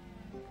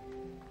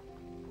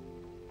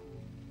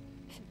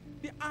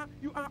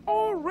 You are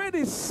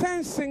already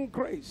sensing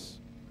grace.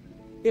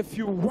 If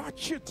you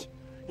watch it,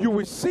 you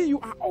will see you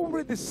are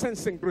already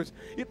sensing grace.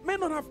 It may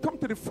not have come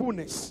to the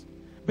fullness,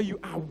 but you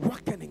are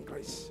walking in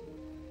grace.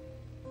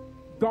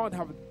 God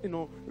have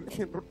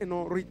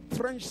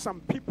retrenched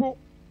some people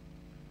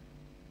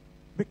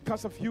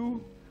because of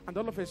you, and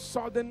all of a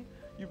sudden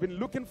you've been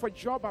looking for a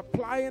job,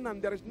 applying, and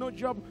there is no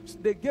job. So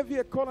they give you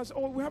a call and say,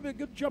 oh, we have a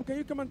good job. Can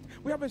you come and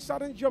we have a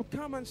certain job.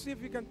 Come and see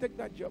if you can take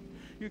that job.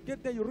 You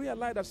get there, you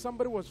realize that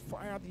somebody was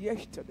fired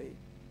yesterday.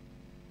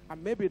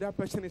 And maybe that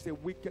person is a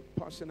wicked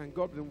person, and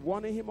God has been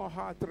warning him or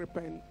her to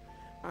repent.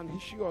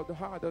 And she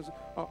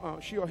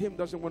or him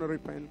doesn't want to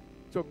repent.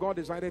 So God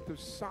decided to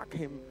sack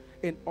him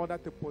in order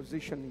to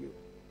position you.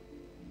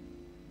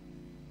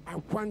 I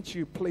want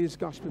you, please,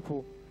 God's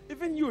people,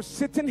 even you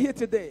sitting here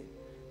today,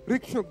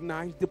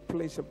 recognize the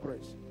place of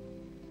grace.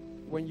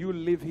 When you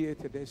live here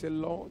today, say,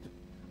 Lord,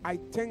 I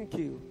thank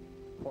you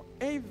for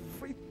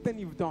everything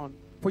you've done,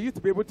 for you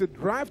to be able to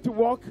drive to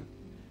work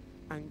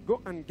and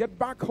go and get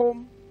back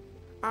home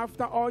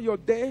after all your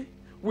day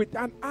with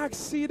an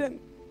accident.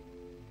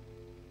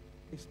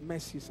 It's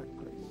mercy and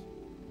grace.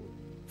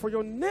 For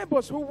your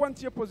neighbors who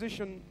want your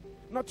position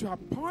not to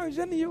have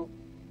poison you,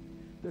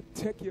 to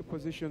take your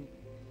position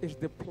is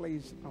the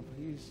place of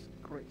His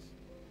grace.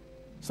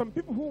 Some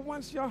people who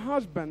want your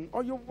husband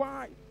or your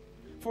wife,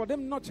 for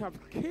them not to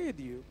have killed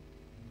you,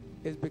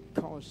 is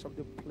because of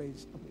the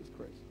place of His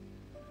grace.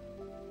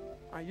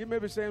 And you may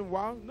be saying,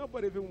 wow,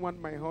 nobody even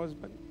want my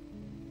husband.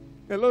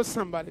 Hello,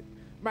 somebody.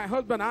 My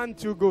husband and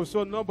to go,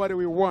 so nobody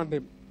will want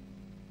him.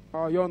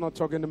 Oh, you're not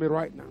talking to me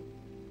right now.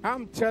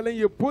 I'm telling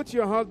you, put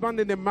your husband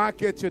in the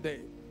market today.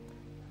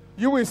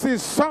 you will see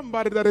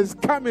somebody that is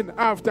coming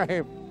after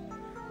him.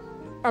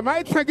 Am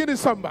I talking to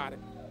somebody?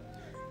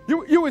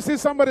 You will see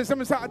somebody say,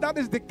 that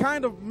is the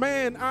kind of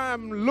man I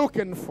am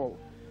looking for.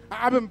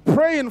 I've been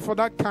praying for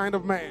that kind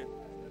of man.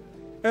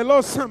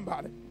 Hello,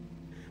 somebody.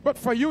 But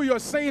for you, you're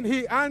saying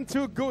he ain't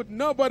too good.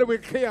 Nobody will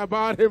care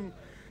about him.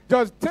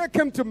 Just take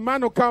him to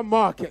Manuka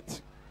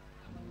Market,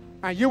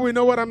 and you will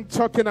know what I'm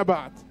talking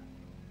about.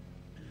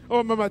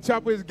 Oh, Mama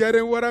Chapo is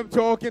getting what I'm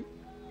talking.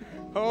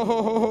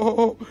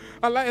 Oh,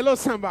 hello,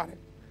 somebody.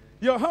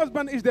 Your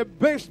husband is the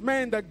best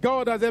man that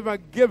God has ever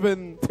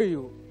given to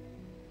you.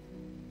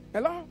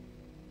 Hello?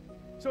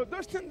 So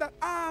those things that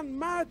are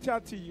matter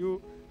to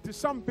you, to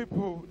some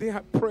people, they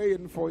are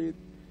praying for it.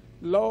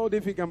 Lord,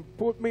 if you can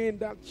put me in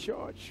that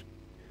church.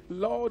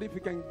 Lord, if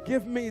you can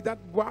give me that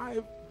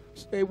wife.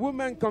 A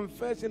woman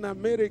confessed in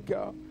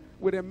America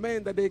with a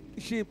man that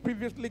she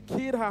previously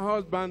killed her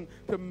husband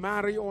to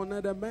marry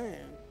another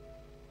man.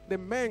 The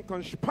man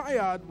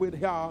conspired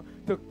with her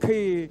to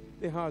kill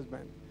the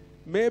husband.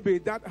 Maybe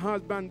that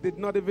husband did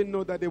not even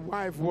know that the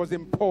wife was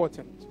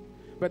important.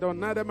 But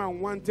another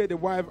man wanted the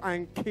wife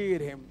and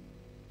killed him.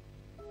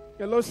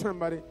 Hello,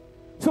 somebody.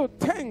 So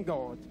thank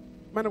God.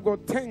 Man of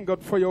God, thank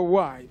God for your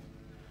wife.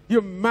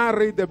 You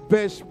married the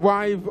best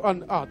wife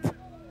on earth.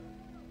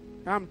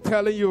 I'm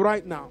telling you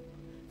right now.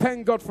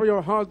 Thank God for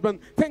your husband.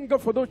 Thank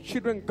God for those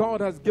children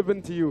God has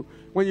given to you.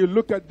 When you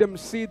look at them,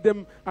 see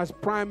them as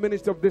prime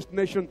minister of this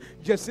nation.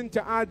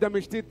 Jacinta Adam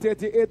is still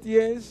 38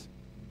 years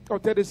or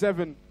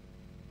 37.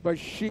 But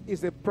she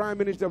is the prime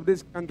minister of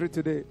this country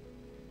today.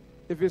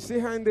 If you see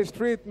her in the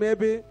street,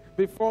 maybe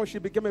before she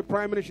became a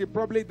prime minister, she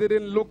probably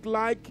didn't look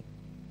like.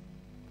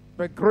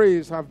 But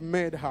grace have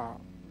made her.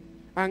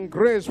 And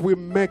grace will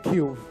make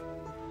you.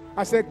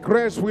 I said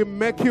grace will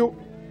make you.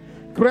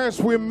 Grace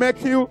will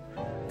make you.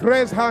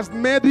 Grace has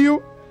made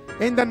you.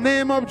 In the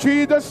name of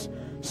Jesus.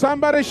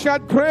 Somebody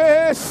shout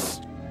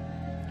grace.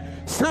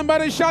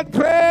 Somebody shout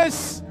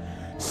grace.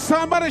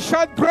 Somebody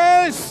shout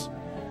grace.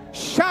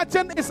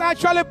 Shouting is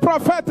actually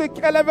prophetic.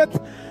 Elevate.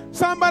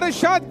 Somebody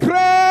shout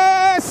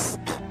grace.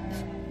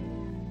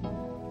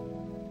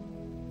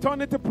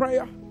 Turn it to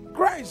prayer.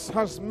 Grace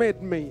has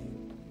made me.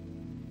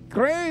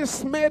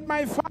 Grace made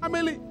my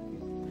family.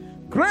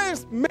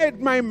 Grace made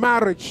my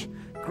marriage.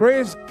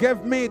 Grace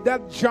gave me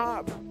that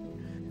job.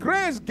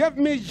 Grace gave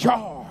me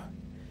joy.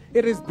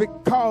 It is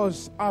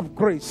because of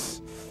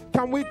grace.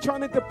 Can we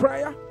turn it to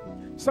prayer?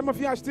 Some of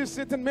you are still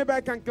sitting. Maybe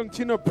I can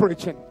continue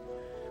preaching.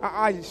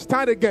 I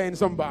start again,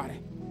 somebody.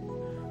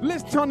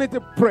 Let's turn it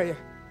to prayer.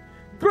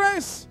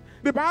 Grace.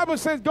 The Bible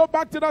says, go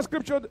back to that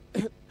scripture.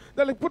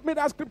 Put me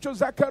that scripture,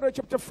 Zechariah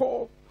chapter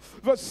 4,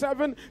 verse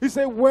 7. He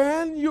said,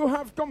 when you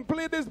have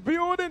completed this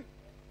building,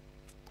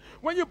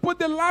 when you put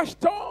the last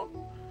stone,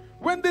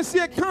 when this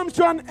year comes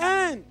to an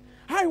end,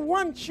 I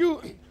want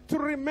you to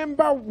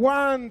remember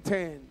one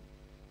thing.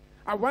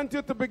 I want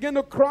you to begin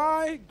to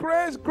cry,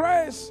 grace,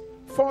 grace,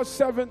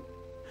 4:7.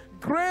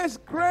 Grace,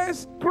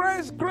 grace,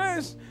 grace,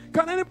 grace.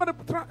 Can anybody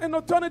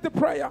turn it to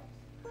prayer?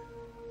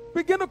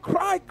 Begin to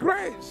cry,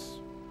 grace.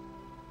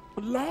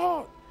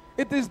 Lord,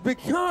 it is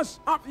because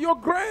of your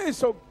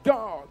grace, oh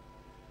God.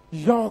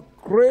 Your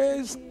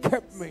grace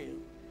kept me.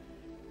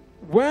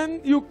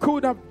 When you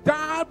could have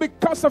died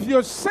because of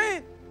your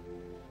sin,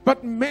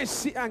 but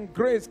mercy and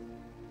grace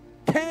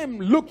came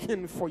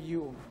looking for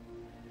you.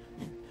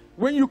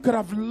 When you could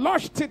have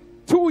lost it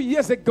 2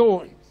 years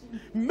ago,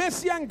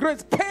 mercy and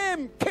grace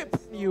came,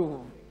 kept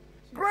you.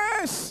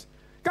 Grace.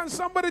 Can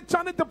somebody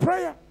turn it to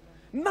prayer?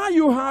 Now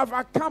you have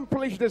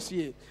accomplished this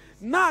year.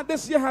 Now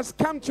this year has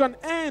come to an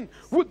end.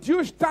 Would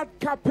you start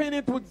capping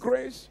it with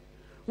grace?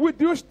 Would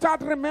you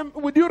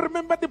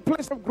remember the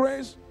place of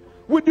grace?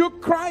 Would you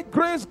cry,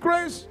 grace,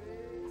 grace?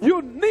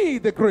 You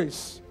need the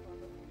grace.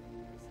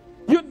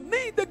 You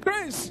need the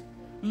grace.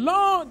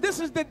 Lord, this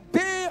is the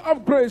day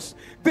of grace.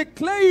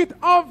 Declare it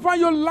over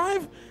your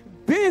life.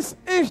 This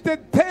is the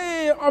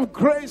day of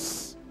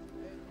grace.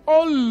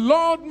 Oh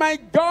Lord, my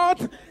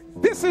God,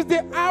 this is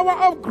the hour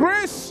of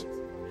grace.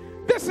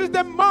 This is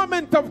the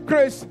moment of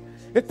grace.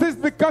 It is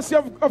because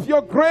of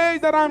your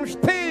grace that I'm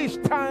still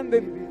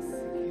standing.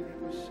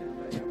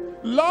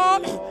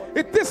 Lord,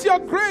 it is your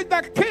grace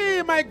that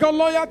killed my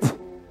Goliath.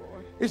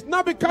 It's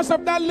not because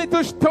of that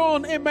little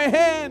stone in my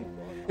hand.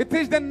 It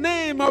is the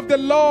name of the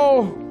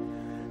Lord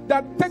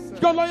that takes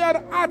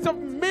Goliath out of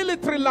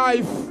military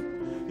life.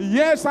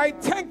 Yes, I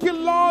thank you,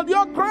 Lord.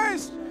 Your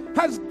grace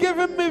has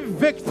given me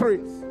victory.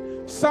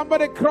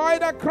 Somebody cry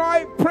that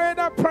cry, pray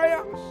that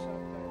prayer.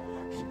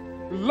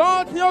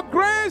 Lord, your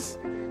grace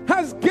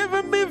has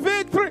given me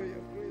victory.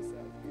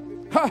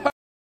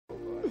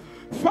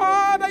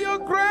 Father, your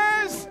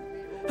grace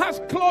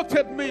has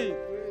clothed me.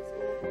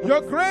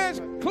 Your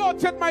grace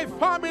clothed my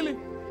family.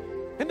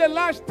 In the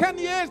last 10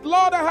 years,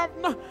 Lord, I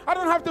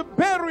don't have to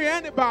bury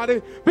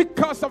anybody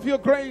because of your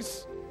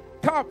grace.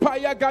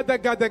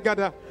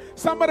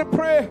 Somebody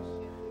pray.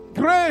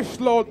 Grace,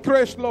 Lord.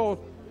 Grace, Lord.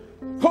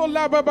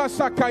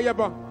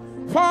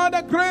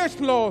 Father, grace,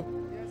 Lord.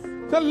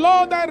 The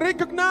Lord, I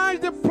recognize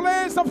the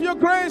place of your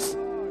grace.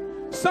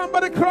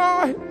 Somebody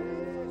cry.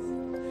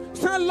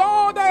 Say,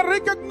 Lord, I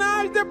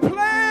recognize the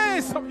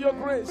place of your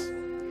grace.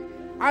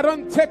 I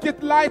don't take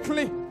it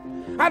lightly.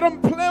 I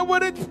don't play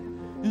with it.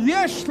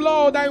 Yes,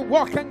 Lord, I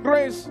walk in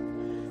grace.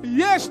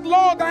 Yes,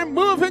 Lord, I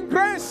move in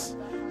grace.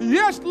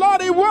 Yes,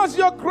 Lord, it was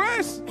your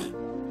grace.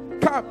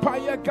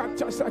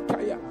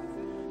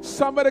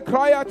 Somebody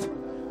cry out,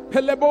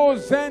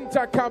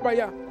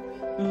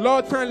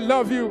 Lord, I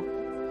love you.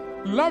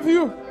 Love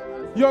you.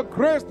 Your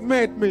grace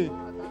made me.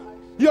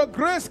 Your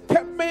grace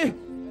kept me.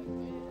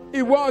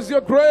 It was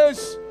your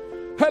grace.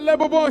 I'm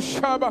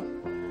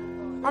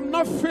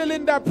not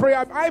feeling that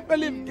prayer. I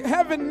believe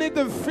heaven needs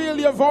to feel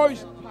your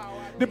voice.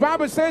 The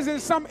Bible says in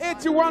Psalm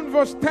 81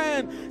 verse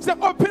 10, say,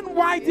 open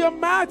wide your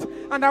mouth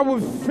and I will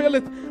fill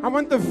it. I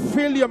want to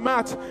fill your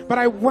mouth, but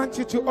I want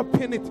you to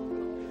open it.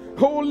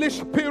 Holy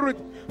Spirit,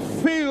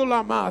 fill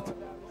our mouth.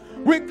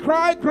 We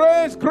cry,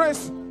 grace,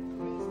 grace.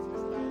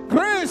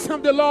 Grace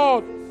of the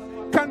Lord,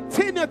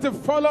 continue to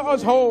follow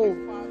us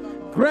home.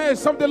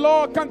 Grace of the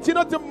Lord,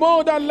 continue to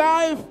mold our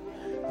life.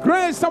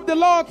 Grace of the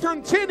Lord,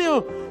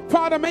 continue.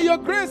 Father, may your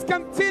grace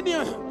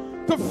continue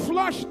to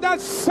flush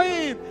that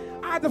sin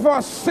out of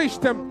our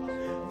system.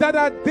 That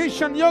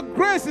addiction, your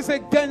grace is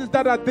against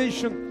that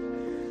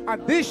addiction.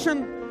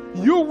 Addiction,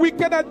 you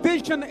wicked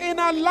addiction in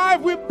our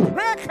life, we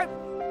break it.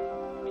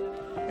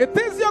 It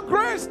is your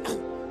grace.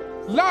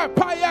 La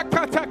paya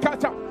kata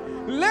kata.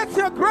 Let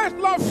your grace,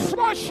 Lord,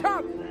 flush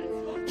out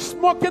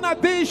smoking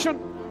addiction,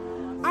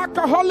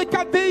 alcoholic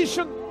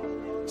addiction,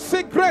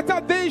 cigarette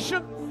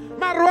addiction,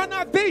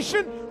 marijuana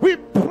addiction. We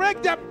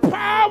break the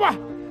power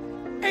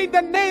in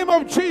the name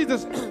of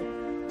Jesus.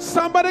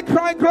 Somebody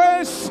cry,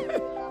 grace.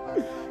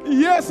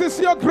 Yes, it's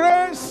your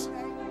grace.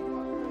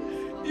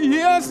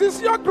 Yes,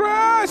 it's your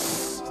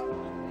grace.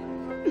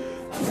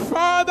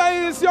 Father,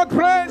 it's your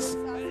grace.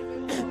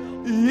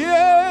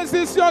 Yes,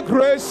 it's your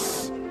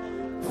grace.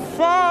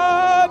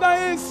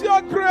 Father, it's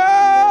your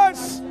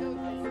grace.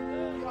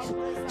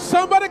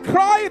 Somebody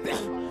cry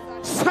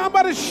it.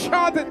 Somebody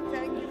shout it.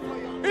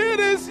 It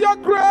is your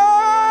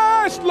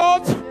grace,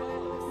 Lord.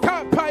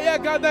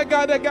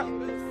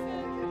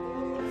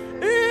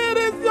 It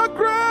is your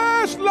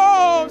grace,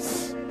 Lord.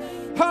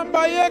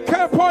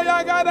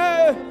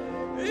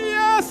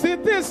 Yes,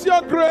 it is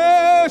your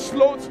grace,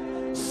 Lord.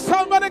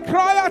 Somebody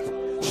cry out.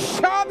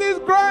 Shout his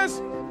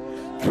grace.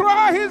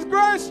 Cry his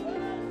grace.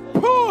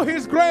 Pull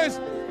his grace.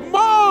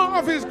 More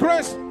of his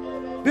grace.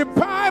 The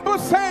Bible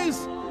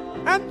says,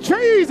 and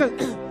Jesus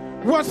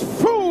was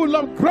full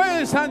of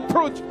grace and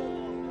truth.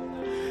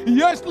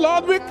 Yes,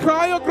 Lord, we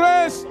cry your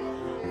grace.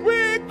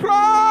 We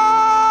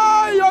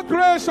cry your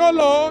grace, oh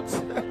Lord.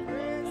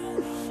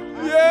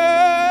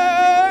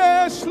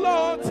 Yes,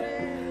 Lord.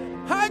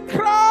 I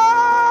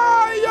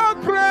cry your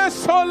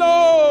grace, oh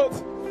Lord.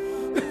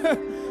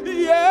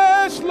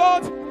 Yes,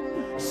 Lord.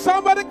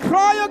 Somebody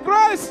cry your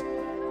grace.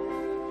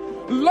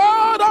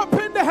 Lord,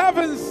 open the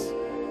heavens.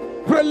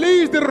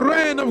 Release the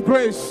rain of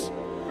grace.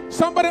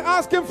 Somebody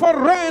asking for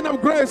rain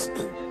of grace.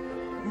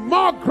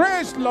 More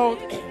grace, Lord.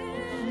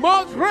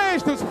 More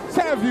grace to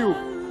serve you.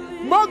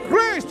 More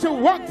grace to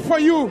work for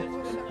you.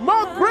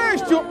 More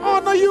grace to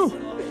honor you.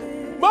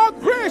 More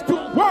grace to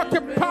walk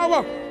in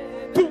power.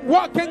 To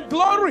walk in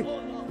glory.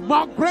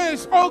 More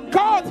grace, oh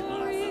God.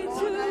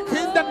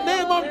 In the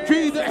name of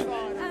Jesus.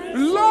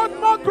 Lord,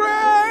 more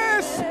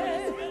grace.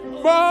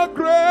 More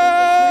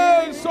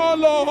grace, oh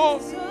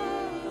Lord.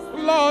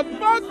 Lord,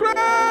 more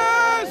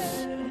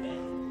grace.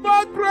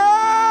 More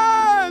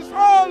grace,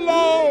 oh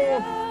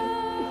Lord.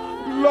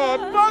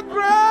 Lord, more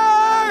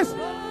grace.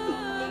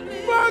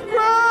 More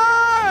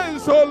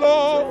grace, oh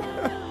Lord.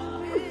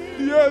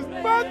 Yes,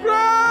 more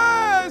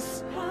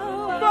grace.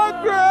 More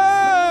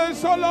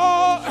grace, oh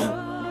Lord.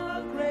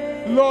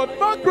 Lord,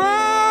 more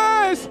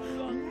grace.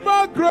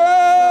 More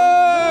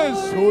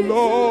grace, oh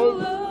Lord.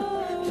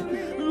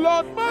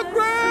 Lord, more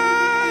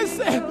grace.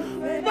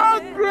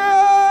 More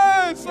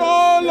grace,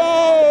 oh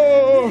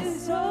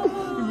Lord.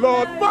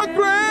 Lord, more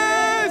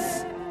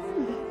grace.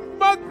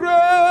 More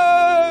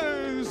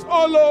grace,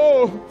 oh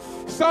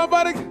Lord.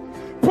 Somebody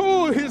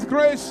pull his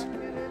grace.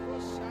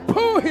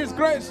 Pull his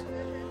grace.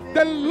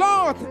 The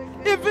Lord,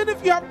 even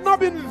if you have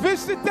not been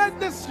visited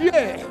this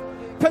year,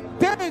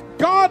 today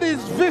God is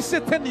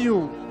visiting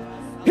you.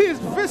 He is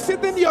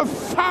visiting your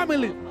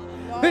family.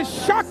 The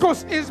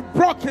shackles is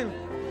broken.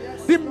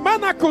 The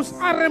manacles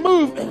are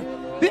removed.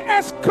 The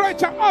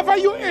escracher over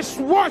you is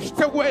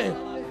washed away.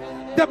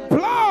 The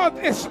blood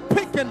is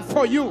speaking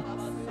for you.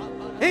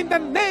 In the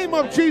name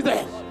of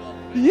Jesus.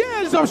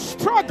 Years of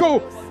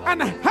struggle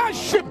and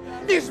hardship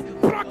is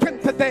broken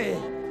today.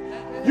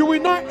 You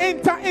will not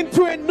enter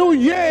into a new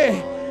year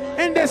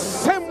in the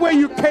same way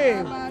you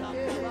came.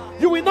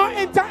 You will not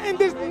enter in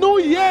this new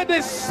year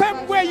the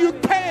same way you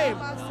came.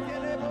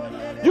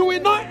 You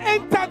will not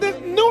enter this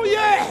new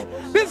year,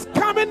 this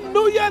coming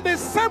new year, the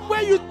same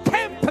way you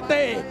came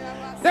today.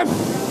 The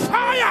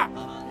fire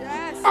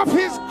of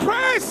his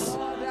grace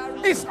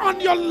is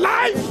on your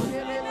life.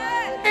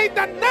 In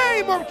the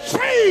name of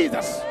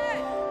Jesus,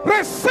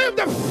 receive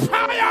the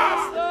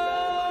fire.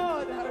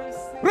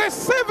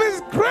 Receive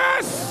his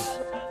grace.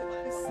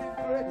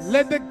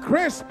 Let the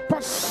grace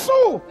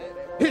pursue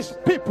his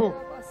people.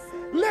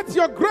 Let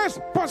your grace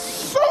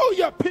pursue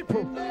your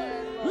people.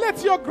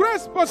 Let your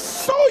grace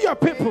pursue your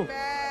people.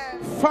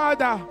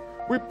 Father,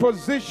 we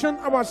position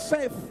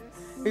ourselves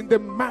in the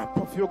map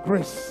of your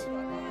grace.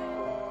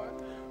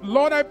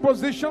 Lord, I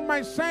position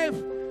myself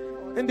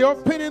in the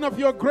opening of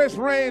your grace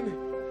rain.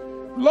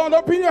 Lord,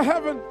 open your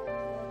heaven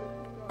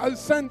and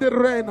send the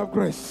rain of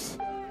grace.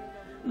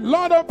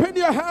 Lord, open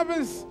your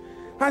heavens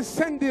and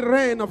send the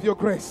rain of your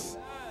grace.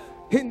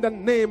 In the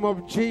name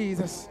of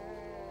Jesus.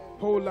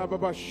 I want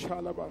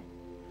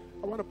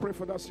to pray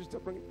for that sister.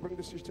 Bring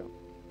the sister.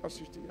 That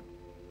sister here.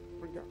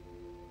 Bring her.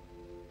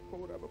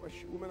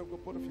 Women of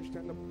God, both of you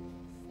stand up.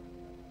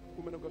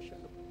 Women of God,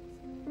 stand up.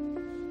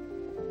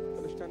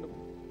 Stand up.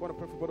 I want to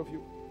pray for both of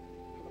you.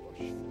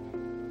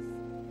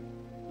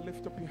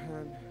 Lift up your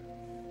hand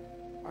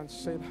and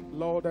say,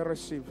 Lord, I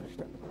receive.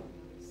 Stand up.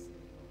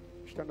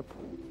 Stand up.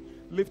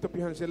 Lift up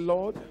your hand and say,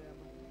 Lord,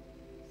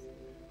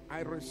 I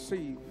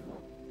receive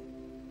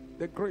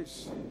the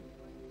grace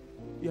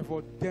you have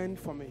ordained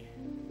for me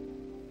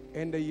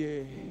in the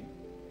year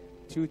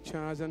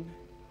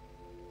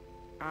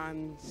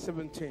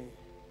 2017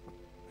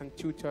 and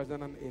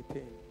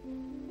 2018.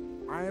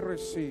 I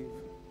receive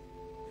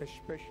a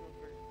special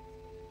grace.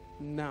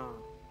 Now,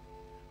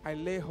 I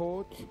lay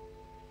hold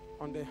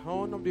on the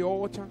horn of the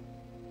altar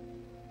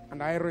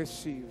and I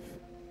receive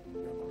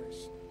your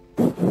grace.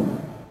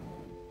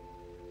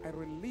 I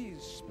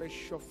release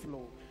special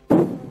flow.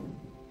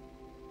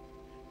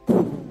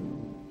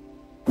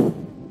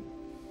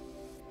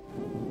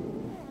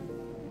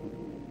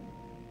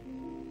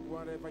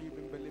 Whatever you've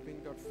been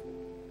believing God for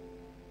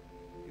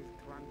is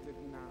granted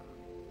now.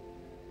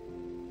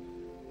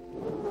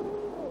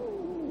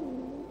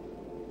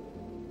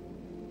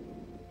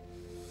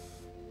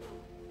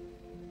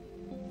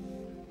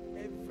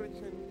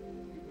 Everything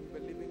you've been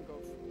believing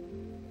God for,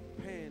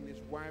 pain is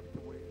wiped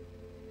away.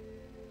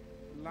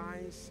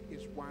 Lies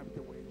is wiped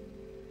away.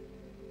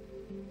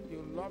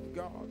 You love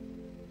God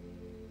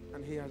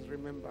and He has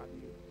remembered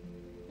you.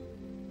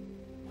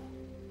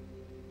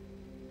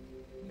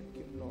 Thank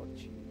you, Lord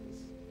Jesus.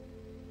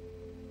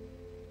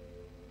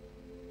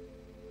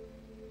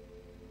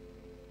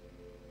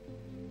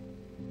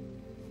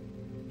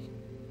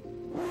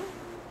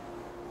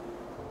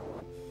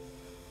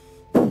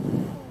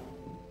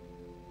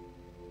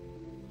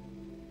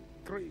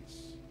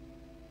 Grace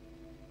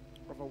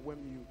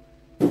overwhelm you.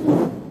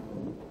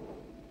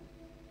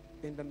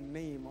 In the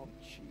name of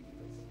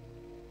Jesus,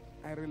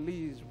 I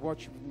release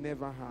what you've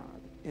never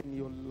had in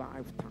your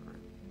lifetime.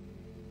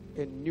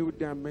 A new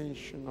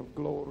dimension of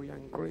glory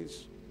and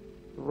grace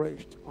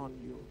rest on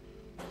you.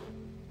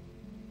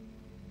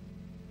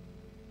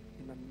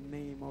 In the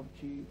name of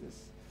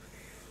Jesus.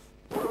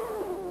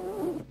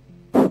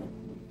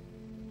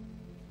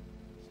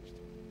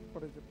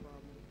 What is the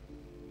problem?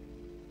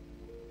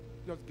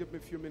 Just give me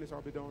a few minutes,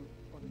 I'll be done.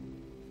 Well,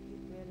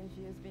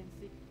 she has been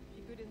sick.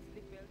 She couldn't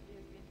sleep well.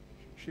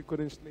 She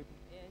couldn't sleep.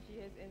 Yeah, she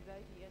has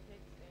anxiety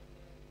attacks and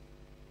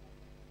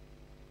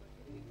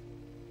she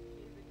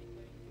hasn't been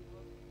going to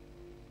work.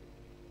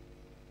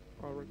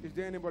 All right. Is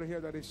there anybody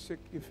here that is sick?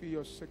 If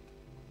you're sick,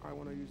 I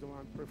want to use the one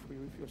and pray for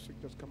you. If you're sick,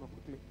 just come up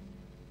quickly.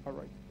 All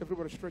right.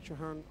 Everybody stretch your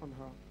hand on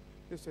her.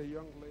 This is a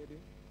young lady.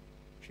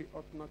 She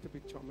ought not to be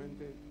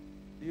tormented.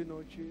 Do you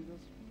know Jesus?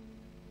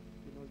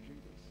 Do you know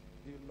Jesus?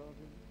 Do you love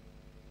him?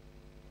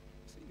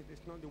 See, it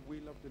is not the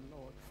will of the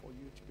Lord for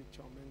you to be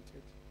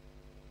tormented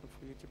and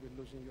for you to be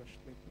losing your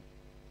sleep.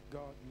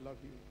 God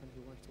loves you and he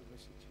wants to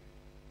visit you.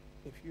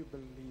 If you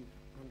believe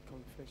and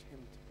confess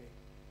him today,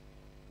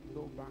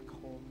 go back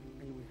home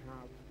and you will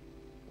have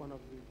one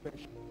of the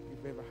best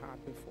you've ever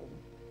had before.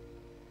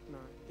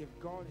 Now, if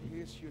God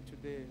heals you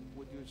today,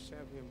 would you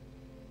serve him?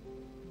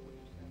 Would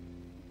you serve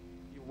him?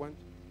 You want?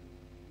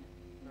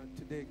 Now,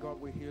 today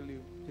God will heal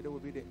you. Today will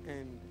be the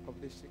end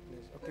of this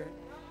sickness, okay?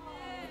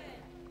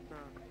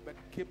 Now, but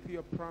keep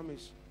your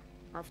promise.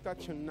 After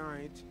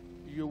tonight,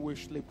 you will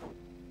sleep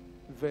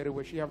very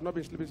well. She have not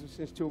been sleeping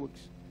since 2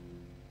 weeks.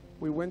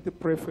 We went to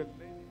pray for a lady.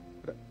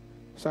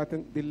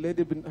 The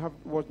lady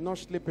was not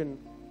sleeping.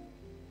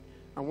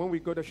 And when we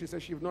got there, she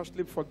said she would not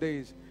sleep for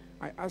days.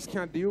 I asked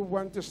her, do you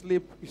want to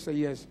sleep? She said,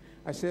 yes.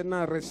 I said,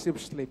 now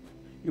receive sleep.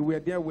 You were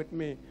there with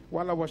me.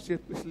 While I was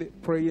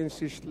praying,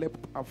 she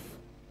slept off.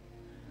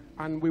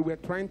 And we were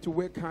trying to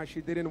wake her.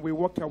 She didn't. We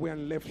walked away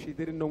and left. She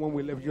didn't know when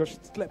we left.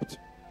 Just slept.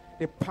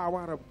 The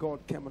power of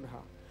God came on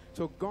her.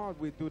 So God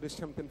will do the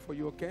same thing for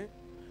you, okay?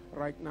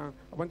 Right now,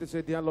 I want to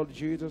say, dear Lord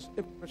Jesus,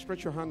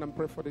 stretch your hand and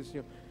pray for this.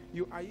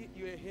 You're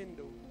a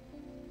Hindu.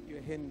 You're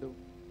a Hindu.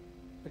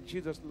 But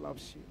Jesus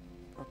loves you,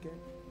 okay?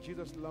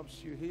 Jesus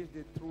loves you. He is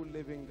the true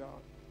living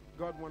God.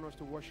 God wants us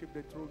to worship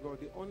the true God.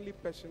 The only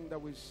person that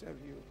will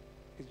serve you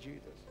is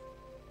Jesus.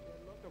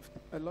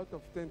 A lot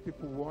of things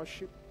people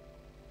worship,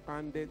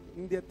 and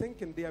in their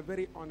thinking, they are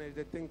very honest.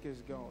 They think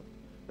it's God.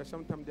 But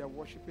sometimes they are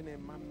worshiping a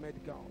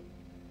man-made God.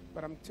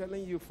 But I'm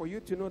telling you, for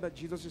you to know that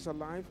Jesus is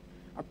alive,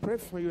 I pray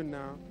for you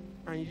now,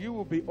 and you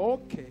will be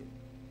okay.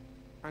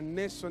 And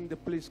next Sunday,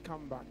 please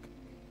come back.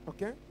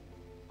 Okay?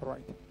 All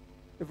right.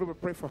 Everybody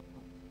pray for her.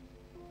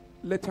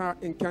 Let her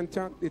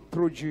encounter the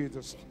true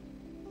Jesus,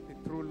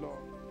 the true Lord.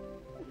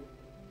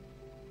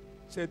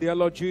 Say, dear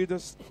Lord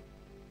Jesus.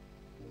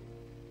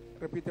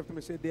 Repeat after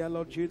me. Say, dear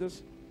Lord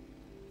Jesus,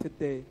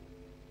 today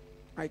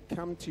I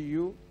come to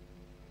you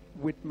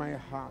with my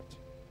heart,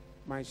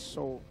 my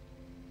soul.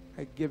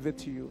 I give it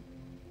to you.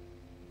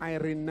 I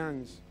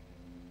renounce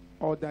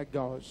other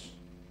gods.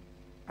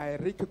 I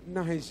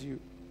recognize you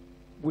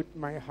with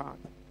my heart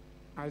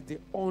as the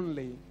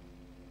only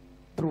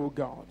true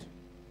God.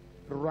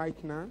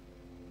 Right now,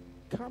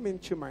 come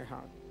into my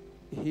heart.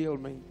 Heal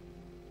me.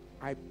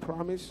 I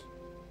promise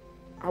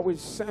I will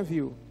serve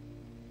you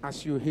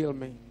as you heal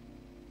me.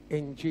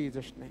 In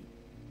Jesus' name.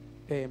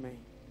 Amen.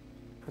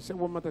 I said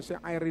one more time. Say,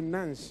 I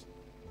renounce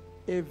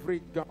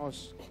every god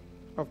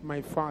of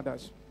my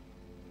fathers.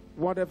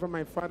 Whatever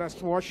my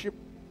fathers worship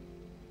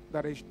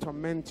that is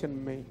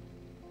tormenting me,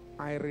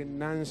 I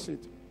renounce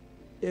it.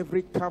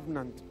 Every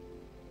covenant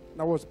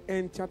that was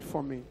entered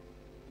for me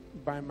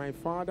by my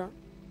father,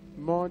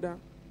 mother,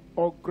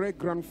 or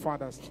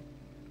great-grandfathers,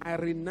 I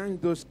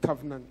renounce those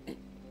covenants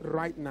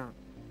right now.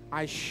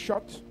 I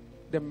shut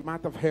the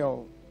mouth of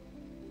hell.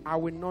 I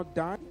will not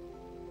die.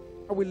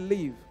 I will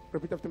live.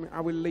 Repeat after me.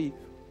 I will live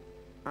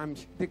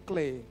and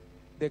declare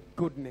the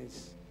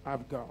goodness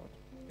of God.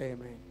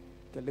 Amen.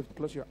 Okay,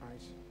 close your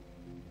eyes.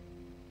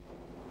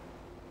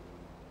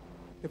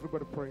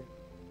 Everybody pray.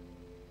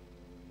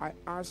 I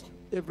ask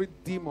every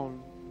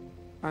demon,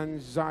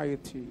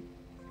 anxiety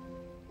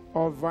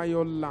over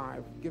your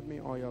life. Give me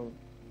oil.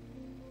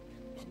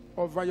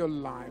 Over your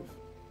life.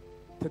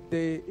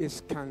 Today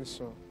is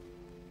cancer.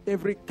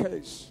 Every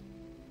curse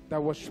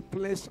that was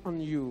placed on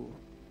you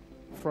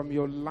from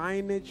your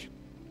lineage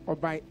or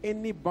by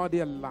anybody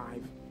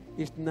alive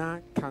is now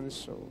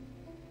canceled.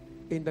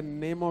 In the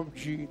name of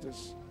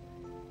Jesus.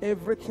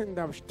 Everything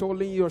that was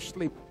stolen your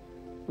sleep,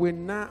 we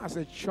now as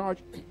a church,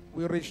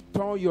 we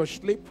restore your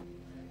sleep.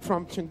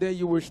 From today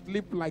you will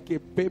sleep like a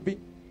baby,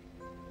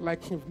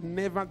 like you've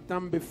never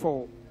done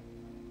before.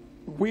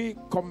 We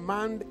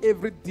command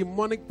every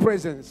demonic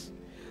presence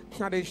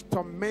that is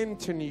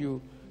tormenting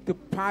you to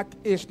pack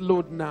its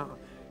load now.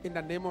 In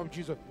the name of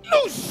Jesus.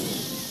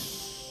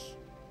 Loose!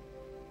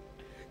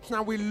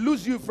 Now we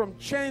lose you from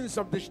chains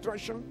of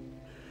destruction.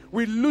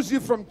 We lose you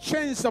from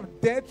chains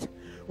of death.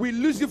 We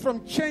lose you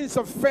from chains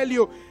of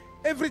failure.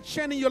 Every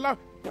chain in your life,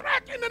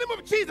 break in the name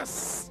of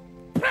Jesus.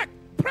 Break,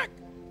 break,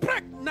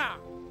 break now.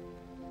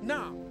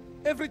 Now,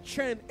 every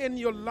chain in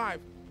your life,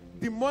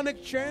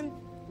 demonic chain,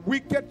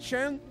 wicked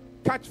chain,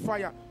 catch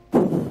fire.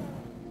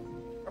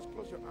 Let's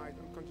close your eyes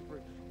and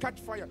concentrate. Catch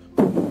fire.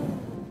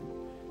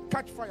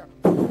 Catch fire.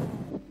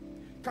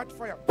 Catch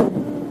fire.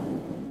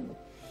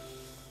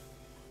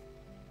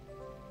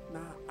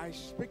 Now, I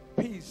speak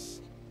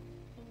peace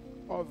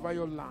over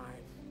your life.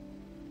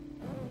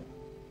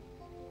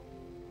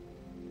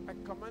 I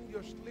command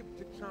your sleep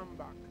to come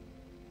back.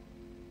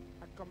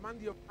 I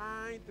command your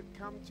mind to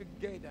come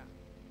together.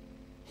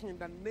 In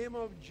the name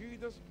of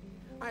Jesus,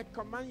 I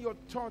command your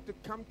thought to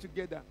come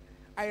together.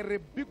 I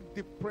rebuke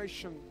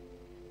depression.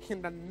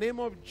 In the name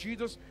of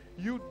Jesus,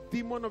 you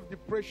demon of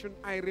depression,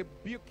 I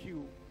rebuke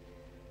you.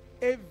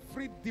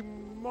 Every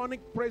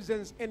demonic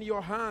presence in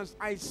your hands,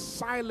 I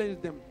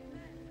silence them.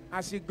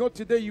 As you go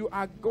today, you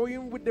are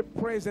going with the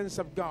presence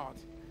of God.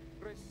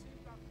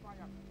 Receive that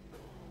fire.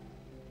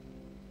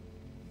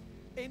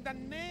 In the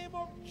name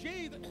of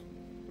Jesus,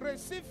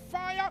 receive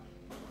fire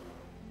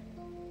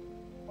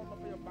all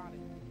over your body.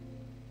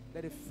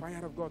 Let the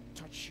fire of God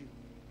touch you.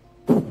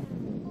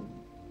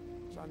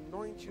 So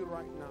anoint you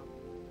right now.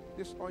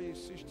 This oil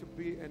ceases to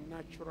be a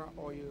natural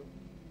oil.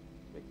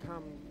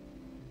 Become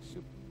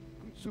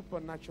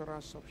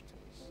supernatural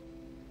substance.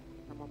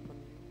 Come upon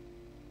you.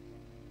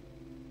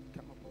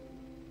 Come upon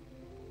you.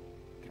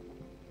 Come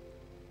upon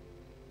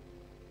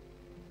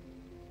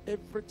you.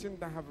 Everything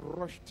that have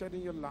rusted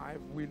in your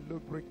life will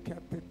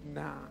lubricate it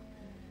now.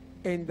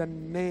 In the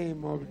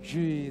name of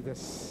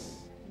Jesus.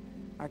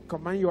 I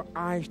command your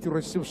eyes to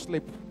receive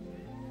sleep.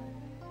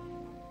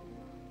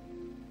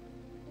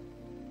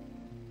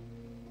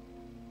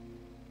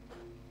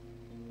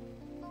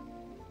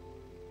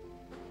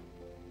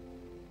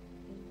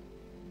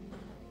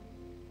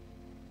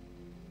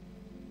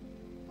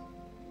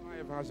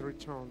 Life has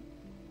returned.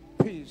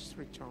 Peace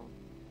return.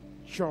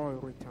 Joy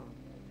return.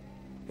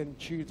 In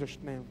Jesus'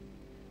 name.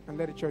 And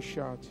let it just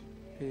shout.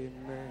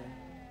 Amen.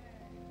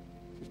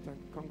 Sister,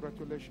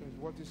 congratulations.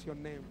 What is your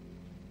name?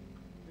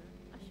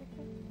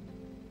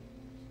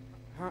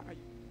 How are you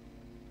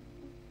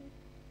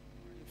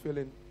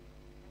feeling?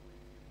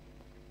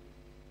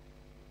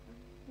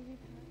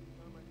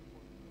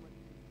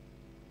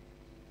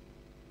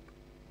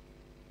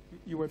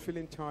 You were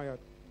feeling tired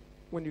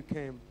when you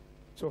came.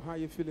 So how are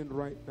you feeling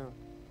right now?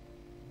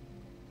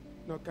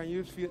 Now, can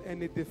you feel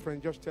any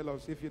difference? Just tell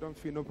us. If you don't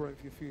feel, no problem.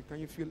 If you feel, can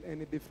you feel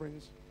any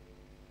difference?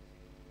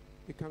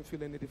 You can't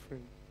feel any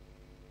difference.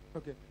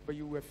 Okay, but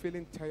you were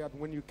feeling tired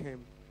when you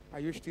came. Are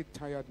you still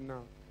tired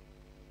now?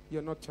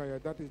 You're not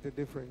tired. That is the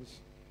difference.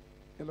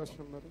 Hello,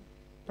 somebody.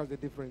 That's the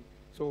difference.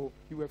 So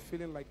you were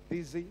feeling like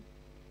dizzy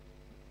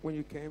when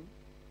you came,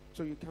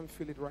 so you can't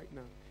feel it right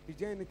now. Is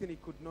there anything he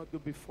could not do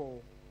before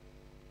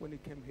when he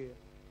came here?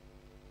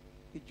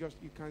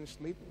 You can't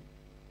sleep?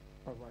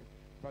 All right.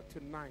 But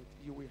tonight,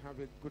 you will have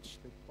a good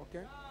sleep,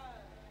 okay?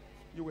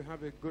 You will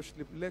have a good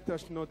sleep. Let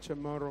us know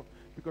tomorrow,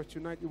 because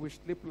tonight you will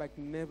sleep like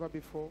never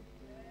before.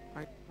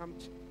 I come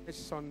this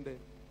Sunday.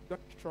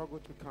 Don't struggle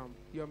to come.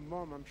 Your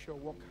mom, I'm sure,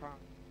 worked hard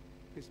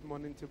this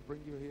morning to bring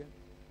you here.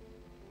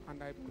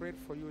 And I prayed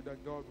for you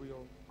that God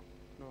will,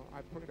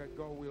 I pray that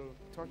God will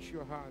touch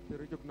your heart to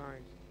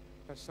recognize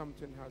that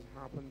something has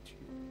happened to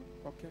you.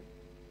 Okay?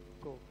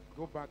 So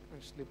go back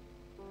and sleep.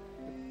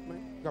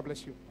 Amen. God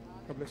bless you.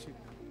 God bless you.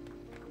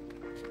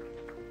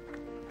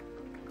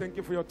 Thank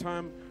you for your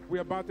time.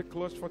 We're about to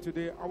close for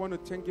today. I want to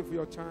thank you for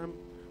your time.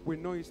 We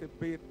know it's a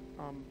bit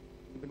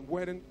been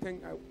waiting.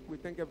 We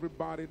thank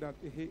everybody that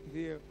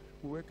here.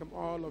 We welcome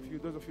all of you.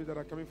 Those of you that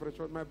are coming for the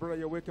church. My brother,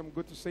 you're welcome.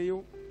 Good to see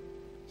you.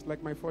 It's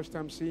like my first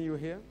time seeing you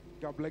here.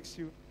 God bless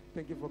you.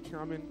 Thank you for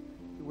coming.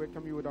 We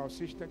welcome you with our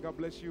sister. God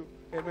bless you.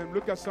 Amen.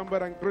 Look at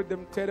somebody and greet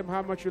them. Tell them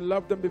how much you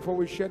love them before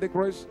we share the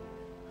grace.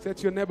 Say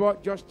to your neighbor,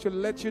 just to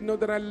let you know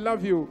that I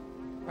love you.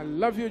 I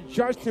love you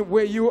just the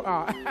way you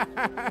are.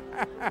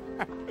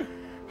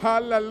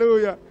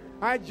 Hallelujah.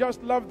 I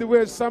just love the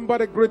way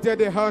somebody greeted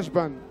their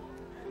husband.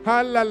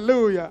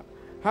 Hallelujah.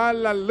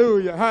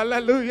 Hallelujah.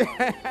 Hallelujah.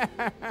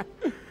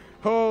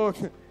 Oh,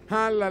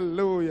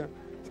 hallelujah.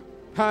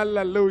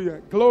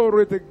 Hallelujah.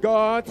 Glory to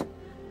God.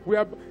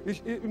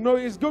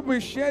 It's good we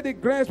share the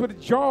grace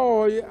with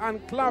joy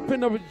and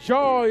clapping of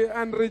joy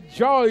and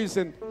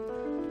rejoicing.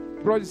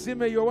 Brother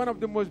Zime, you're one of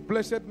the most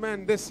blessed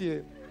men this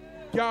year.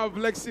 God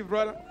bless you,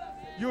 brother.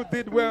 You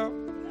did well.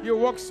 You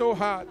worked so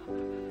hard.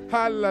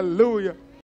 Hallelujah.